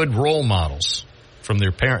have good role models from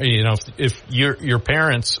their parents. If your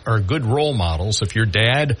parents are good role models, if your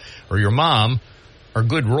dad or your mom are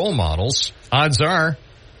good role models, odds are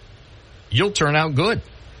you'll turn out good.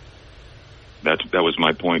 That was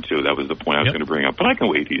my point too. That was the point I was going to bring up. But I can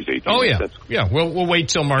wait. He's 18. Oh yeah, We'll wait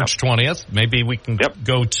till March 20th. Maybe we can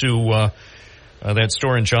go to that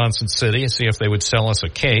store in Johnson City and see if they would sell us a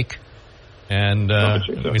cake and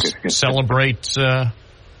celebrate his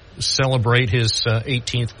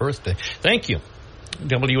 18th birthday. Thank you,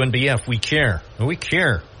 WNBF. We care. We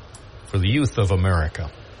care for the youth of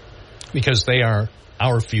America because they are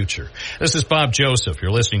our future. This is Bob Joseph.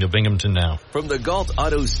 You're listening to Binghamton Now. From the Galt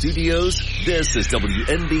Auto Studios, this is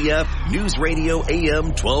WNBF News Radio AM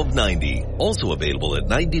 1290. Also available at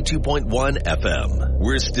 92.1 FM.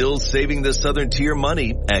 We're still saving the Southern Tier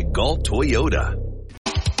money at Galt Toyota.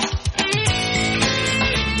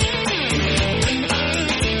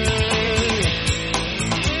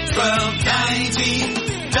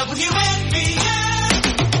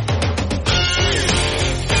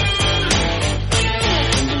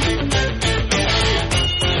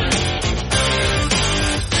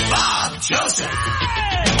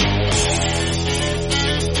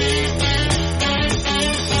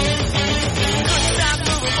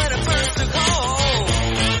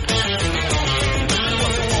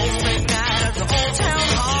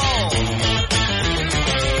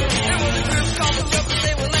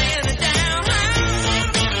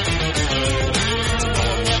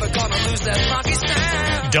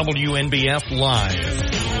 WNBF Live.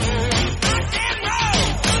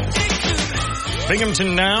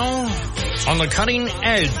 Binghamton now on the cutting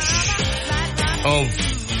edge of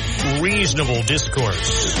reasonable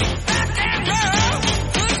discourse.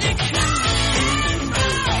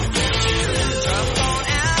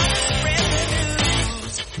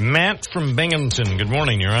 Matt from Binghamton, good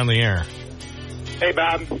morning. You're on the air. Hey,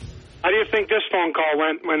 Bob. How do you think this phone call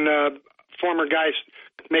went when former guys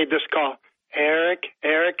made this call? Eric,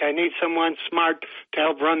 I need someone smart to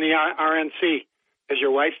help run the RNC. Is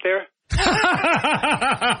your wife there?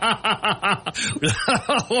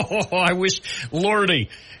 Oh, I wish, Lordy,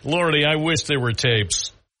 I wish there were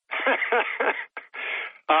tapes.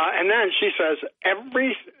 And then she says,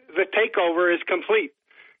 the takeover is complete.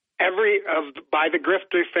 By the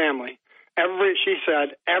Grifter family. She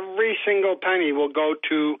said, every single penny will go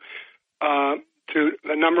to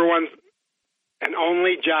the number one and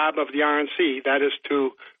only job of the RNC. That is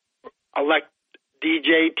to elect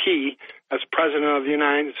DJT as president of the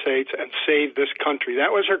United States and save this country.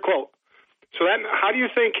 That was her quote. So how do you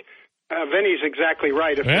think Vinny's exactly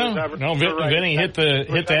right? Vinny hit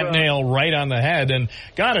that nail right on the head. And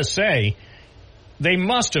gotta say, they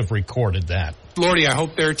must have recorded that. Lordy, I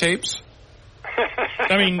hope there are tapes.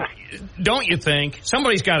 I mean, don't you think?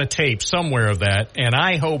 Somebody's got a tape somewhere of that, and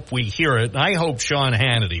I hope we hear it. I hope Sean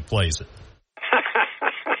Hannity plays it.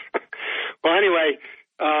 Well, anyway,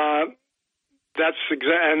 and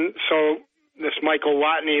so this Michael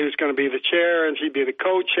Watney, who's going to be the chair, and she'd be the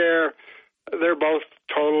co-chair, they're both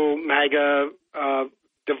total MAGA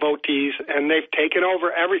devotees, and they've taken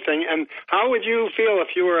over everything. And how would you feel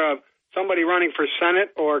if you were somebody running for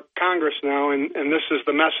Senate or Congress now, and this is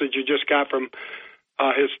the message you just got from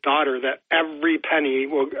his daughter, that every penny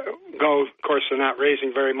will go. Of course, they're not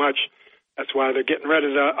raising very much. That's why they're getting rid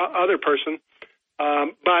of the other person.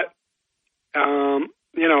 But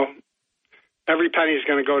every penny is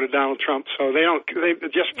going to go to Donald Trump. So they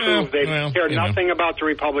just prove they care nothing about the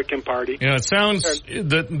Republican Party. It sounds,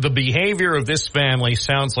 the behavior of this family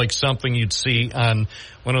sounds like something you'd see on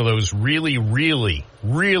one of those really, really,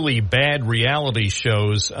 really bad reality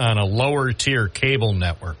shows on a lower tier cable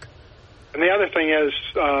network. And the other thing is,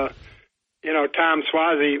 Tom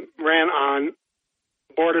Suozzi ran on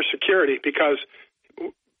border security, because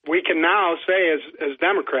we can now say as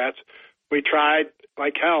Democrats, we tried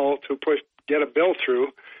like hell to get a bill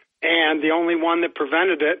through, and the only one that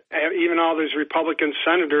prevented it, even all those Republican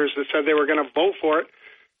senators that said they were going to vote for it,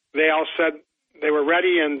 they all said they were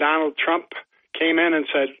ready, and Donald Trump came in and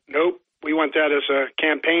said, nope, we want that as a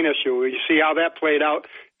campaign issue. You see how that played out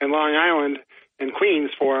in Long Island and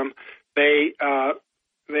Queens for him. He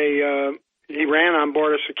ran on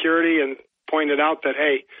border security and pointed out that,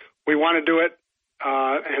 hey, we want to do it,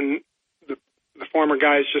 and the former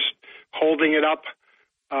guy is just holding it up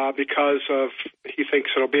because he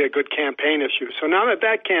thinks it'll be a good campaign issue. So now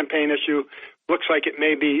that campaign issue looks like it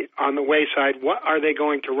may be on the wayside, what are they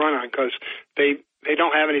going to run on? Because they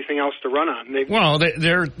don't have anything else to run on.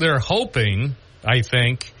 They're hoping, I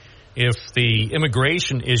think, if the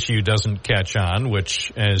immigration issue doesn't catch on, which,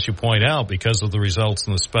 as you point out, because of the results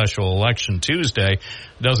in the special election Tuesday,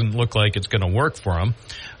 doesn't look like it's going to work for them.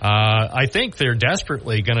 I think they're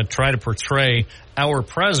desperately going to try to portray our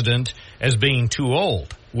president as being too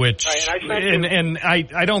old, which, and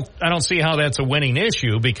I don't see how that's a winning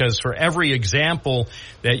issue, because for every example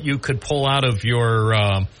that you could pull out of your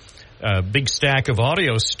big stack of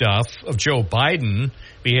audio stuff of Joe Biden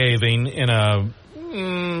behaving in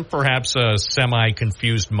perhaps a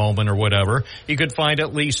semi-confused moment or whatever, you could find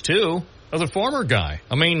at least two of the former guy.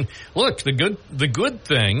 I mean, look, the good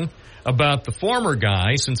thing about the former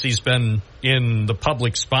guy, since he's been in the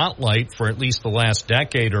public spotlight for at least the last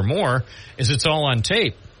decade or more, is it's all on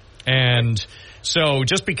tape. And so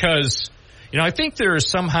just because, I think there is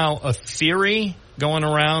somehow a theory going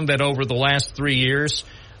around that over the last 3 years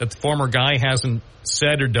that the former guy hasn't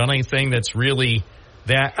said or done anything that's really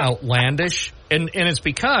that outlandish. And it's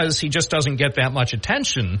because he just doesn't get that much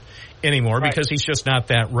attention anymore, because he's just not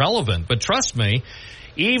that relevant. But trust me,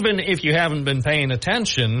 even if you haven't been paying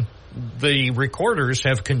attention, the recorders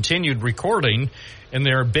have continued recording, and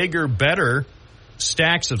there are bigger, better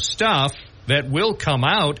stacks of stuff that will come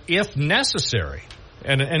out if necessary.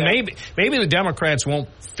 And maybe the Democrats won't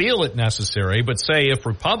feel it necessary, but say if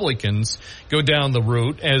Republicans go down the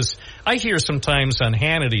route, as I hear sometimes on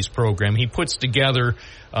Hannity's program, he puts together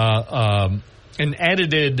an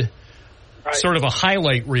edited sort of a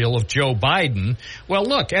highlight reel of Joe Biden. Well,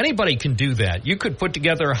 look, anybody can do that. You could put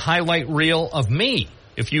together a highlight reel of me.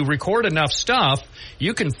 If you record enough stuff,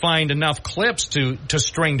 you can find enough clips to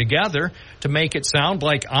string together to make it sound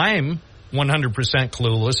like I'm 100%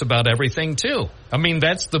 clueless about everything, too. I mean,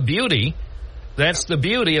 that's the beauty. That's the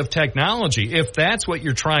beauty of technology. If that's what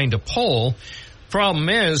you're trying to pull, problem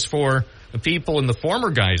is for the people in the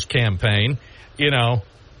former guy's campaign,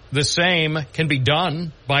 the same can be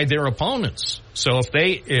done by their opponents. So if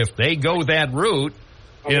they go that route,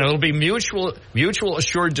 it'll be mutual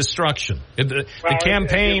assured destruction. The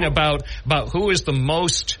campaign about who is the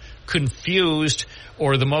most confused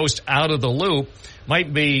or the most out of the loop might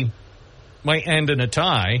end in a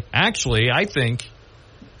tie. Actually,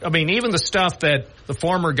 even the stuff that the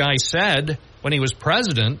former guy said when he was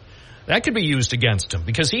president, that could be used against him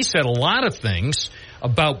because he said a lot of things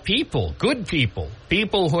about people, good people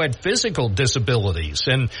who had physical disabilities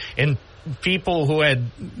and people who had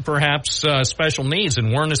perhaps special needs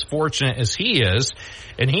and weren't as fortunate as he is.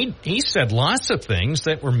 And he said lots of things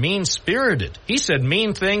that were mean-spirited. He said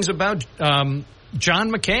mean things about John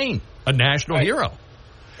McCain, a national hero.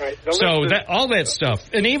 Right. So all that stuff.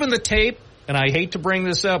 And even the tape, and I hate to bring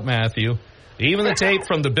this up, Matthew, even the tape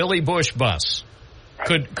from the Billy Bush bus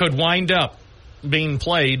could wind up being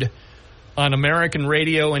played on American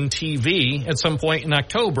radio and TV at some point in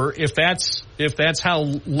October if that's how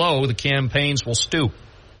low the campaigns will stoop.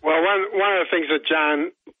 Well, one of the things that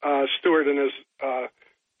Jon Stewart in his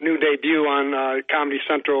new debut on Comedy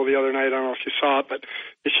Central the other night, I don't know if you saw it, but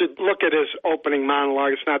you should look at his opening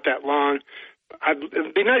monologue. It's not that long.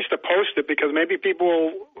 It'd be nice to post it because maybe people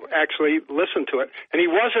will actually listen to it. And he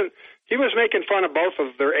was making fun of both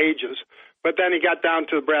of their ages, but then he got down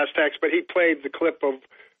to the brass tacks. But he played the clip of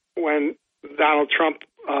when Donald Trump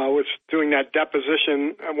was doing that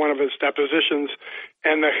deposition, one of his depositions,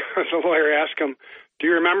 and the lawyer asked him, "Do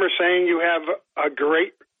you remember saying you have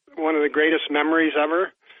one of the greatest memories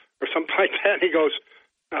ever?" or something like that? And he goes,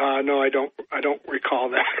 "No, I don't recall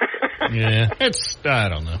that." Yeah, I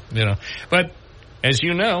don't know, But as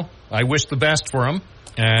you know, I wish the best for him,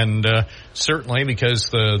 and certainly because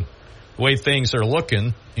the way things are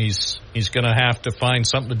looking, he's going to have to find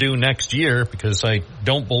something to do next year because I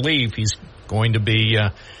don't believe he's going to be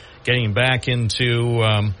getting back into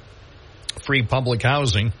free public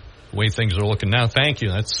housing the way things are looking now. Thank you.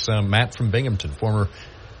 That's Matt from Binghamton, former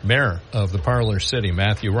mayor of the Parlor City,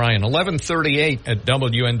 Matthew Ryan. 11:38 at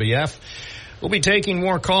WNBF. We'll be taking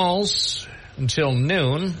more calls until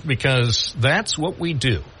noon because that's what we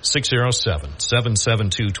do.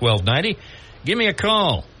 607-772-1290. Give me a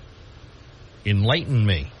call. Enlighten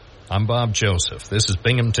me. I'm Bob Joseph. This is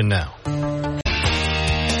Binghamton Now. News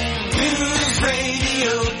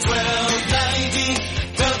Radio 1290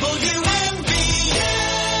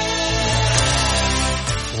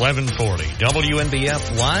 WNBF. 1140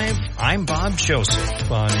 WNBF Live. I'm Bob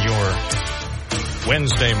Joseph on your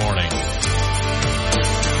Wednesday morning.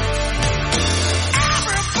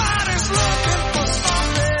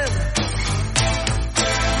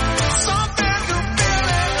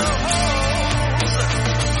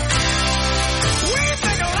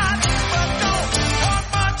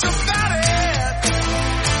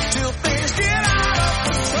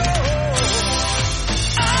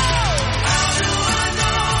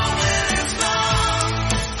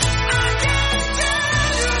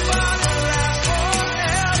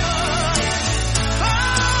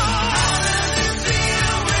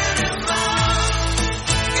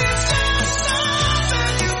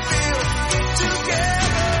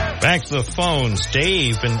 Back to the phones.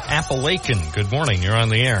 Dave in Appalachian. Good morning. You're on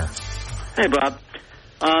the air. Hey, Bob.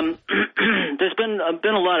 There's been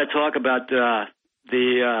a lot of talk about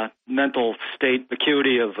the mental state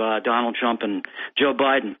acuity of Donald Trump and Joe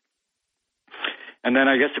Biden. And then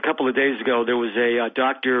I guess a couple of days ago there was a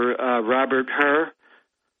Dr. Robert Hur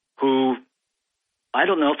who, I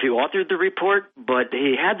don't know if he authored the report, but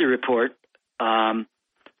he had the report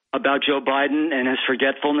about Joe Biden and his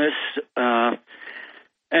forgetfulness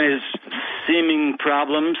and his seeming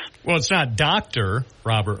problems. Well, it's not Dr.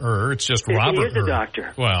 Robert Hur. It's just Robert Hur. He is a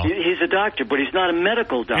doctor. Well, he's a doctor, but he's not a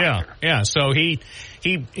medical doctor. Yeah. So he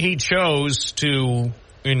chose to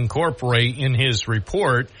incorporate in his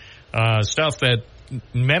report stuff that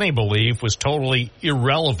many believe was totally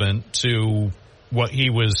irrelevant to what he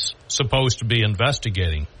was supposed to be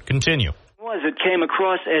investigating. Continue. It came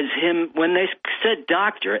across as him when they said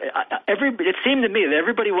doctor. It seemed to me that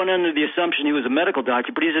everybody went under the assumption he was a medical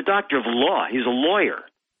doctor, but he's a doctor of law. He's a lawyer.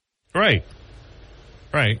 Right.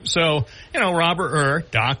 So, Dr. Robert Hur,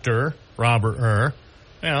 the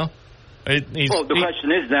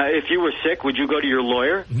question is now, if you were sick, would you go to your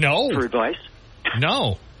lawyer? No. For advice?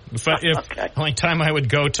 No. If the only time I would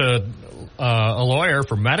go to a lawyer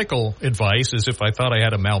for medical advice is if I thought I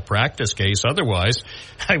had a malpractice case. Otherwise,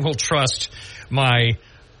 I will trust my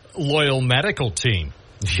loyal medical team.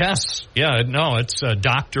 Yes. Yeah. No, it's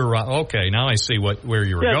Dr. Okay, now I see where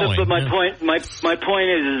you were going. But my point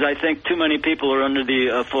is I think too many people are under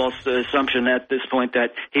the false assumption at this point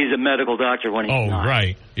that he's a medical doctor when he's not. Oh,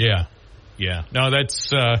 right. Yeah. Yeah. No,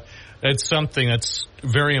 that's something that's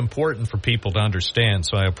very important for people to understand.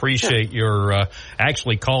 So I appreciate your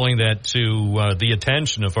actually calling that to the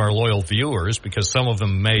attention of our loyal viewers, because some of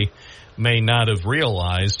them may not have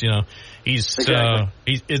realized, He's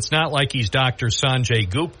it's not like he's Dr. Sanjay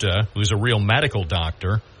Gupta, who's a real medical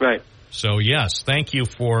doctor. Right. So, yes, thank you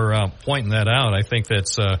for pointing that out. I think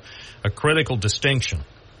that's a critical distinction.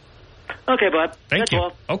 Okay, Bob. Thank That's you.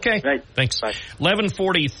 all. Okay. Right. Thanks. Bye.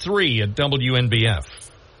 11:43 at WNBF.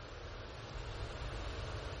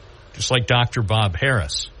 Just like Dr. Bob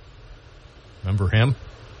Harris. Remember him?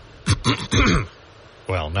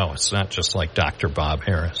 Well, no, it's not just like Dr. Bob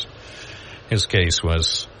Harris. His case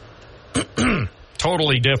was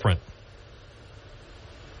totally different.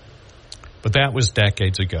 But that was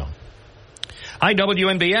decades ago. Hi,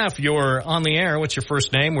 WNBF. You're on the air. What's your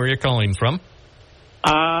first name? Where are you calling from?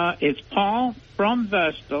 It's Paul from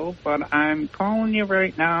Vestal, but I'm calling you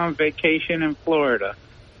right now on vacation in Florida.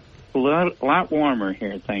 A lot warmer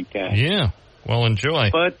here, thank God. Yeah. Well, enjoy.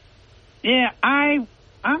 But, yeah, I'm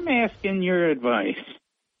asking your advice.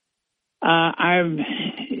 I'm,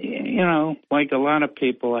 like a lot of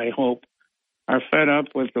people, I hope, are fed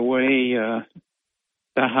up with the way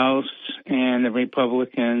the House and the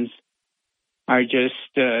Republicans are just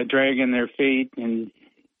dragging their feet and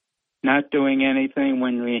not doing anything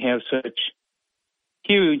when we have such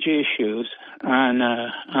huge issues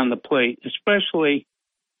on the plate. Especially,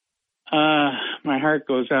 my heart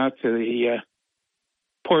goes out to the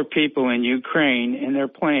poor people in Ukraine, and they're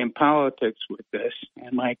playing politics with this.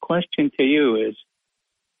 And my question to you is,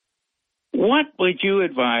 what would you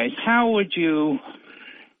advise? How would you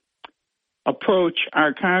approach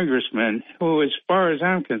our congressman, who, as far as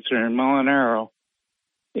I'm concerned, Molinaro,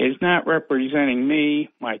 is not representing me,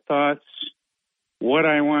 my thoughts, what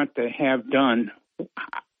I want to have done?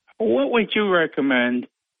 What would you recommend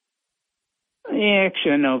the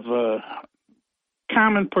action of a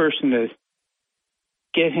common person to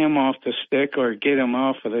get him off the stick or get him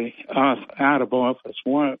out of office?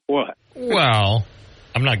 What? Well,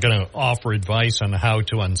 I'm not going to offer advice on how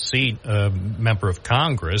to unseat a member of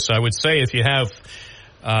Congress. I would say if you have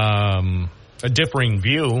a differing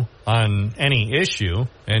view on any issue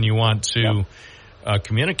and you want to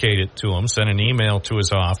communicate it to him, send an email to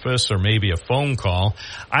his office or maybe a phone call.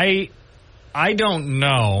 I don't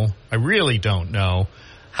know. I really don't know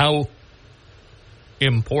how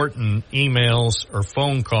important emails or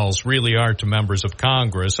phone calls really are to members of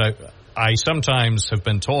Congress. I sometimes have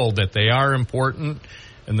been told that they are important,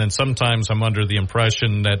 and then sometimes I'm under the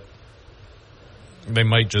impression that they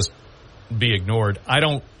might just be ignored. I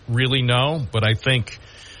don't really know, but I think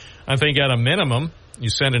at a minimum, you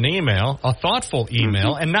send an email, a thoughtful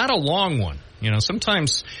email, and not a long one.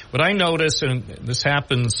 Sometimes what I notice, and this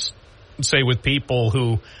happens, say, with people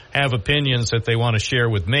who have opinions that they want to share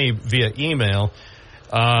with me via email,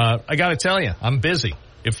 I got to tell you, I'm busy.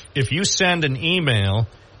 If you send an email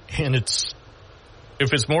and if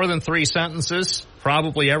it's more than 3 sentences,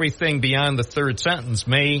 probably everything beyond the third sentence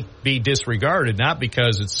may be disregarded, not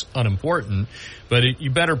because it's unimportant, but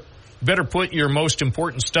you better put your most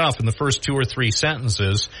important stuff in the first 2 or 3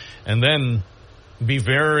 sentences, and then be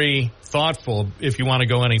very thoughtful if you want to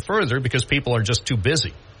go any further, because people are just too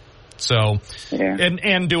busy. So,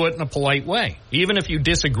 and do it in a polite way. Even if you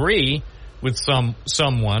disagree with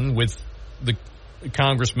someone with the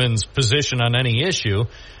congressman's position on any issue,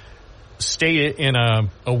 state it in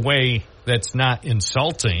a way that's not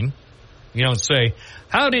insulting. You don't say,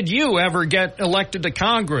 "How did you ever get elected to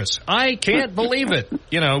Congress? I can't believe it."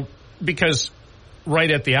 Because right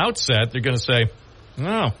at the outset, they're going to say,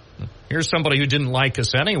 "Oh, here's somebody who didn't like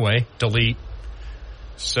us anyway. Delete."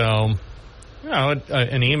 So,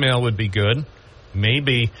 an email would be good.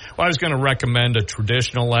 Maybe. Well, I was going to recommend a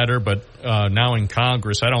traditional letter, but now in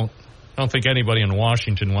Congress, I don't think anybody in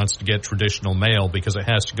Washington wants to get traditional mail because it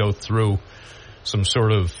has to go through some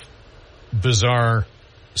sort of bizarre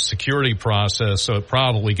security process, so it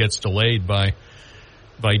probably gets delayed by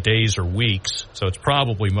days or weeks. So it's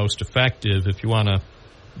probably most effective if you want to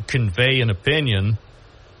convey an opinion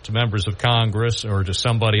to members of Congress or to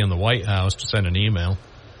somebody in the White House, to send an email.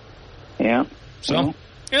 Yeah. So,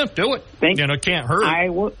 do it. It can't hurt.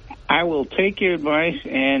 I will take your advice,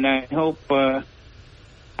 and I hope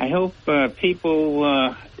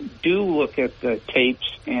people do look at the tapes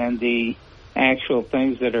and the actual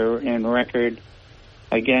things that are in record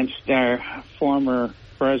against our former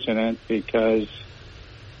president, because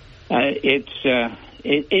it's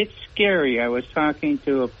it's scary. I was talking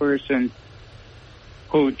to a person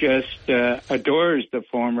who just adores the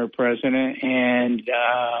former president, and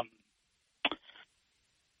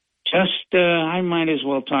I might as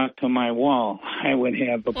well talk to my wall. I would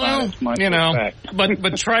have about as much respect.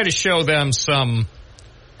 But try to show them some,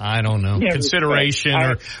 I don't know, consideration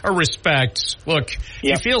or respect. Look, if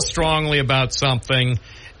you feel strongly about something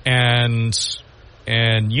and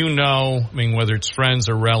whether it's friends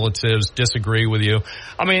or relatives disagree with you,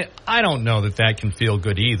 I don't know that can feel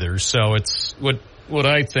good either. So it's what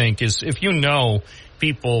I think is, if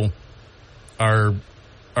people are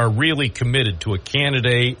really committed to a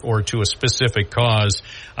candidate or to a specific cause,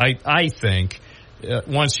 I think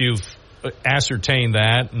once you've ascertained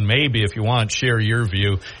that, and maybe if you want, share your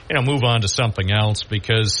view, move on to something else,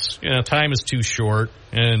 because time is too short.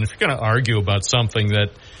 And if you're going to argue about something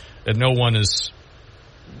that no one is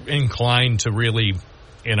inclined to really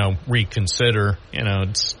reconsider,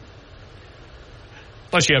 it's,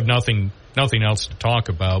 unless you have nothing else to talk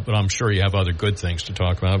about, but I'm sure you have other good things to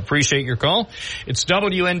talk about. Appreciate your call. It's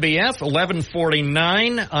WNBF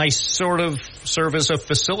 1149. I sort of serve as a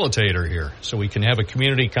facilitator here, so we can have a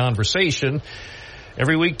community conversation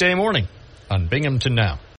every weekday morning on Binghamton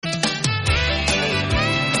Now. News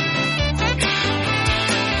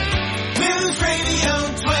Radio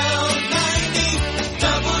 1290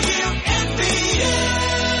 WNBF.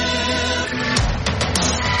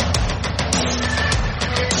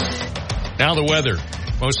 Now the weather.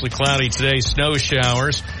 Mostly cloudy today, snow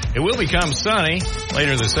showers. It will become sunny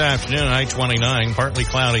later this afternoon, I-29. Partly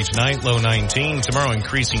cloudy tonight, low 19. Tomorrow,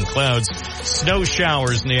 increasing clouds. Snow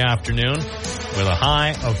showers in the afternoon with a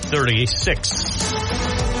high of 36.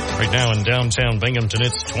 Right now in downtown Binghamton,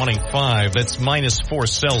 it's 25. That's -4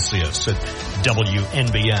 Celsius at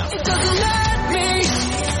WNBF. It doesn't let me.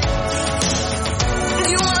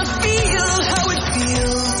 You want to feel how it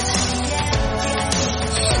feels.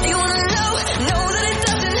 You want to know that it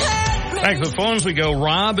doesn't hurt me. Back to the phones we go.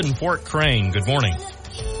 Rob in Fort Crane. Good morning.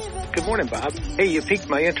 Good morning, Bob. Hey, you piqued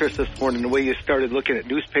my interest this morning, the way you started looking at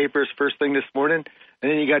newspapers first thing this morning,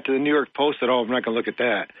 and then you got to the New York Post at all. I'm not going to look at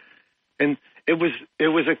that. And it was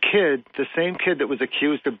a kid, the same kid that was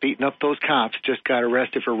accused of beating up those cops, just got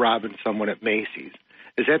arrested for robbing someone at Macy's.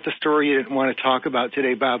 Is that the story you didn't want to talk about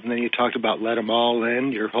today, Bob? And then you talked about let them all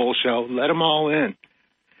in, your whole show. Let them all in.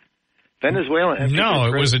 Venezuela. No,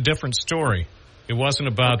 it was a different story. It wasn't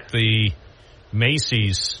about the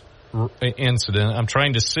Macy's incident. I'm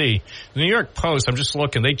trying to see. The New York Post, I'm just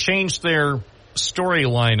looking. They changed their story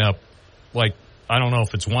lineup, like, I don't know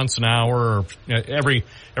if it's once an hour or every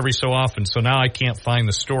so often. So now I can't find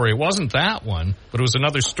the story. It wasn't that one, but it was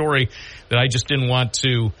another story that I just didn't want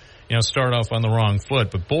to, start off on the wrong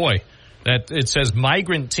foot. But boy, that it says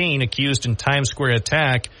migrant teen accused in Times Square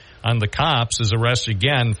attack on the cops is arrested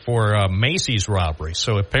again for Macy's robbery.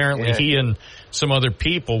 So apparently he and some other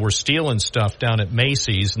people were stealing stuff down at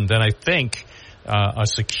Macy's, and then I think a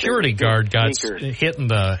security guard got hit in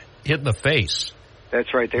the face.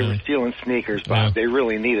 That's right. They were stealing sneakers, Bob. Yeah. They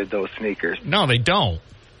really needed those sneakers. No, they don't.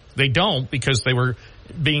 They don't, because they were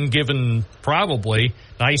being given probably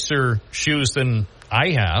nicer shoes than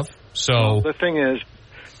I have. So well, the thing is,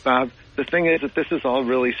 Bob, that this is all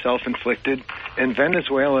really self-inflicted. And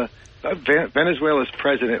Venezuela's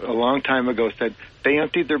president a long time ago said they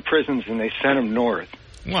emptied their prisons and they sent them north.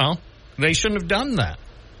 Well, they shouldn't have done that.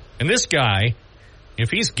 And this guy, if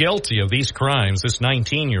he's guilty of these crimes, this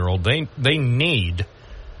 19-year-old, they need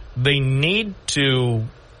to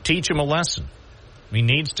teach him a lesson. He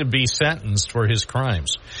needs to be sentenced for his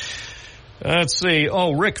crimes. Let's see.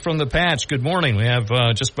 Oh, Rick from the Patch. Good morning. We have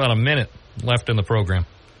just about a minute left in the program.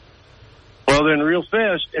 Well, then, real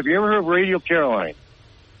fast, have you ever heard of Radio Caroline?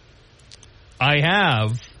 I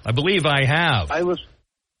have. I believe I have. It was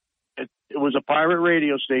a pirate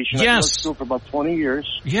radio station. Yes. I worked for about 20 years.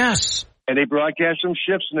 Yes. And they broadcast some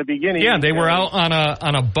ships in the beginning. Yeah, they were out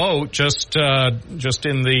on a boat just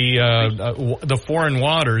in the foreign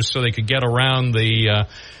waters, so they could get around the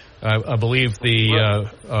I believe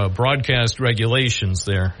the broadcast regulations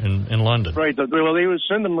there in London. Right. Well, they would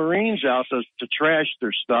send the Marines out to trash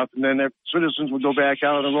their stuff, and then their citizens would go back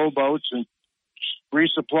out on the rowboats and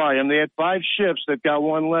resupply them. They had 5 ships. They've got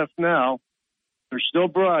one left now. They're still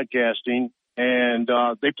broadcasting, and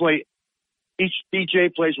they play. Each DJ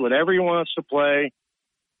plays whatever he wants to play.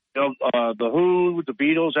 The Who, the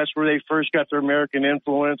Beatles, that's where they first got their American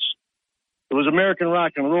influence. It was American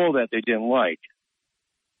rock and roll that they didn't like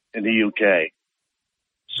in the UK.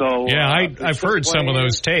 So yeah, I've heard some of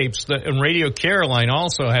those tapes. And Radio Caroline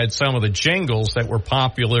also had some of the jingles that were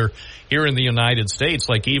popular here in the United States.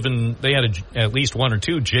 Like even they had at least one or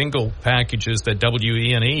two jingle packages that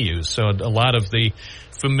WENE used. So a lot of the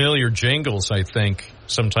familiar jingles, I think,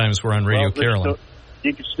 sometimes were on Radio Caroline.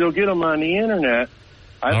 You can still get them on the internet.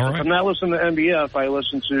 If I'm not listening to NBF, I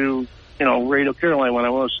listen to Radio Caroline when I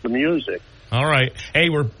listen to music. All right. Hey,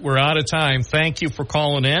 we're out of time. Thank you for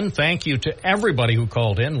calling in. Thank you to everybody who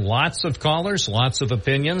called in. Lots of callers, lots of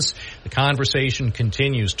opinions. The conversation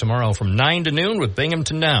continues tomorrow from 9 to noon with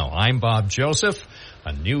Binghamton Now. I'm Bob Joseph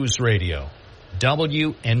on News Radio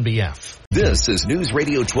WNBF. This is News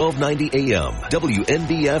Radio 1290 AM,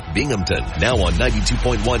 WNBF Binghamton. Now on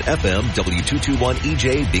 92.1 FM, W221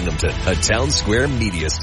 EJ Binghamton, a Town Square media station.